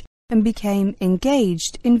language and became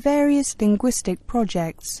engaged in various linguistic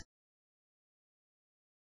projects.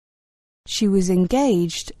 She was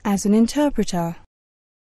engaged as an interpreter.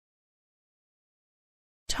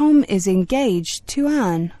 Tom is engaged to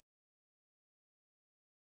Anne.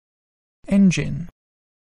 Engine.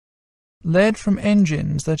 Lead from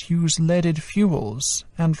engines that use leaded fuels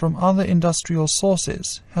and from other industrial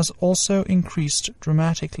sources has also increased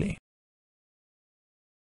dramatically.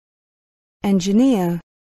 Engineer.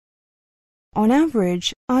 On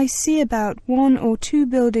average, I see about 1 or 2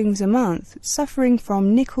 buildings a month suffering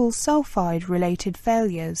from nickel sulfide-related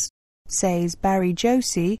failures, says Barry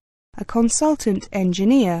Josie, a consultant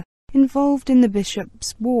engineer involved in the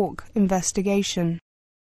Bishop's Walk investigation.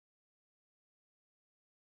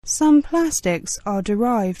 Some plastics are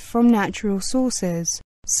derived from natural sources.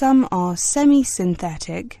 Some are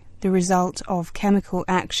semi-synthetic, the result of chemical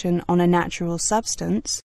action on a natural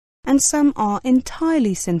substance, and some are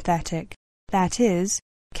entirely synthetic, that is,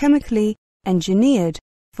 chemically engineered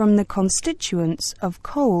from the constituents of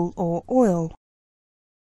coal or oil.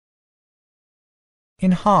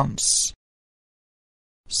 Enhance.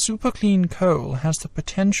 Superclean coal has the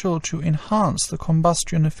potential to enhance the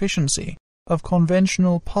combustion efficiency of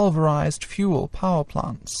conventional pulverized fuel power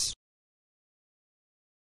plants.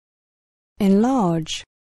 Enlarge.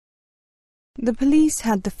 The police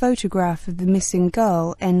had the photograph of the missing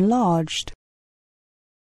girl enlarged.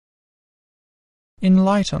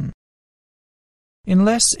 Enlighten. In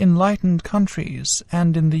less enlightened countries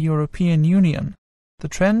and in the European Union, the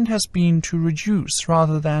trend has been to reduce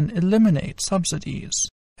rather than eliminate subsidies,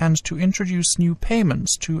 and to introduce new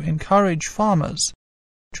payments to encourage farmers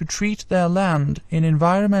to treat their land in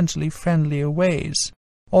environmentally friendlier ways,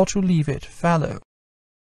 or to leave it fallow.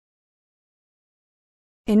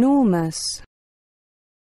 Enormous.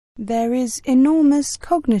 There is enormous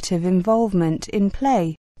cognitive involvement in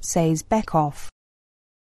play, says Beckhoff.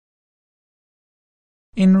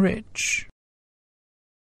 Enrich.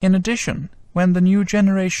 In addition, when the new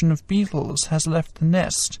generation of beetles has left the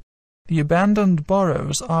nest, the abandoned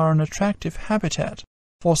burrows are an attractive habitat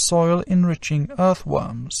for soil-enriching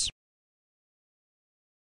earthworms.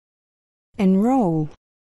 Enroll.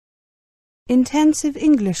 Intensive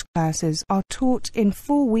English classes are taught in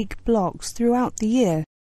 4-week blocks throughout the year,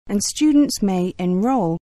 and students may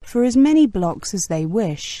enroll for as many blocks as they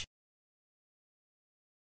wish.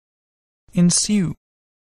 Ensue.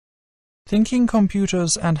 Thinking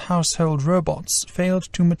computers and household robots failed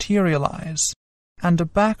to materialize, and a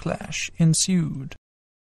backlash ensued.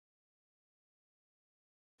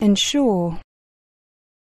 Ensure.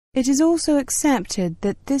 It is also accepted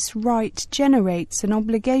that this right generates an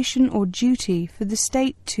obligation or duty for the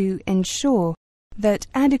state to ensure that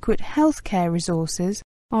adequate healthcare resources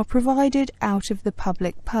are provided out of the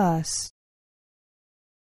public purse.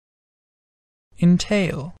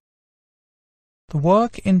 Entail. The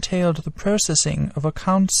work entailed the processing of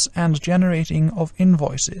accounts and generating of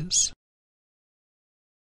invoices.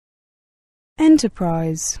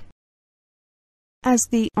 Enterprise. As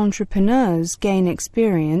the entrepreneurs gain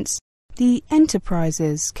experience, the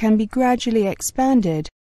enterprises can be gradually expanded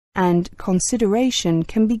and consideration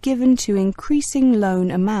can be given to increasing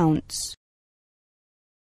loan amounts.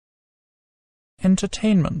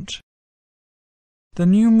 Entertainment. The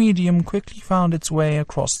new medium quickly found its way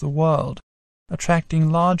across the world,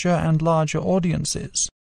 attracting larger and larger audiences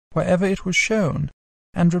wherever it was shown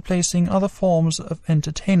and replacing other forms of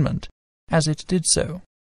entertainment as it did so.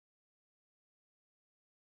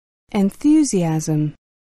 Enthusiasm.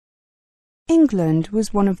 England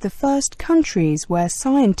was one of the first countries where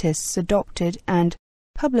scientists adopted and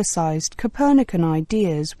publicized Copernican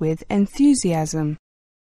ideas with enthusiasm.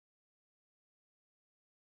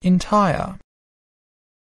 Entire.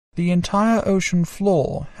 The entire ocean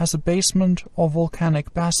floor has a basement or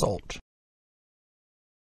volcanic basalt.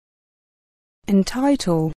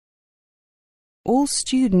 Entitle. All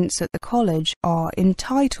students at the college are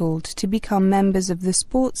entitled to become members of the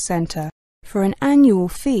sports centre for an annual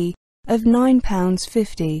fee of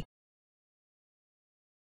 £9.50.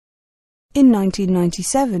 In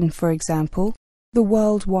 1997, for example, the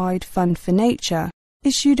Worldwide Fund for Nature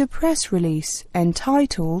issued a press release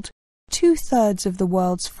entitled "2/3 of the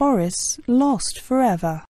world's forests lost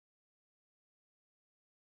forever."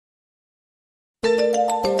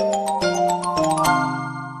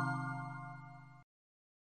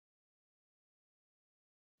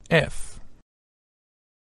 F.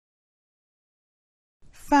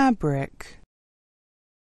 Fabric.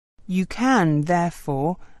 You can,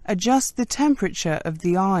 therefore, adjust the temperature of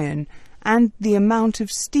the iron and the amount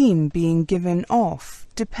of steam being given off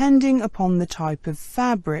depending upon the type of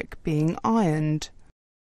fabric being ironed.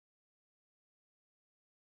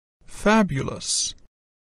 Fabulous.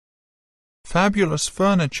 Fabulous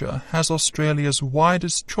Furniture has Australia's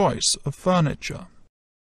widest choice of furniture.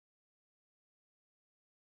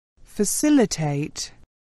 Facilitate.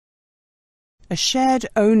 A shared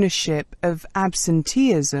ownership of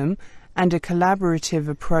absenteeism and a collaborative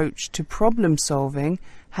approach to problem solving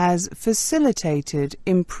has facilitated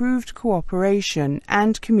improved cooperation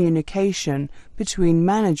and communication between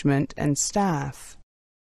management and staff.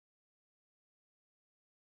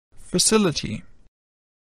 Facility.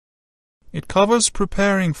 It covers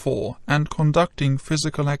preparing for and conducting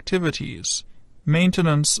physical activities,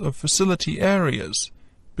 maintenance of facility areas,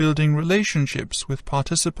 building relationships with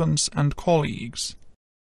participants and colleagues,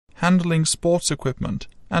 handling sports equipment,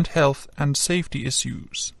 and health and safety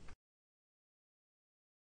issues.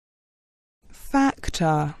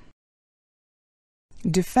 Factor.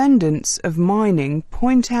 Defendants of mining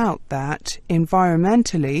point out that,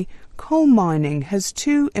 environmentally, coal mining has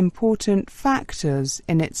two important factors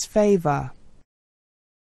in its favour.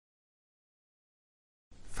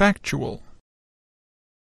 Factual.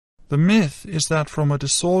 The myth is that from a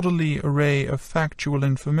disorderly array of factual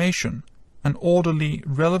information, an orderly,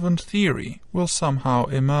 relevant theory will somehow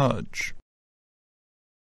emerge.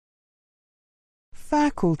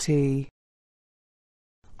 Faculty.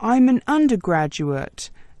 I'm an undergraduate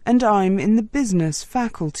and I'm in the business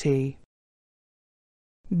faculty.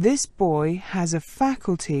 This boy has a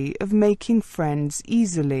faculty of making friends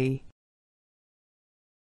easily.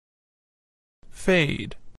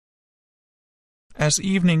 Fade. As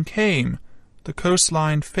evening came, the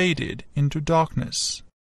coastline faded into darkness.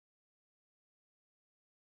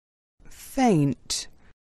 Faint.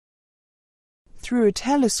 Through a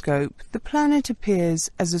telescope, the planet appears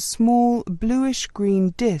as a small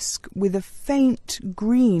bluish-green disk with a faint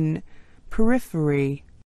green periphery.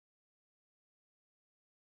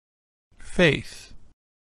 Faith.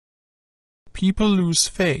 People lose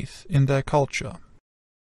faith in their culture.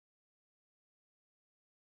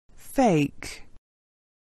 Fake.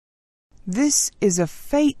 This is a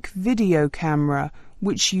fake video camera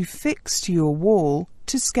which you fix to your wall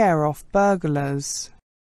to scare off burglars.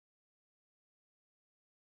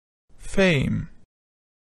 Fame.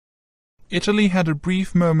 Italy had a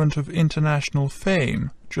brief moment of international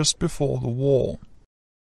fame just before the war.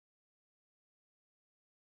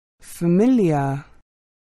 Familiar.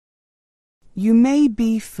 You may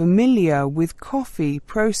be familiar with coffee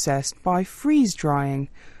processed by freeze-drying,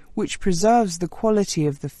 which preserves the quality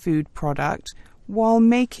of the food product while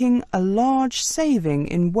making a large saving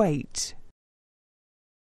in weight.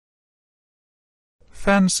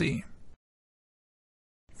 Fancy.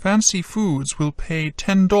 Fancy Foods will pay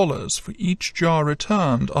 $10 for each jar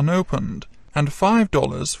returned unopened and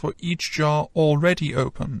 $5 for each jar already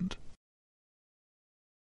opened.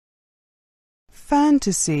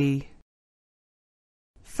 Fantasy.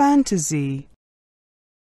 Fantasy.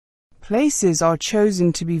 Places are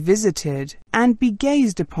chosen to be visited and be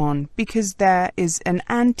gazed upon because there is an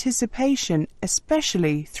anticipation,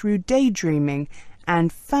 especially through daydreaming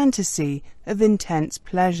and fantasy of intense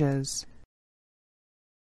pleasures.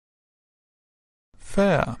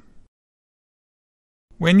 Fair.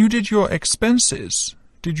 When you did your expenses,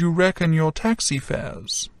 did you reckon your taxi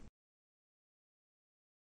fares?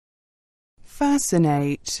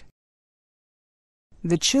 Fascinate.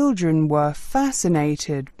 The children were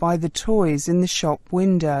fascinated by the toys in the shop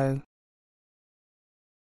window.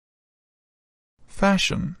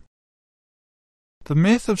 Fashion. The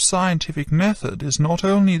myth of scientific method is not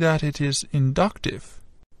only that it is inductive,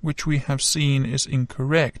 which we have seen is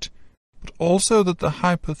incorrect, but also that the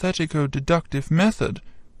hypothetico-deductive method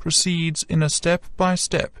proceeds in a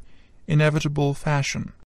step-by-step, inevitable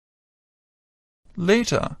fashion.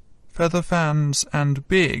 Later, feather fans and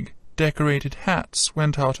big, decorated hats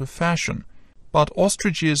went out of fashion, but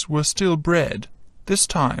ostriches were still bred, this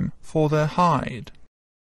time for their hide.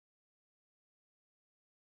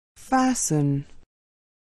 Fasten.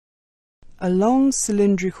 A long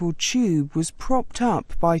cylindrical tube was propped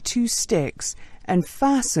up by two sticks and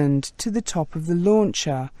fastened to the top of the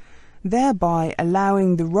launcher, thereby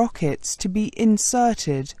allowing the rockets to be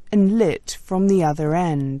inserted and lit from the other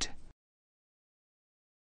end.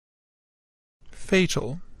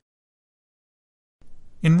 Fatal.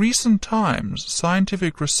 In recent times,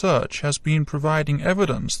 scientific research has been providing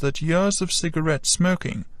evidence that years of cigarette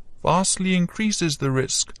smoking vastly increases the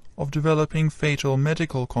risk of developing fatal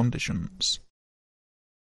medical conditions.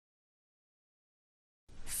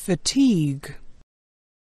 Fatigue.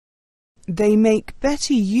 They make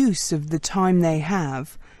better use of the time they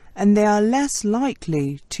have, and they are less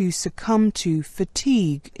likely to succumb to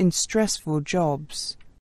fatigue in stressful jobs.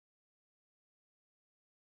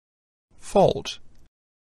 Fault.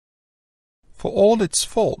 For all its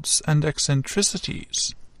faults and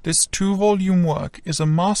eccentricities, this two-volume work is a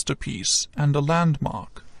masterpiece and a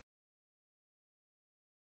landmark.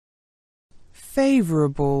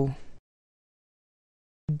 Favorable.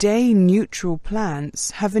 Day-neutral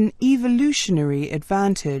plants have an evolutionary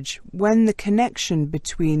advantage when the connection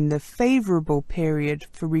between the favorable period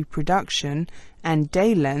for reproduction and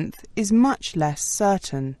day length is much less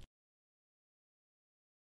certain.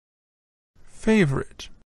 Favorite.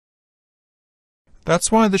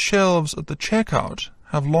 That's why the shelves at the checkout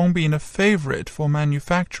have long been a favorite for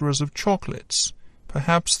manufacturers of chocolates,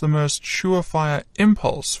 perhaps the most surefire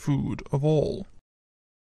impulse food of all.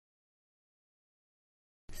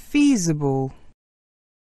 Feasible.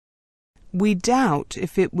 We doubt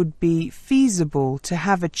if it would be feasible to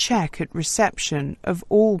have a check at reception of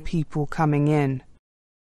all people coming in.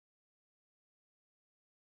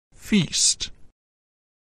 Feast.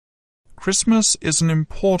 Christmas is an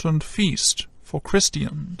important feast for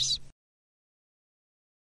Christians.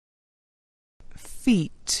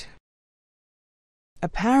 Feat.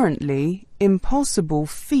 Apparently, impossible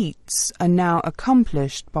feats are now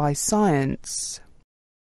accomplished by science.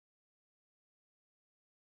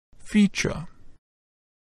 Feature.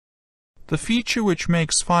 The feature which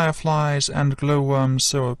makes fireflies and glowworms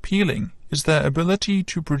so appealing is their ability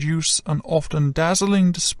to produce an often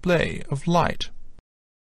dazzling display of light.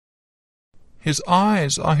 His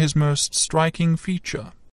eyes are his most striking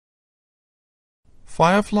feature.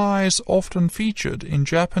 Fireflies often featured in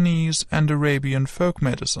Japanese and Arabian folk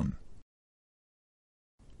medicine.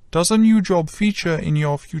 Does a new job feature in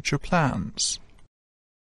your future plans?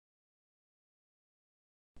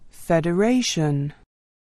 Federation.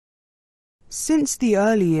 Since the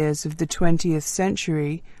early years of the 20th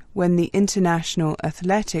century, when the International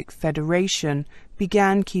Athletic Federation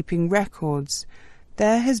began keeping records,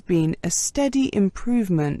 there has been a steady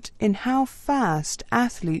improvement in how fast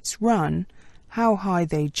athletes run, how high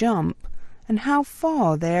they jump, and how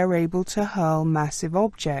far they are able to hurl massive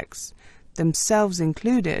objects, themselves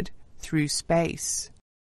included, through space.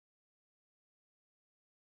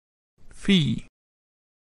 Fee.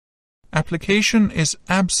 Application is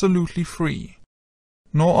absolutely free,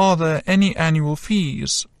 nor are there any annual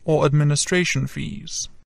fees or administration fees.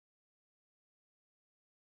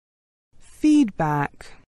 Feedback.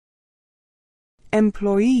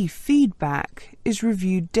 Employee feedback is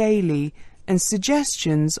reviewed daily and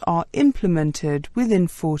suggestions are implemented within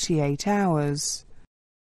 48 hours.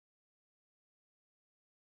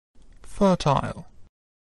 Fertile.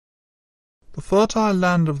 The fertile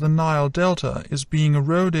land of the Nile Delta is being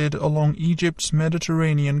eroded along Egypt's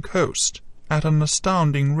Mediterranean coast at an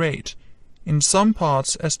astounding rate, in some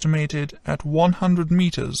parts estimated at 100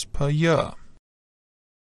 meters per year.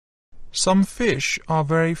 Some fish are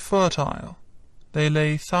very fertile. They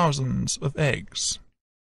lay thousands of eggs.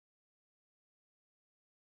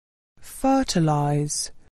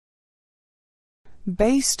 Fertilize.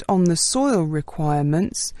 Based on the soil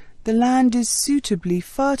requirements, the land is suitably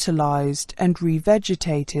fertilized and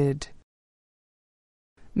revegetated.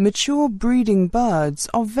 Mature breeding birds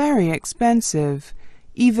are very expensive.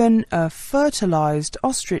 Even a fertilized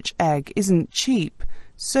ostrich egg isn't cheap,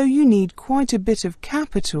 so you need quite a bit of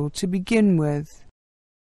capital to begin with.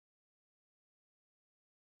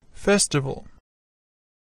 Festival.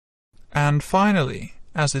 And finally,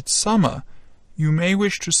 as it's summer, you may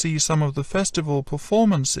wish to see some of the festival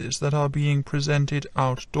performances that are being presented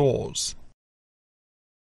outdoors.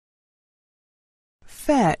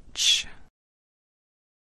 Fetch.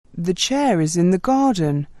 The chair is in the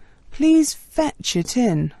garden. Please fetch it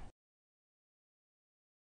in.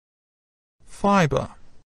 Fibre.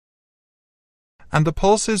 And the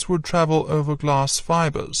pulses would travel over glass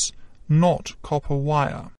fibres, not copper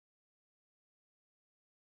wire.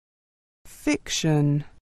 Fiction.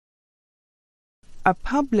 A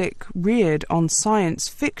public reared on science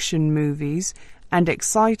fiction movies and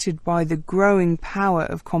excited by the growing power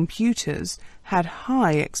of computers had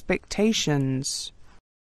high expectations.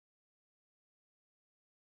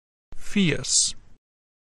 Fierce.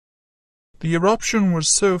 The eruption was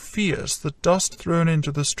so fierce that dust thrown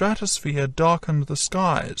into the stratosphere darkened the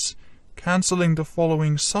skies, cancelling the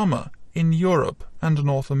following summer in Europe and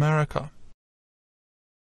North America.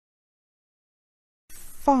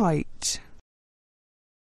 Fight.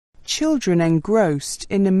 Children engrossed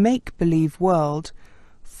in a make-believe world,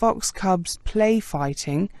 fox cubs play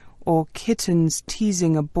fighting or kittens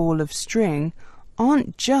teasing a ball of string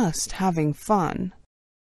aren't just having fun.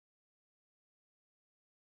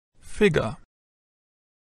 Figure.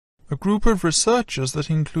 A group of researchers that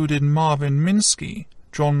included Marvin Minsky,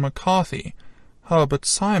 John McCarthy, Herbert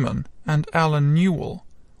Simon, and Alan Newell,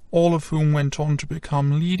 all of whom went on to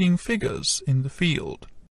become leading figures in the field.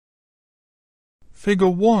 Figure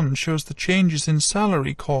 1 shows the changes in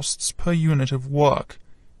salary costs per unit of work,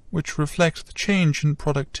 which reflect the change in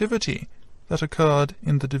productivity that occurred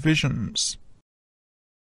in the divisions.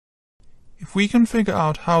 If we can figure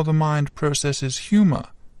out how the mind processes humor,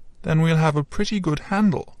 then we'll have a pretty good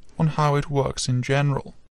handle on how it works in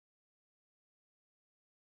general.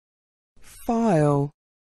 File.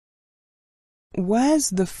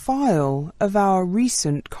 Where's the file of our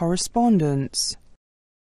recent correspondence?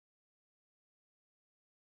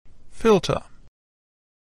 Filter.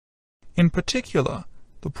 In particular,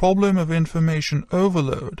 the problem of information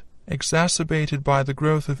overload exacerbated by the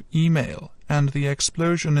growth of email and the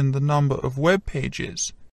explosion in the number of web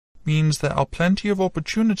pages, means there are plenty of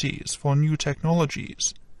opportunities for new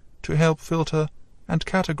technologies to help filter and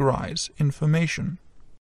categorize information.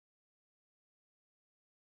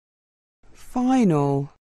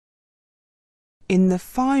 Final. In the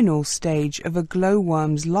final stage of a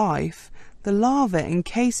glowworm's life, the larva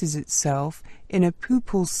encases itself in a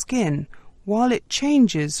pupal skin while it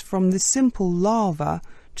changes from the simple larva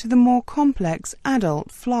to the more complex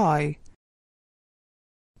adult fly.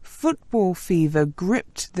 Football fever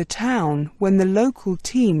gripped the town when the local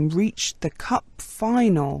team reached the cup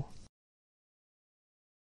final.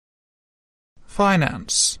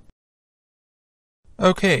 Finance.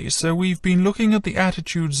 Okay, so we've been looking at the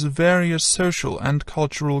attitudes of various social and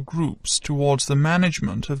cultural groups towards the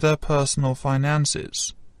management of their personal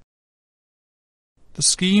finances. The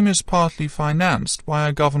scheme is partly financed by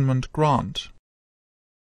a government grant.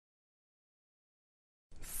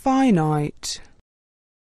 Finite.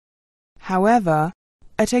 However,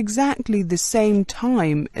 at exactly the same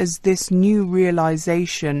time as this new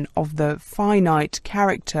realization of the finite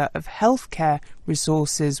character of healthcare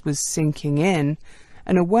resources was sinking in,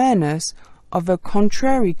 an awareness of a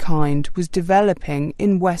contrary kind was developing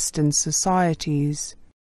in Western societies.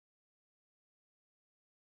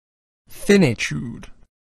 Finitude.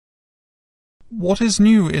 What is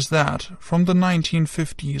new is that, from the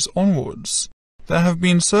 1950s onwards, there have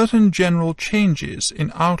been certain general changes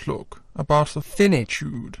in outlook about the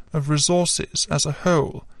finitude of resources as a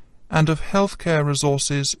whole and of healthcare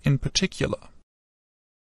resources in particular.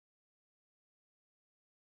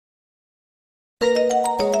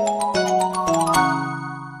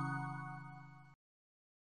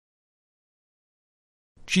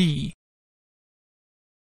 G.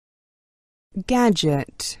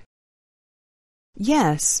 Gadget.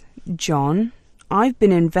 Yes, John, I've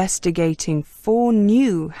been investigating 4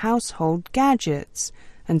 new household gadgets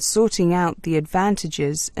and sorting out the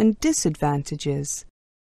advantages and disadvantages.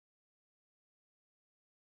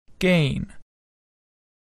 Gain.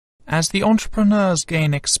 As the entrepreneurs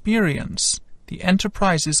gain experience, the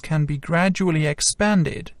enterprises can be gradually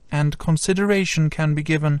expanded and consideration can be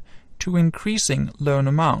given to increasing loan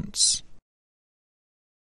amounts.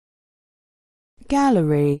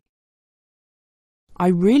 Gallery. I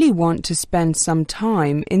really want to spend some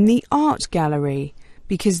time in the art gallery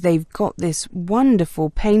because they've got this wonderful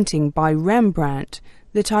painting by Rembrandt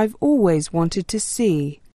that I've always wanted to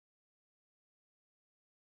see.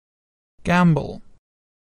 Gamble.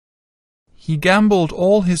 He gambled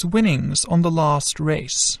all his winnings on the last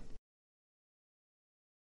race.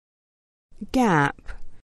 Gap.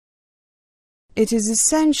 It is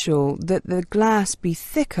essential that the glass be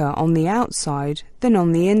thicker on the outside than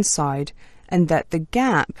on the inside, and that the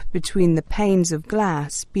gap between the panes of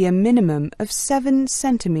glass be a minimum of 7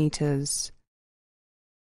 centimeters.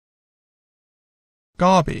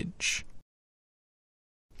 Garbage.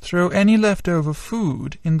 Throw any leftover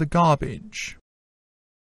food in the garbage.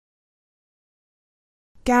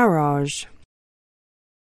 Garage.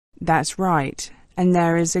 That's right, and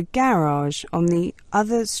there is a garage on the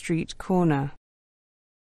other street corner.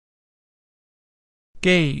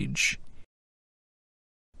 Gauge.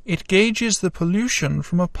 It gauges the pollution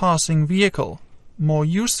from a passing vehicle, more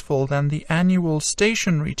useful than the annual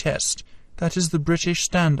stationary test that is the British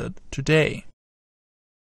standard today.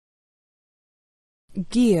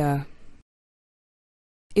 Gear.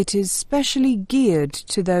 It is specially geared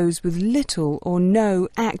to those with little or no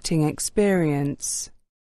acting experience.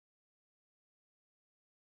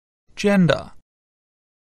 Gender.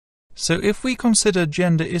 So if we consider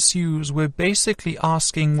gender issues, we're basically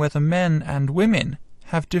asking whether men and women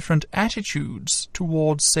have different attitudes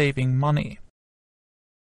towards saving money.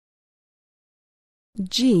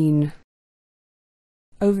 Gene.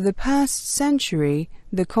 Over the past century,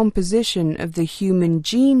 the composition of the human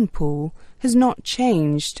gene pool has not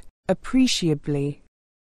changed appreciably.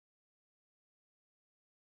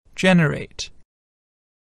 Generate.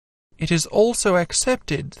 It is also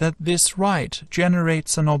accepted that this right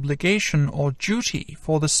generates an obligation or duty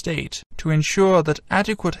for the state to ensure that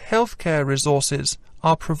adequate healthcare resources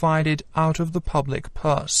are provided out of the public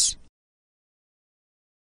purse.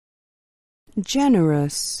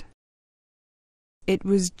 Generous. It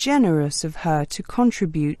was generous of her to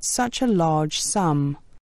contribute such a large sum.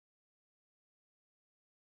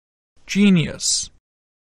 Genius.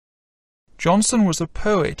 Johnson was a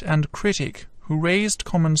poet and critic who raised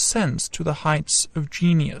common sense to the heights of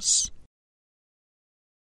genius.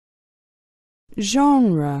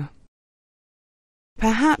 Genre.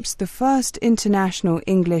 Perhaps the first international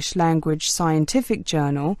English language scientific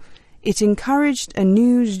journal It encouraged a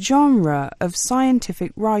new genre of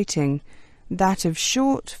scientific writing, that of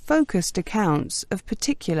short, focused accounts of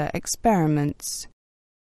particular experiments.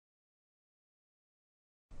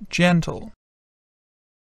 Gentle.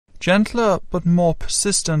 Gentler but more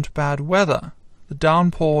persistent bad weather, the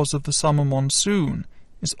downpours of the summer monsoon,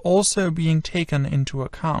 is also being taken into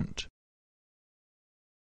account.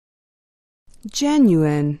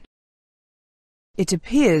 Genuine. It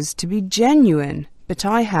appears to be genuine, but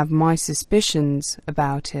I have my suspicions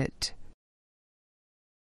about it.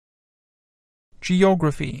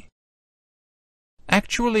 Geography.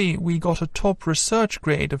 Actually, we got a top research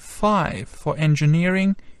grade of 5 for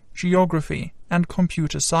engineering, geography, and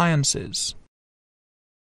computer sciences.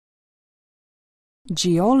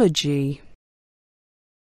 Geology.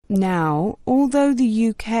 Now, although the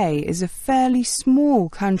UK is a fairly small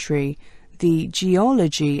country, the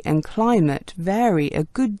geology and climate vary a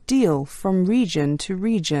good deal from region to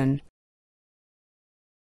region.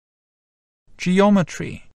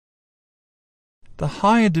 Geometry. The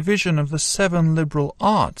higher division of the 7 liberal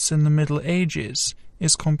arts in the Middle Ages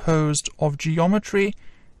is composed of geometry,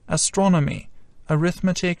 astronomy,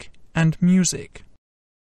 arithmetic, and music.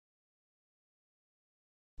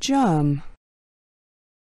 Germ.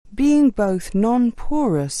 Being both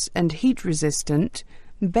non-porous and heat-resistant,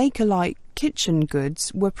 Bakelite kitchen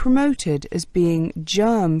goods were promoted as being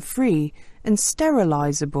germ-free and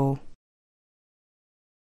sterilizable.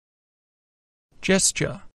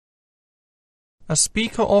 Gesture. A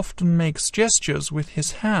speaker often makes gestures with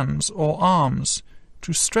his hands or arms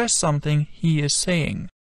to stress something he is saying.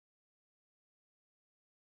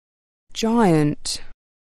 Giant.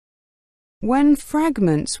 When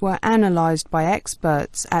fragments were analysed by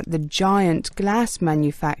experts at the giant glass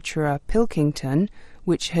manufacturer Pilkington,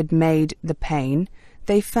 which had made the pane,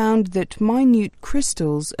 they found that minute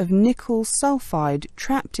crystals of nickel sulfide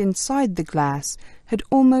trapped inside the glass had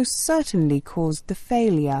almost certainly caused the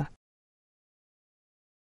failure.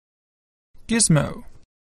 Gizmo.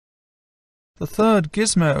 The third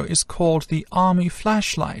gizmo is called the Army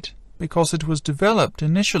flashlight because it was developed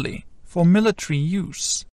initially for military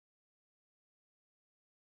use.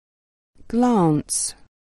 Glance.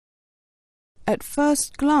 At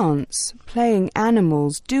first glance, playing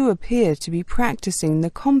animals do appear to be practicing the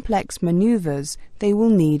complex manoeuvres they will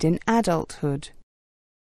need in adulthood.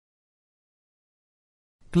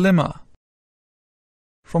 Glimmer.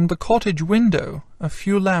 From the cottage window, a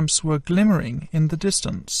few lamps were glimmering in the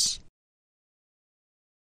distance.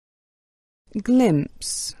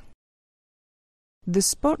 Glimpse. The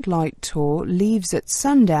spotlight tour leaves at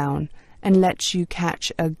sundown and lets you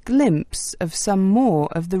catch a glimpse of some more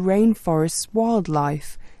of the rainforest's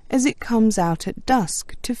wildlife as it comes out at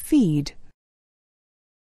dusk to feed.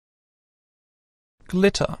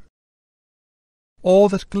 Glitter. All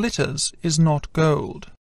that glitters is not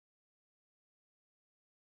gold.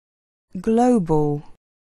 Global.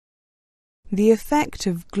 The effect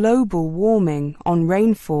of global warming on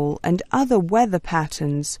rainfall and other weather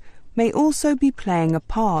patterns may also be playing a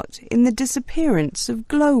part in the disappearance of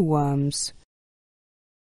glowworms.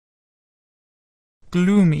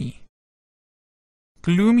 Gloomy.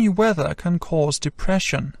 Gloomy weather can cause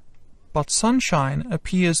depression, but sunshine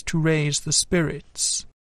appears to raise the spirits.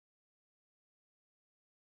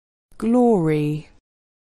 Glory.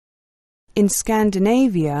 In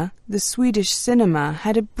Scandinavia, the Swedish cinema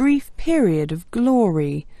had a brief period of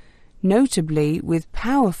glory, notably with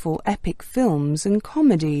powerful epic films and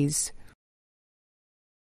comedies.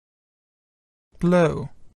 Glow.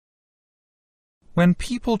 When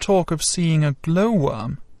people talk of seeing a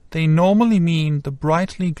glowworm, they normally mean the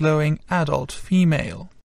brightly glowing adult female.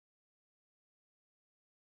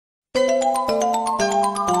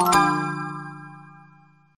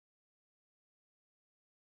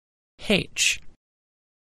 H.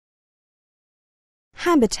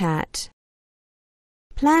 Habitat.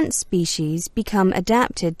 Plant species become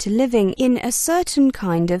adapted to living in a certain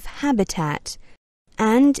kind of habitat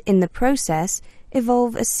and, in the process,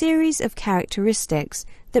 evolve a series of characteristics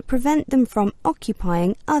that prevent them from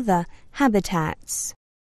occupying other habitats.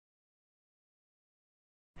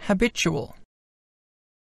 Habitual.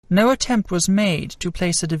 No attempt was made to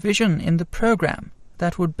place a division in the program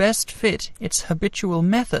that would best fit its habitual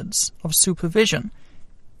methods of supervision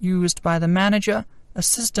used by the manager,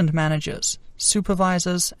 assistant managers,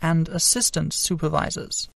 supervisors, and assistant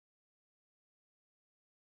supervisors.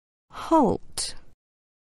 Halt.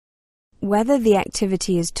 Whether the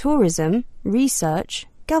activity is tourism, research,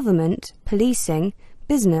 government, policing,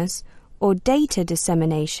 business, or data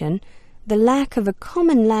dissemination, the lack of a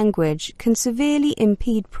common language can severely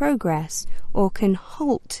impede progress or can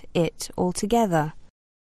halt it altogether.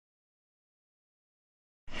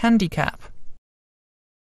 Handicap.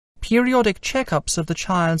 Periodic checkups of the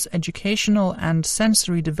child's educational and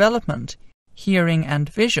sensory development, hearing and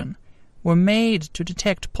vision, were made to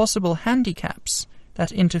detect possible handicaps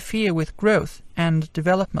that interfere with growth and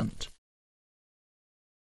development.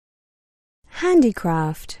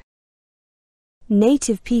 Handicraft.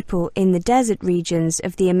 Native people in the desert regions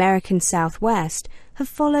of the American Southwest have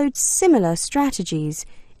followed similar strategies,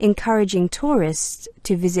 encouraging tourists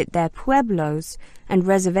to visit their pueblos and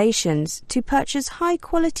reservations to purchase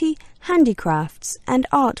high-quality handicrafts and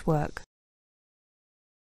artwork.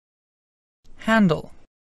 Handle.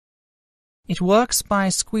 It works by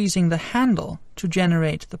squeezing the handle to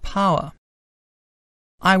generate the power.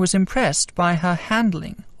 I was impressed by her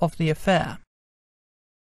handling of the affair.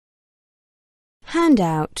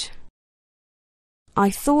 Handout. I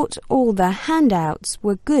thought all the handouts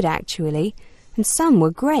were good actually, and some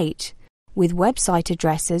were great, with website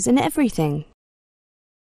addresses and everything.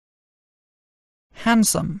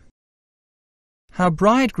 Handsome. Her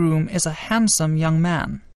bridegroom is a handsome young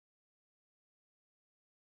man.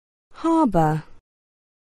 Harbour.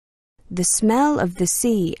 The smell of the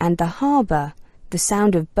sea and the harbour, the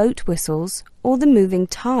sound of boat whistles, or the moving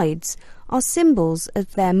tides are symbols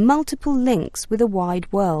of their multiple links with a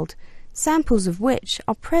wide world, samples of which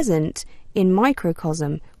are present in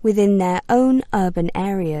microcosm within their own urban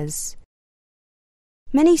areas.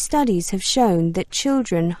 Many studies have shown that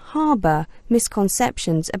children harbour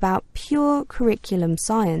misconceptions about pure curriculum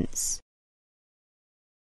science.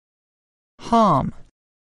 Harm.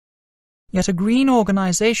 Yet a green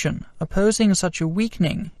organization opposing such a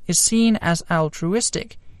weakening is seen as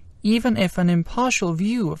altruistic, even if an impartial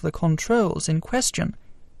view of the controls in question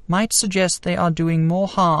might suggest they are doing more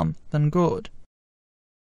harm than good.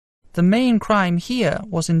 The main crime here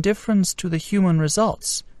was indifference to the human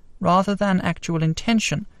results, rather than actual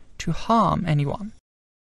intention to harm anyone.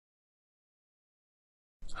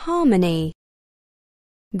 Harmony.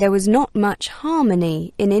 There was not much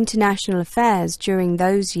harmony in international affairs during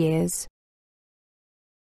those years.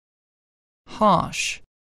 Harsh.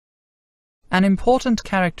 An important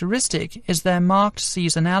characteristic is their marked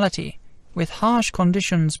seasonality, with harsh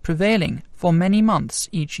conditions prevailing for many months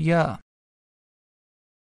each year.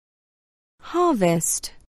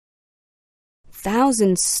 Harvest.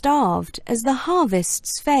 Thousands starved as the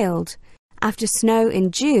harvests failed, after snow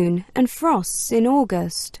in June and frosts in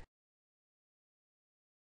August.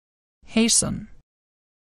 Hasten.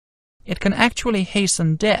 It can actually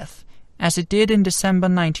hasten death, as it did in December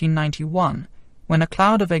 1991, when a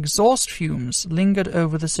cloud of exhaust fumes lingered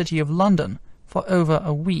over the city of London for over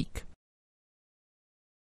a week.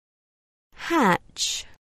 Hatch.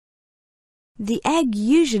 The egg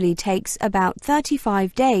usually takes about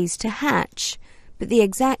 35 days to hatch, but the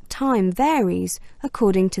exact time varies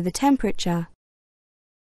according to the temperature.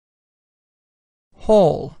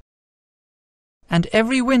 Haul. And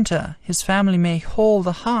every winter his family may haul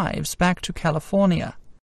the hives back to California,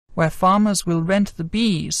 where farmers will rent the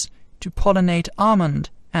bees to pollinate almond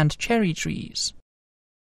and cherry trees.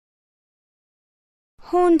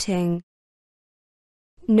 Haunting.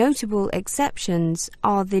 Notable exceptions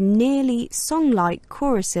are the nearly song-like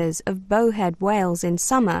choruses of bowhead whales in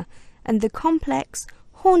summer and the complex,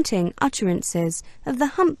 haunting utterances of the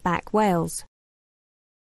humpback whales.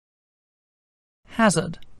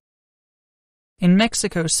 Hazard. In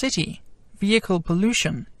Mexico City, vehicle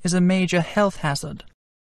pollution is a major health hazard.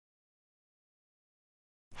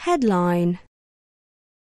 Headline.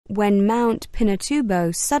 When Mount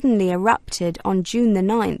Pinatubo suddenly erupted on June 9,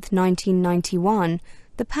 1991,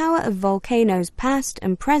 the power of volcanoes past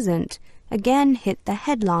and present again hit the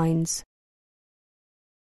headlines.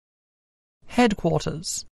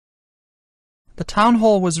 Headquarters. The town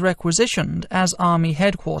hall was requisitioned as Army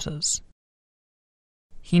headquarters.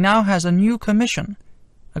 He now has a new commission,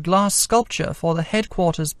 a glass sculpture for the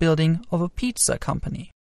headquarters building of a pizza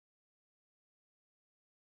company.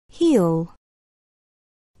 Heel.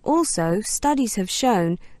 Also, studies have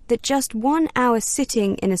shown that just 1 hour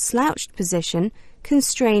sitting in a slouched position can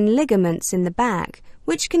strain ligaments in the back,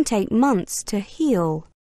 which can take months to heal.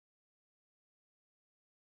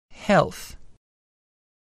 Health.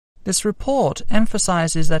 This report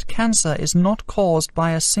emphasizes that cancer is not caused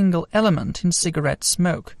by a single element in cigarette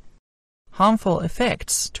smoke. Harmful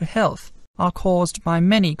effects to health are caused by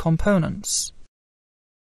many components.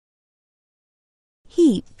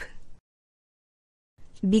 Heap.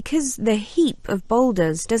 Because the heap of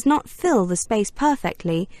boulders does not fill the space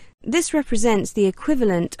perfectly, this represents the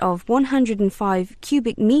equivalent of 105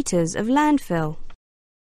 cubic meters of landfill.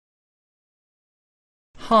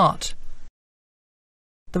 Heart.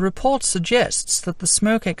 The report suggests that the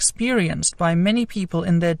smoke experienced by many people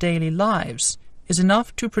in their daily lives is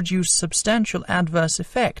enough to produce substantial adverse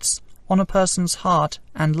effects on a person's heart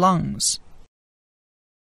and lungs.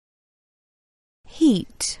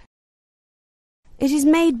 Heat. It is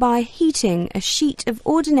made by heating a sheet of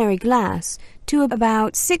ordinary glass to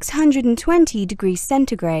about 620 degrees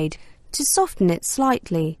centigrade to soften it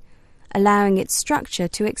slightly, allowing its structure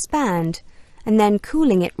to expand, and then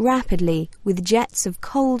cooling it rapidly with jets of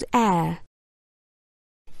cold air.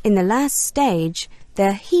 In the last stage,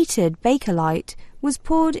 the heated bakelite was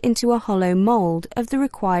poured into a hollow mould of the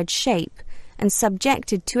required shape and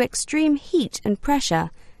subjected to extreme heat and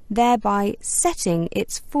pressure, thereby setting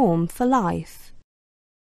its form for life.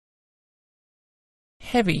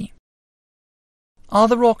 Heavy. Are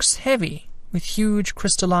the rocks heavy, with huge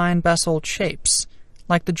crystalline basalt shapes,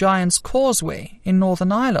 like the Giant's Causeway in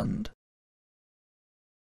Northern Ireland?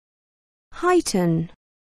 Heighten.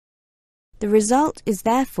 The result is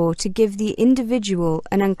therefore to give the individual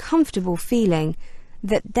an uncomfortable feeling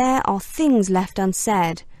that there are things left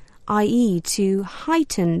unsaid, i.e. to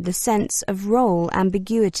heighten the sense of role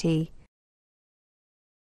ambiguity.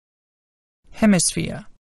 Hemisphere.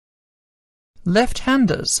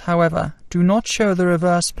 Left-handers, however, do not show the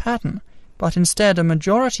reverse pattern, but instead a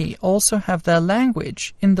majority also have their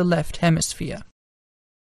language in the left hemisphere.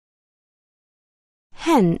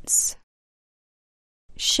 Hence.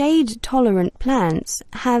 Shade-tolerant plants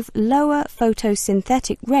have lower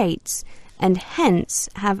photosynthetic rates and hence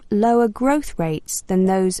have lower growth rates than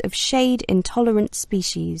those of shade-intolerant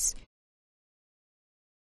species.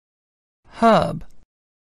 Herb.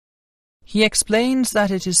 He explains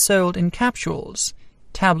that it is sold in capsules,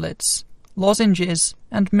 tablets, lozenges,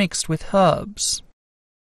 and mixed with herbs.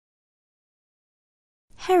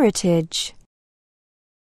 Heritage.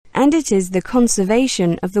 And it is the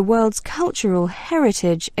conservation of the world's cultural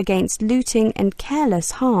heritage against looting and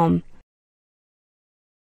careless harm.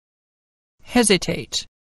 Hesitate.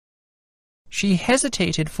 She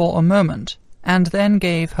hesitated for a moment and then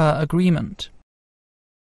gave her agreement.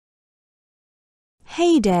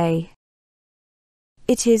 Heyday.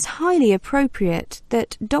 It is highly appropriate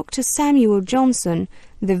that Dr. Samuel Johnson,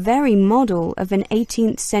 the very model of an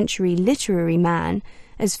 18th century literary man,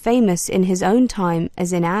 as famous in his own time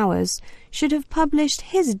as in ours, should have published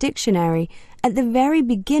his dictionary at the very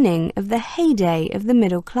beginning of the heyday of the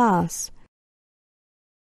middle class.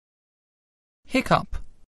 Hiccup.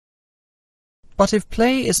 But if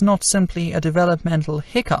play is not simply a developmental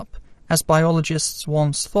hiccup, as biologists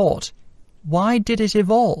once thought, why did it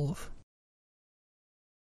evolve?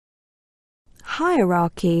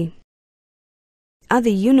 Hierarchy. Other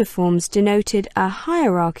uniforms denoted a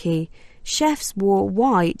hierarchy. Chefs wore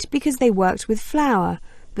white because they worked with flour,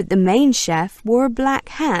 but the main chef wore a black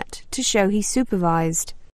hat to show he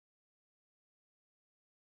supervised.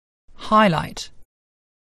 Highlight.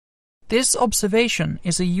 This observation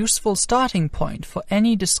is a useful starting point for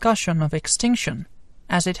any discussion of extinction,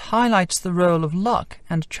 as it highlights the role of luck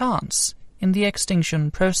and chance in the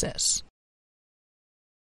extinction process.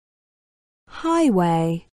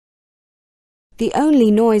 Highway. The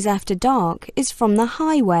only noise after dark is from the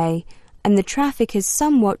highway, and the traffic is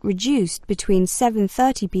somewhat reduced between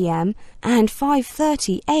 7:30 p.m. and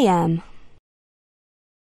 5:30 a.m.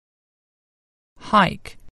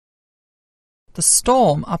 Hike. The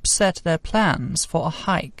storm upset their plans for a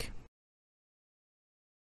hike.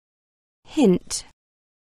 Hint.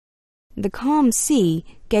 The calm sea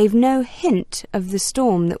gave no hint of the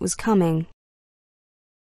storm that was coming.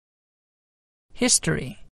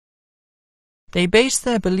 History. They base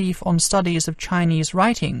their belief on studies of Chinese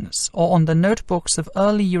writings or on the notebooks of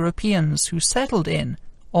early Europeans who settled in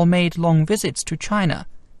or made long visits to China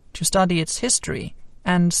to study its history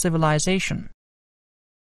and civilization.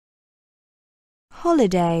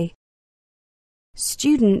 Holiday.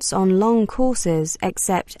 Students on long courses,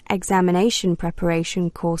 except examination preparation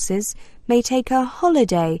courses, may take a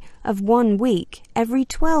holiday of 1 week every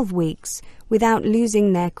 12 weeks without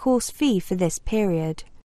losing their course fee for this period.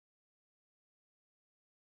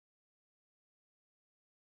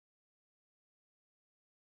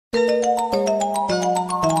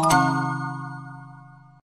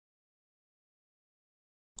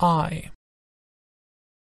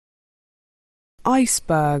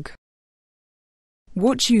 Iceberg.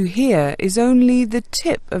 What you hear is only the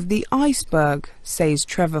tip of the iceberg, says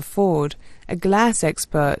Trevor Ford, a glass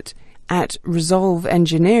expert at Resolve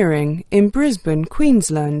Engineering in Brisbane,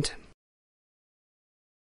 Queensland.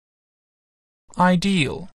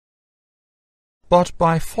 Ideal. But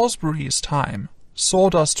by Fosbury's time,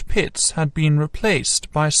 sawdust pits had been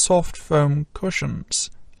replaced by soft foam cushions,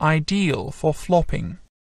 ideal for flopping.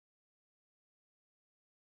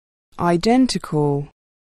 identical.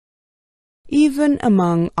 Even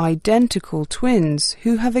among identical twins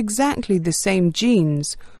who have exactly the same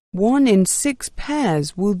genes, 1 in 6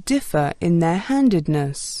 pairs will differ in their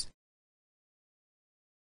handedness.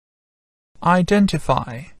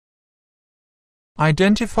 Identify.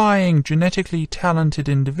 Identifying genetically talented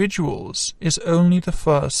individuals is only the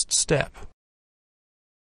first step.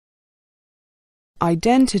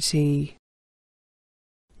 Identity.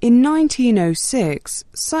 In 1906,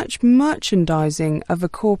 such merchandising of a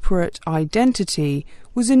corporate identity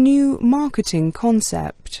was a new marketing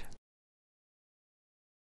concept.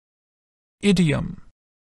 Idiom.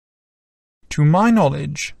 To my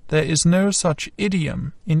knowledge, there is no such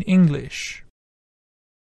idiom in English.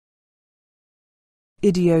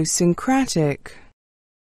 Idiosyncratic.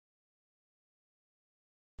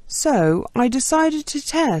 So I decided to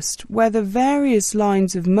test whether various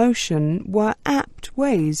lines of motion were apt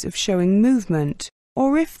ways of showing movement,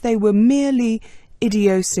 or if they were merely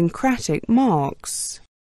idiosyncratic marks.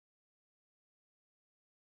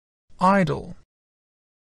 Idle.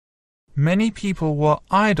 Many people were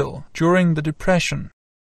idle during the Depression.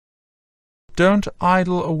 Don't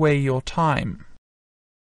idle away your time.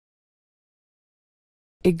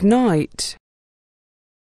 Ignite.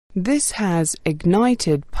 This has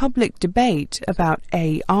ignited public debate about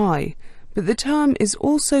AI, but the term is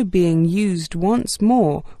also being used once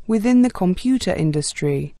more within the computer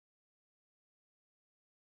industry.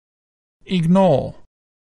 Ignore.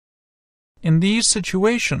 In these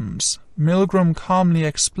situations, Milgram calmly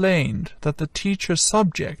explained that the teacher's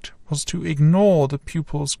subject was to ignore the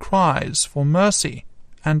pupil's cries for mercy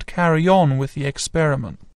and carry on with the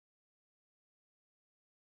experiment.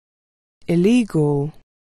 Illegal.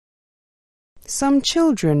 Some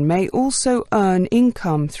children may also earn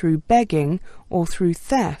income through begging or through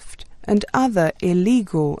theft and other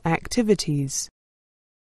illegal activities.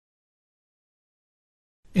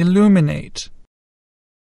 Illuminate.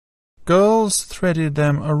 Girls threaded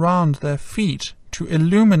them around their feet to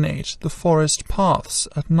illuminate the forest paths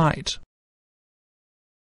at night.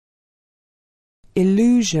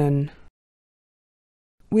 Illusion.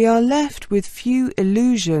 We are left with few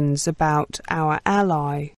illusions about our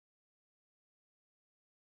ally.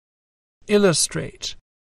 Illustrate.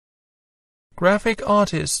 Graphic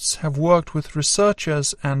artists have worked with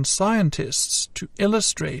researchers and scientists to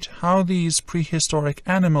illustrate how these prehistoric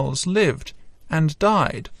animals lived and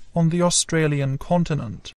died on the Australian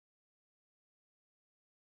continent.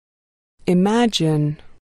 Imagine.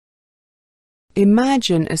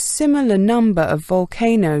 Imagine a similar number of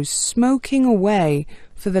volcanoes smoking away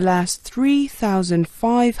for the last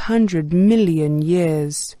 3,500 million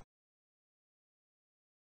years.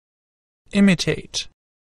 Imitate.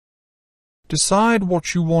 Decide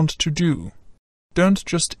what you want to do. Don't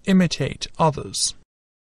just imitate others.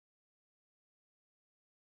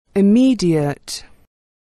 Immediate.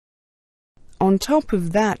 On top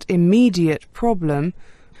of that immediate problem,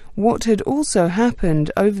 what had also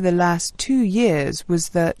happened over the last 2 years was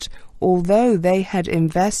that, although they had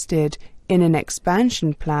invested in an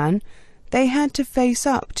expansion plan, they had to face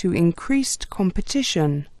up to increased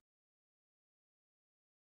competition.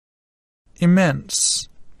 Immense.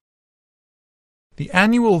 The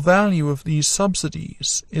annual value of these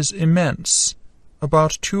subsidies is immense,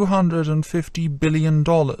 about $250 billion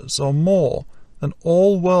or more than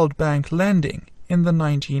all World Bank lending in the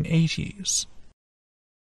 1980s.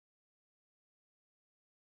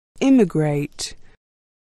 Immigrate.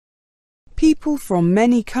 People from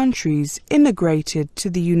many countries immigrated to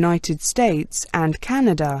the United States and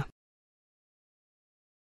Canada.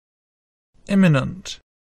 Imminent.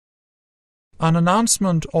 An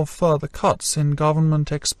announcement of further cuts in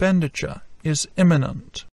government expenditure is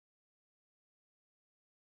imminent.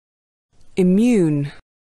 Immune.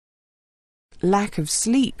 Lack of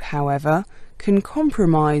sleep, however, can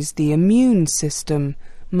compromise the immune system,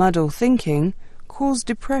 muddle thinking, cause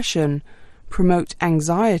depression, promote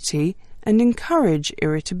anxiety, and encourage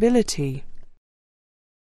irritability.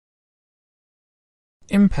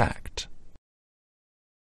 Impact.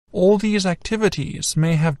 All these activities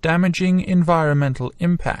may have damaging environmental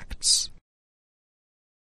impacts.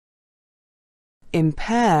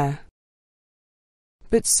 Impair.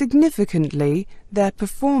 But significantly, their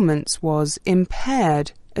performance was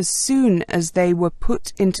impaired as soon as they were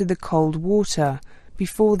put into the cold water,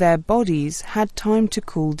 before their bodies had time to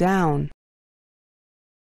cool down.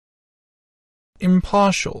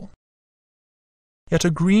 Impartial. Yet a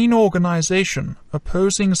green organization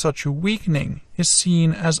opposing such a weakening is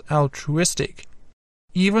seen as altruistic,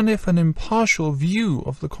 even if an impartial view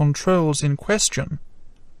of the controls in question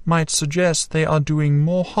might suggest they are doing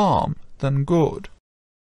more harm than good.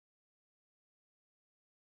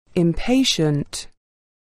 Impatient.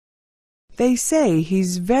 They say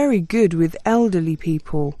he's very good with elderly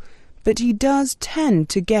people, but he does tend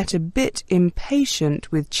to get a bit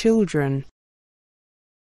impatient with children.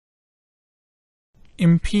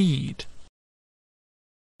 Impede.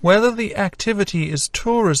 Whether the activity is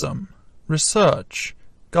tourism, research,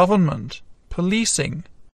 government, policing,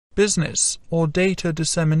 business, or data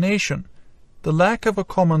dissemination, the lack of a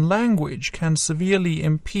common language can severely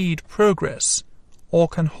impede progress or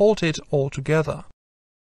can halt it altogether.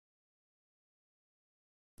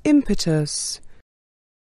 Impetus.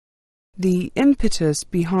 The impetus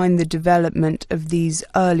behind the development of these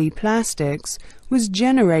early plastics was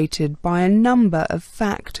generated by a number of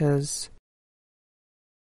factors.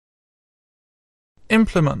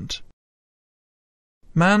 Implement.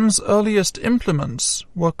 Man's earliest implements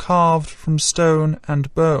were carved from stone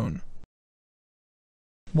and bone.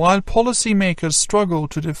 While policymakers struggle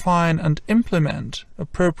to define and implement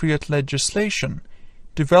appropriate legislation,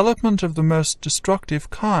 development of the most destructive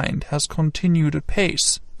kind has continued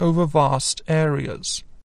apace over vast areas.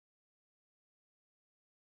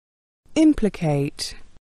 Implicate.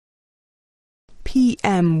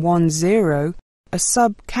 PM10, a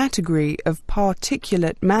subcategory of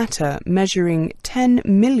particulate matter measuring 10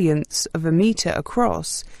 millionths of a meter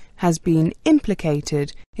across, has been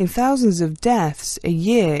implicated in thousands of deaths a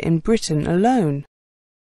year in Britain alone.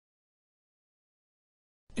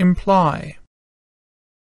 Imply.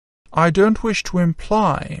 I don't wish to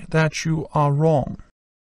imply that you are wrong.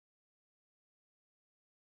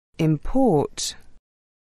 Import.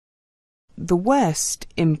 The West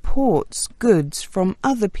imports goods from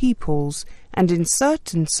other peoples and in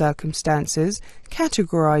certain circumstances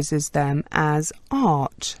categorizes them as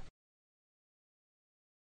art.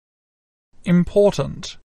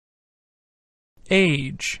 Important.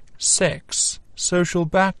 Age, sex, social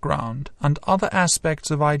background, and other aspects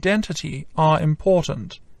of identity are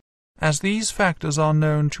important, as these factors are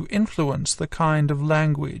known to influence the kind of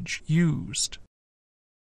language used.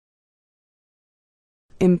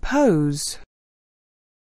 Impose.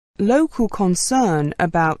 Local concern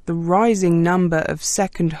about the rising number of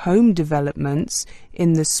second home developments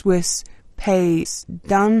in the Swiss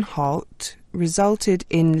Pays-d'Anhalt resulted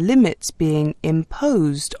in limits being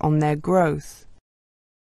imposed on their growth.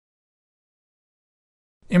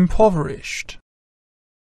 Impoverished.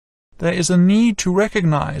 There is a need to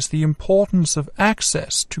recognize the importance of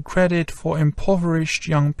access to credit for impoverished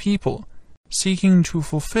young people seeking to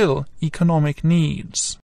fulfill economic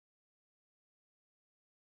needs.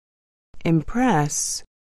 Impress.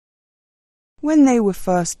 When they were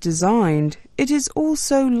first designed, it is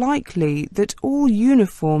also likely that all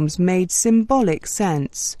uniforms made symbolic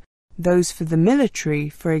sense. Those for the military,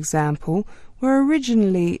 for example, were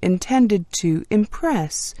originally intended to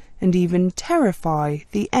impress and even terrify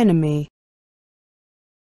the enemy.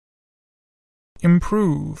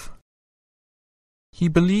 Improve. He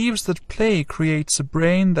believes that play creates a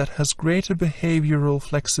brain that has greater behavioral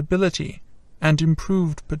flexibility and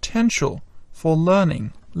improved potential for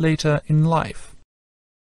learning later in life.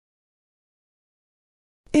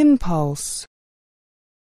 Impulse.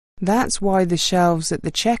 That's why the shelves at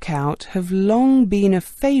the checkout have long been a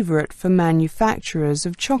favourite for manufacturers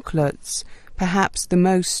of chocolates, perhaps the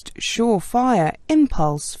most surefire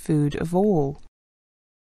impulse food of all.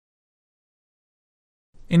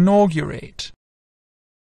 Inaugurate.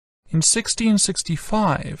 In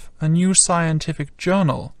 1665, a new scientific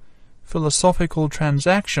journal, Philosophical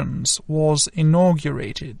Transactions, was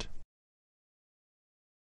inaugurated.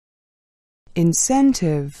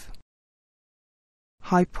 Incentive.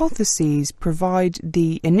 Hypotheses provide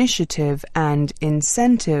the initiative and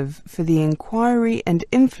incentive for the inquiry and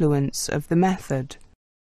influence of the method.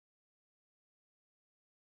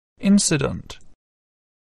 Incident.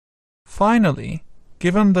 Finally,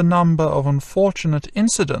 given the number of unfortunate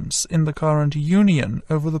incidents in the current Union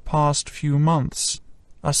over the past few months,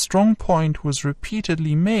 a strong point was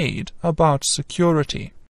repeatedly made about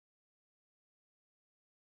security.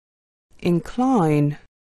 Incline.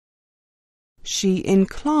 She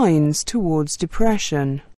inclines towards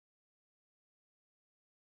depression.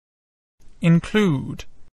 Include.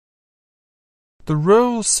 The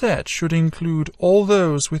role set should include all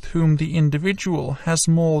those with whom the individual has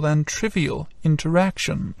more than trivial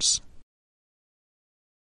interactions.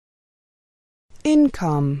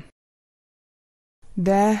 Income.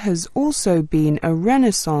 There has also been a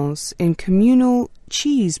renaissance in communal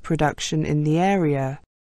cheese production in the area,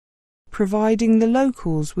 providing the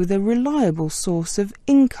locals with a reliable source of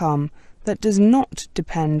income that does not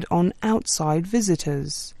depend on outside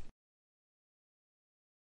visitors.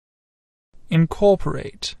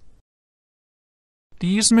 Incorporate.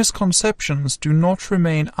 These misconceptions do not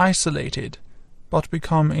remain isolated, but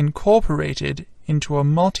become incorporated into a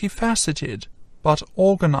multifaceted but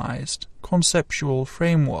organized conceptual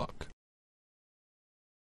framework.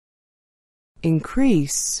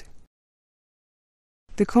 Increase.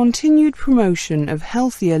 The continued promotion of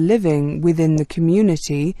healthier living within the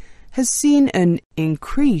community has seen an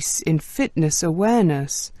increase in fitness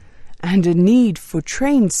awareness and a need for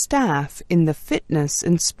trained staff in the fitness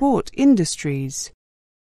and sport industries.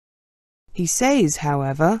 He says,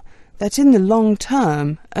 however, that in the long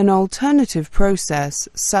term, an alternative process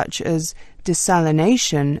such as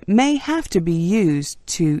desalination may have to be used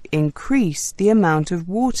to increase the amount of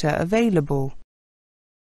water available.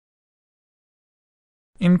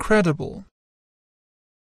 Incredible.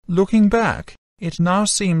 Looking back, it now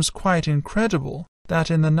seems quite incredible that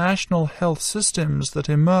in the national health systems that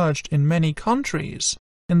emerged in many countries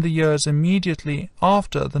in the years immediately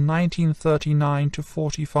after the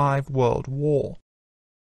 1939–45 World War.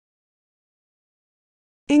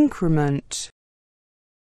 Increment.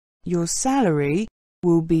 Your salary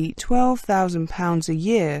will be £12,000 a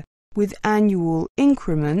year with annual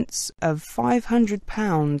increments of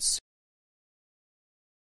 £500.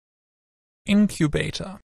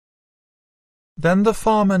 Incubator. Then the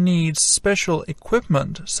farmer needs special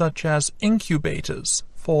equipment such as incubators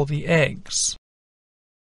for the eggs.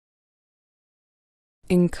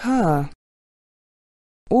 Incur.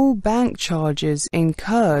 All bank charges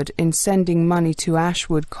incurred in sending money to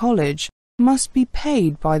Ashwood College must be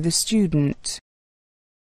paid by the student.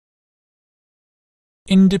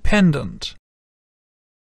 Independent.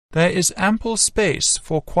 There is ample space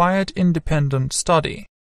for quiet independent study,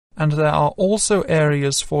 and there are also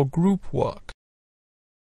areas for group work.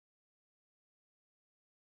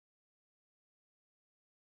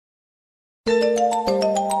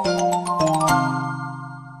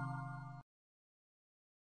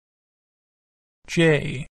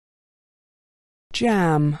 J.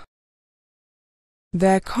 Jam.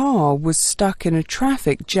 Their car was stuck in a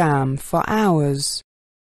traffic jam for hours.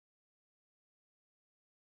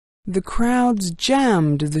 The crowds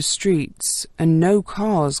jammed the streets and no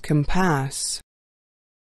cars can pass.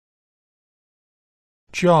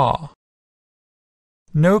 Jar.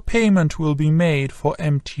 No payment will be made for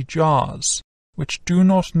empty jars, which do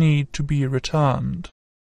not need to be returned.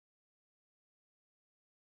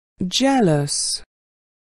 Jealous.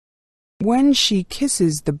 When she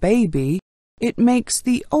kisses the baby, it makes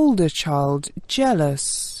the older child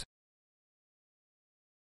jealous.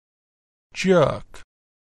 Jerk.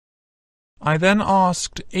 I then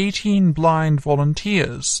asked 18 blind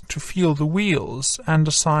volunteers to feel the wheels and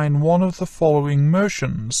assign one of the following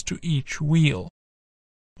motions to each wheel: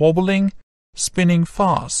 wobbling, spinning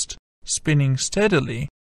fast, spinning steadily,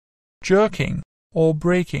 jerking, or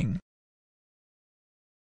braking.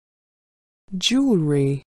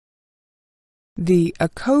 Jewelry. The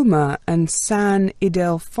Acoma and San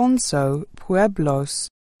Ildefonso pueblos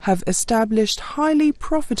have established highly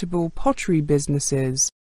profitable pottery businesses,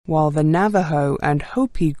 while the Navajo and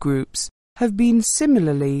Hopi groups have been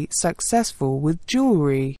similarly successful with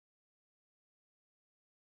jewelry.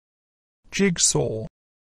 Jigsaw.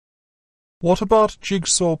 What about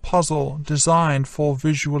jigsaw puzzle designed for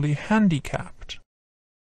visually handicapped?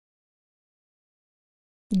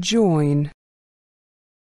 Join.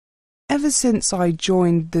 Ever since I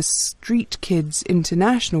joined the Street Kids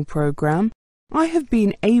International program, I have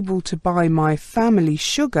been able to buy my family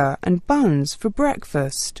sugar and buns for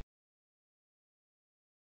breakfast.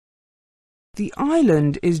 The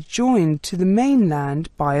island is joined to the mainland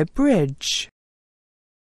by a bridge.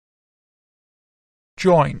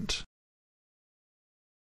 Joint.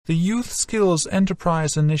 The Youth Skills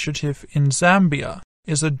Enterprise Initiative in Zambia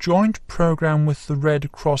is a joint program with the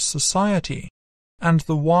Red Cross Society and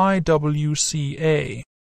the YWCA.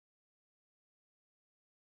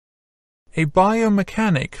 A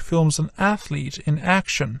biomechanic films an athlete in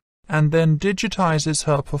action and then digitizes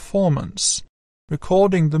her performance,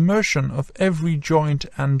 recording the motion of every joint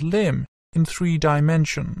and limb in 3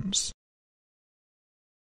 dimensions.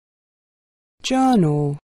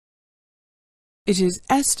 Journal. It is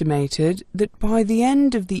estimated that by the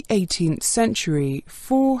end of the 18th century,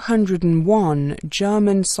 401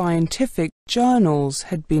 German scientific journals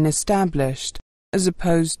had been established, as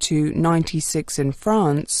opposed to 96 in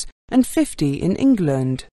France and 50 in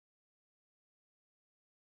England.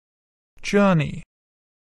 Journey.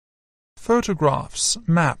 Photographs,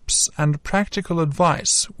 maps, and practical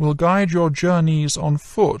advice will guide your journeys on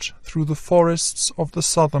foot through the forests of the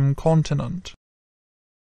southern continent.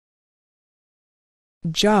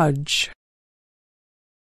 Judge.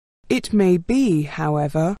 It may be,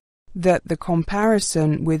 however, that the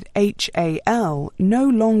comparison with HAL no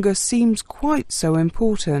longer seems quite so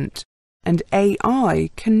important, and AI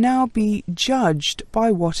can now be judged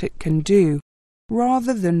by what it can do,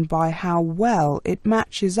 rather than by how well it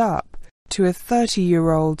matches up to a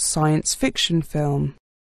 30-year-old science fiction film.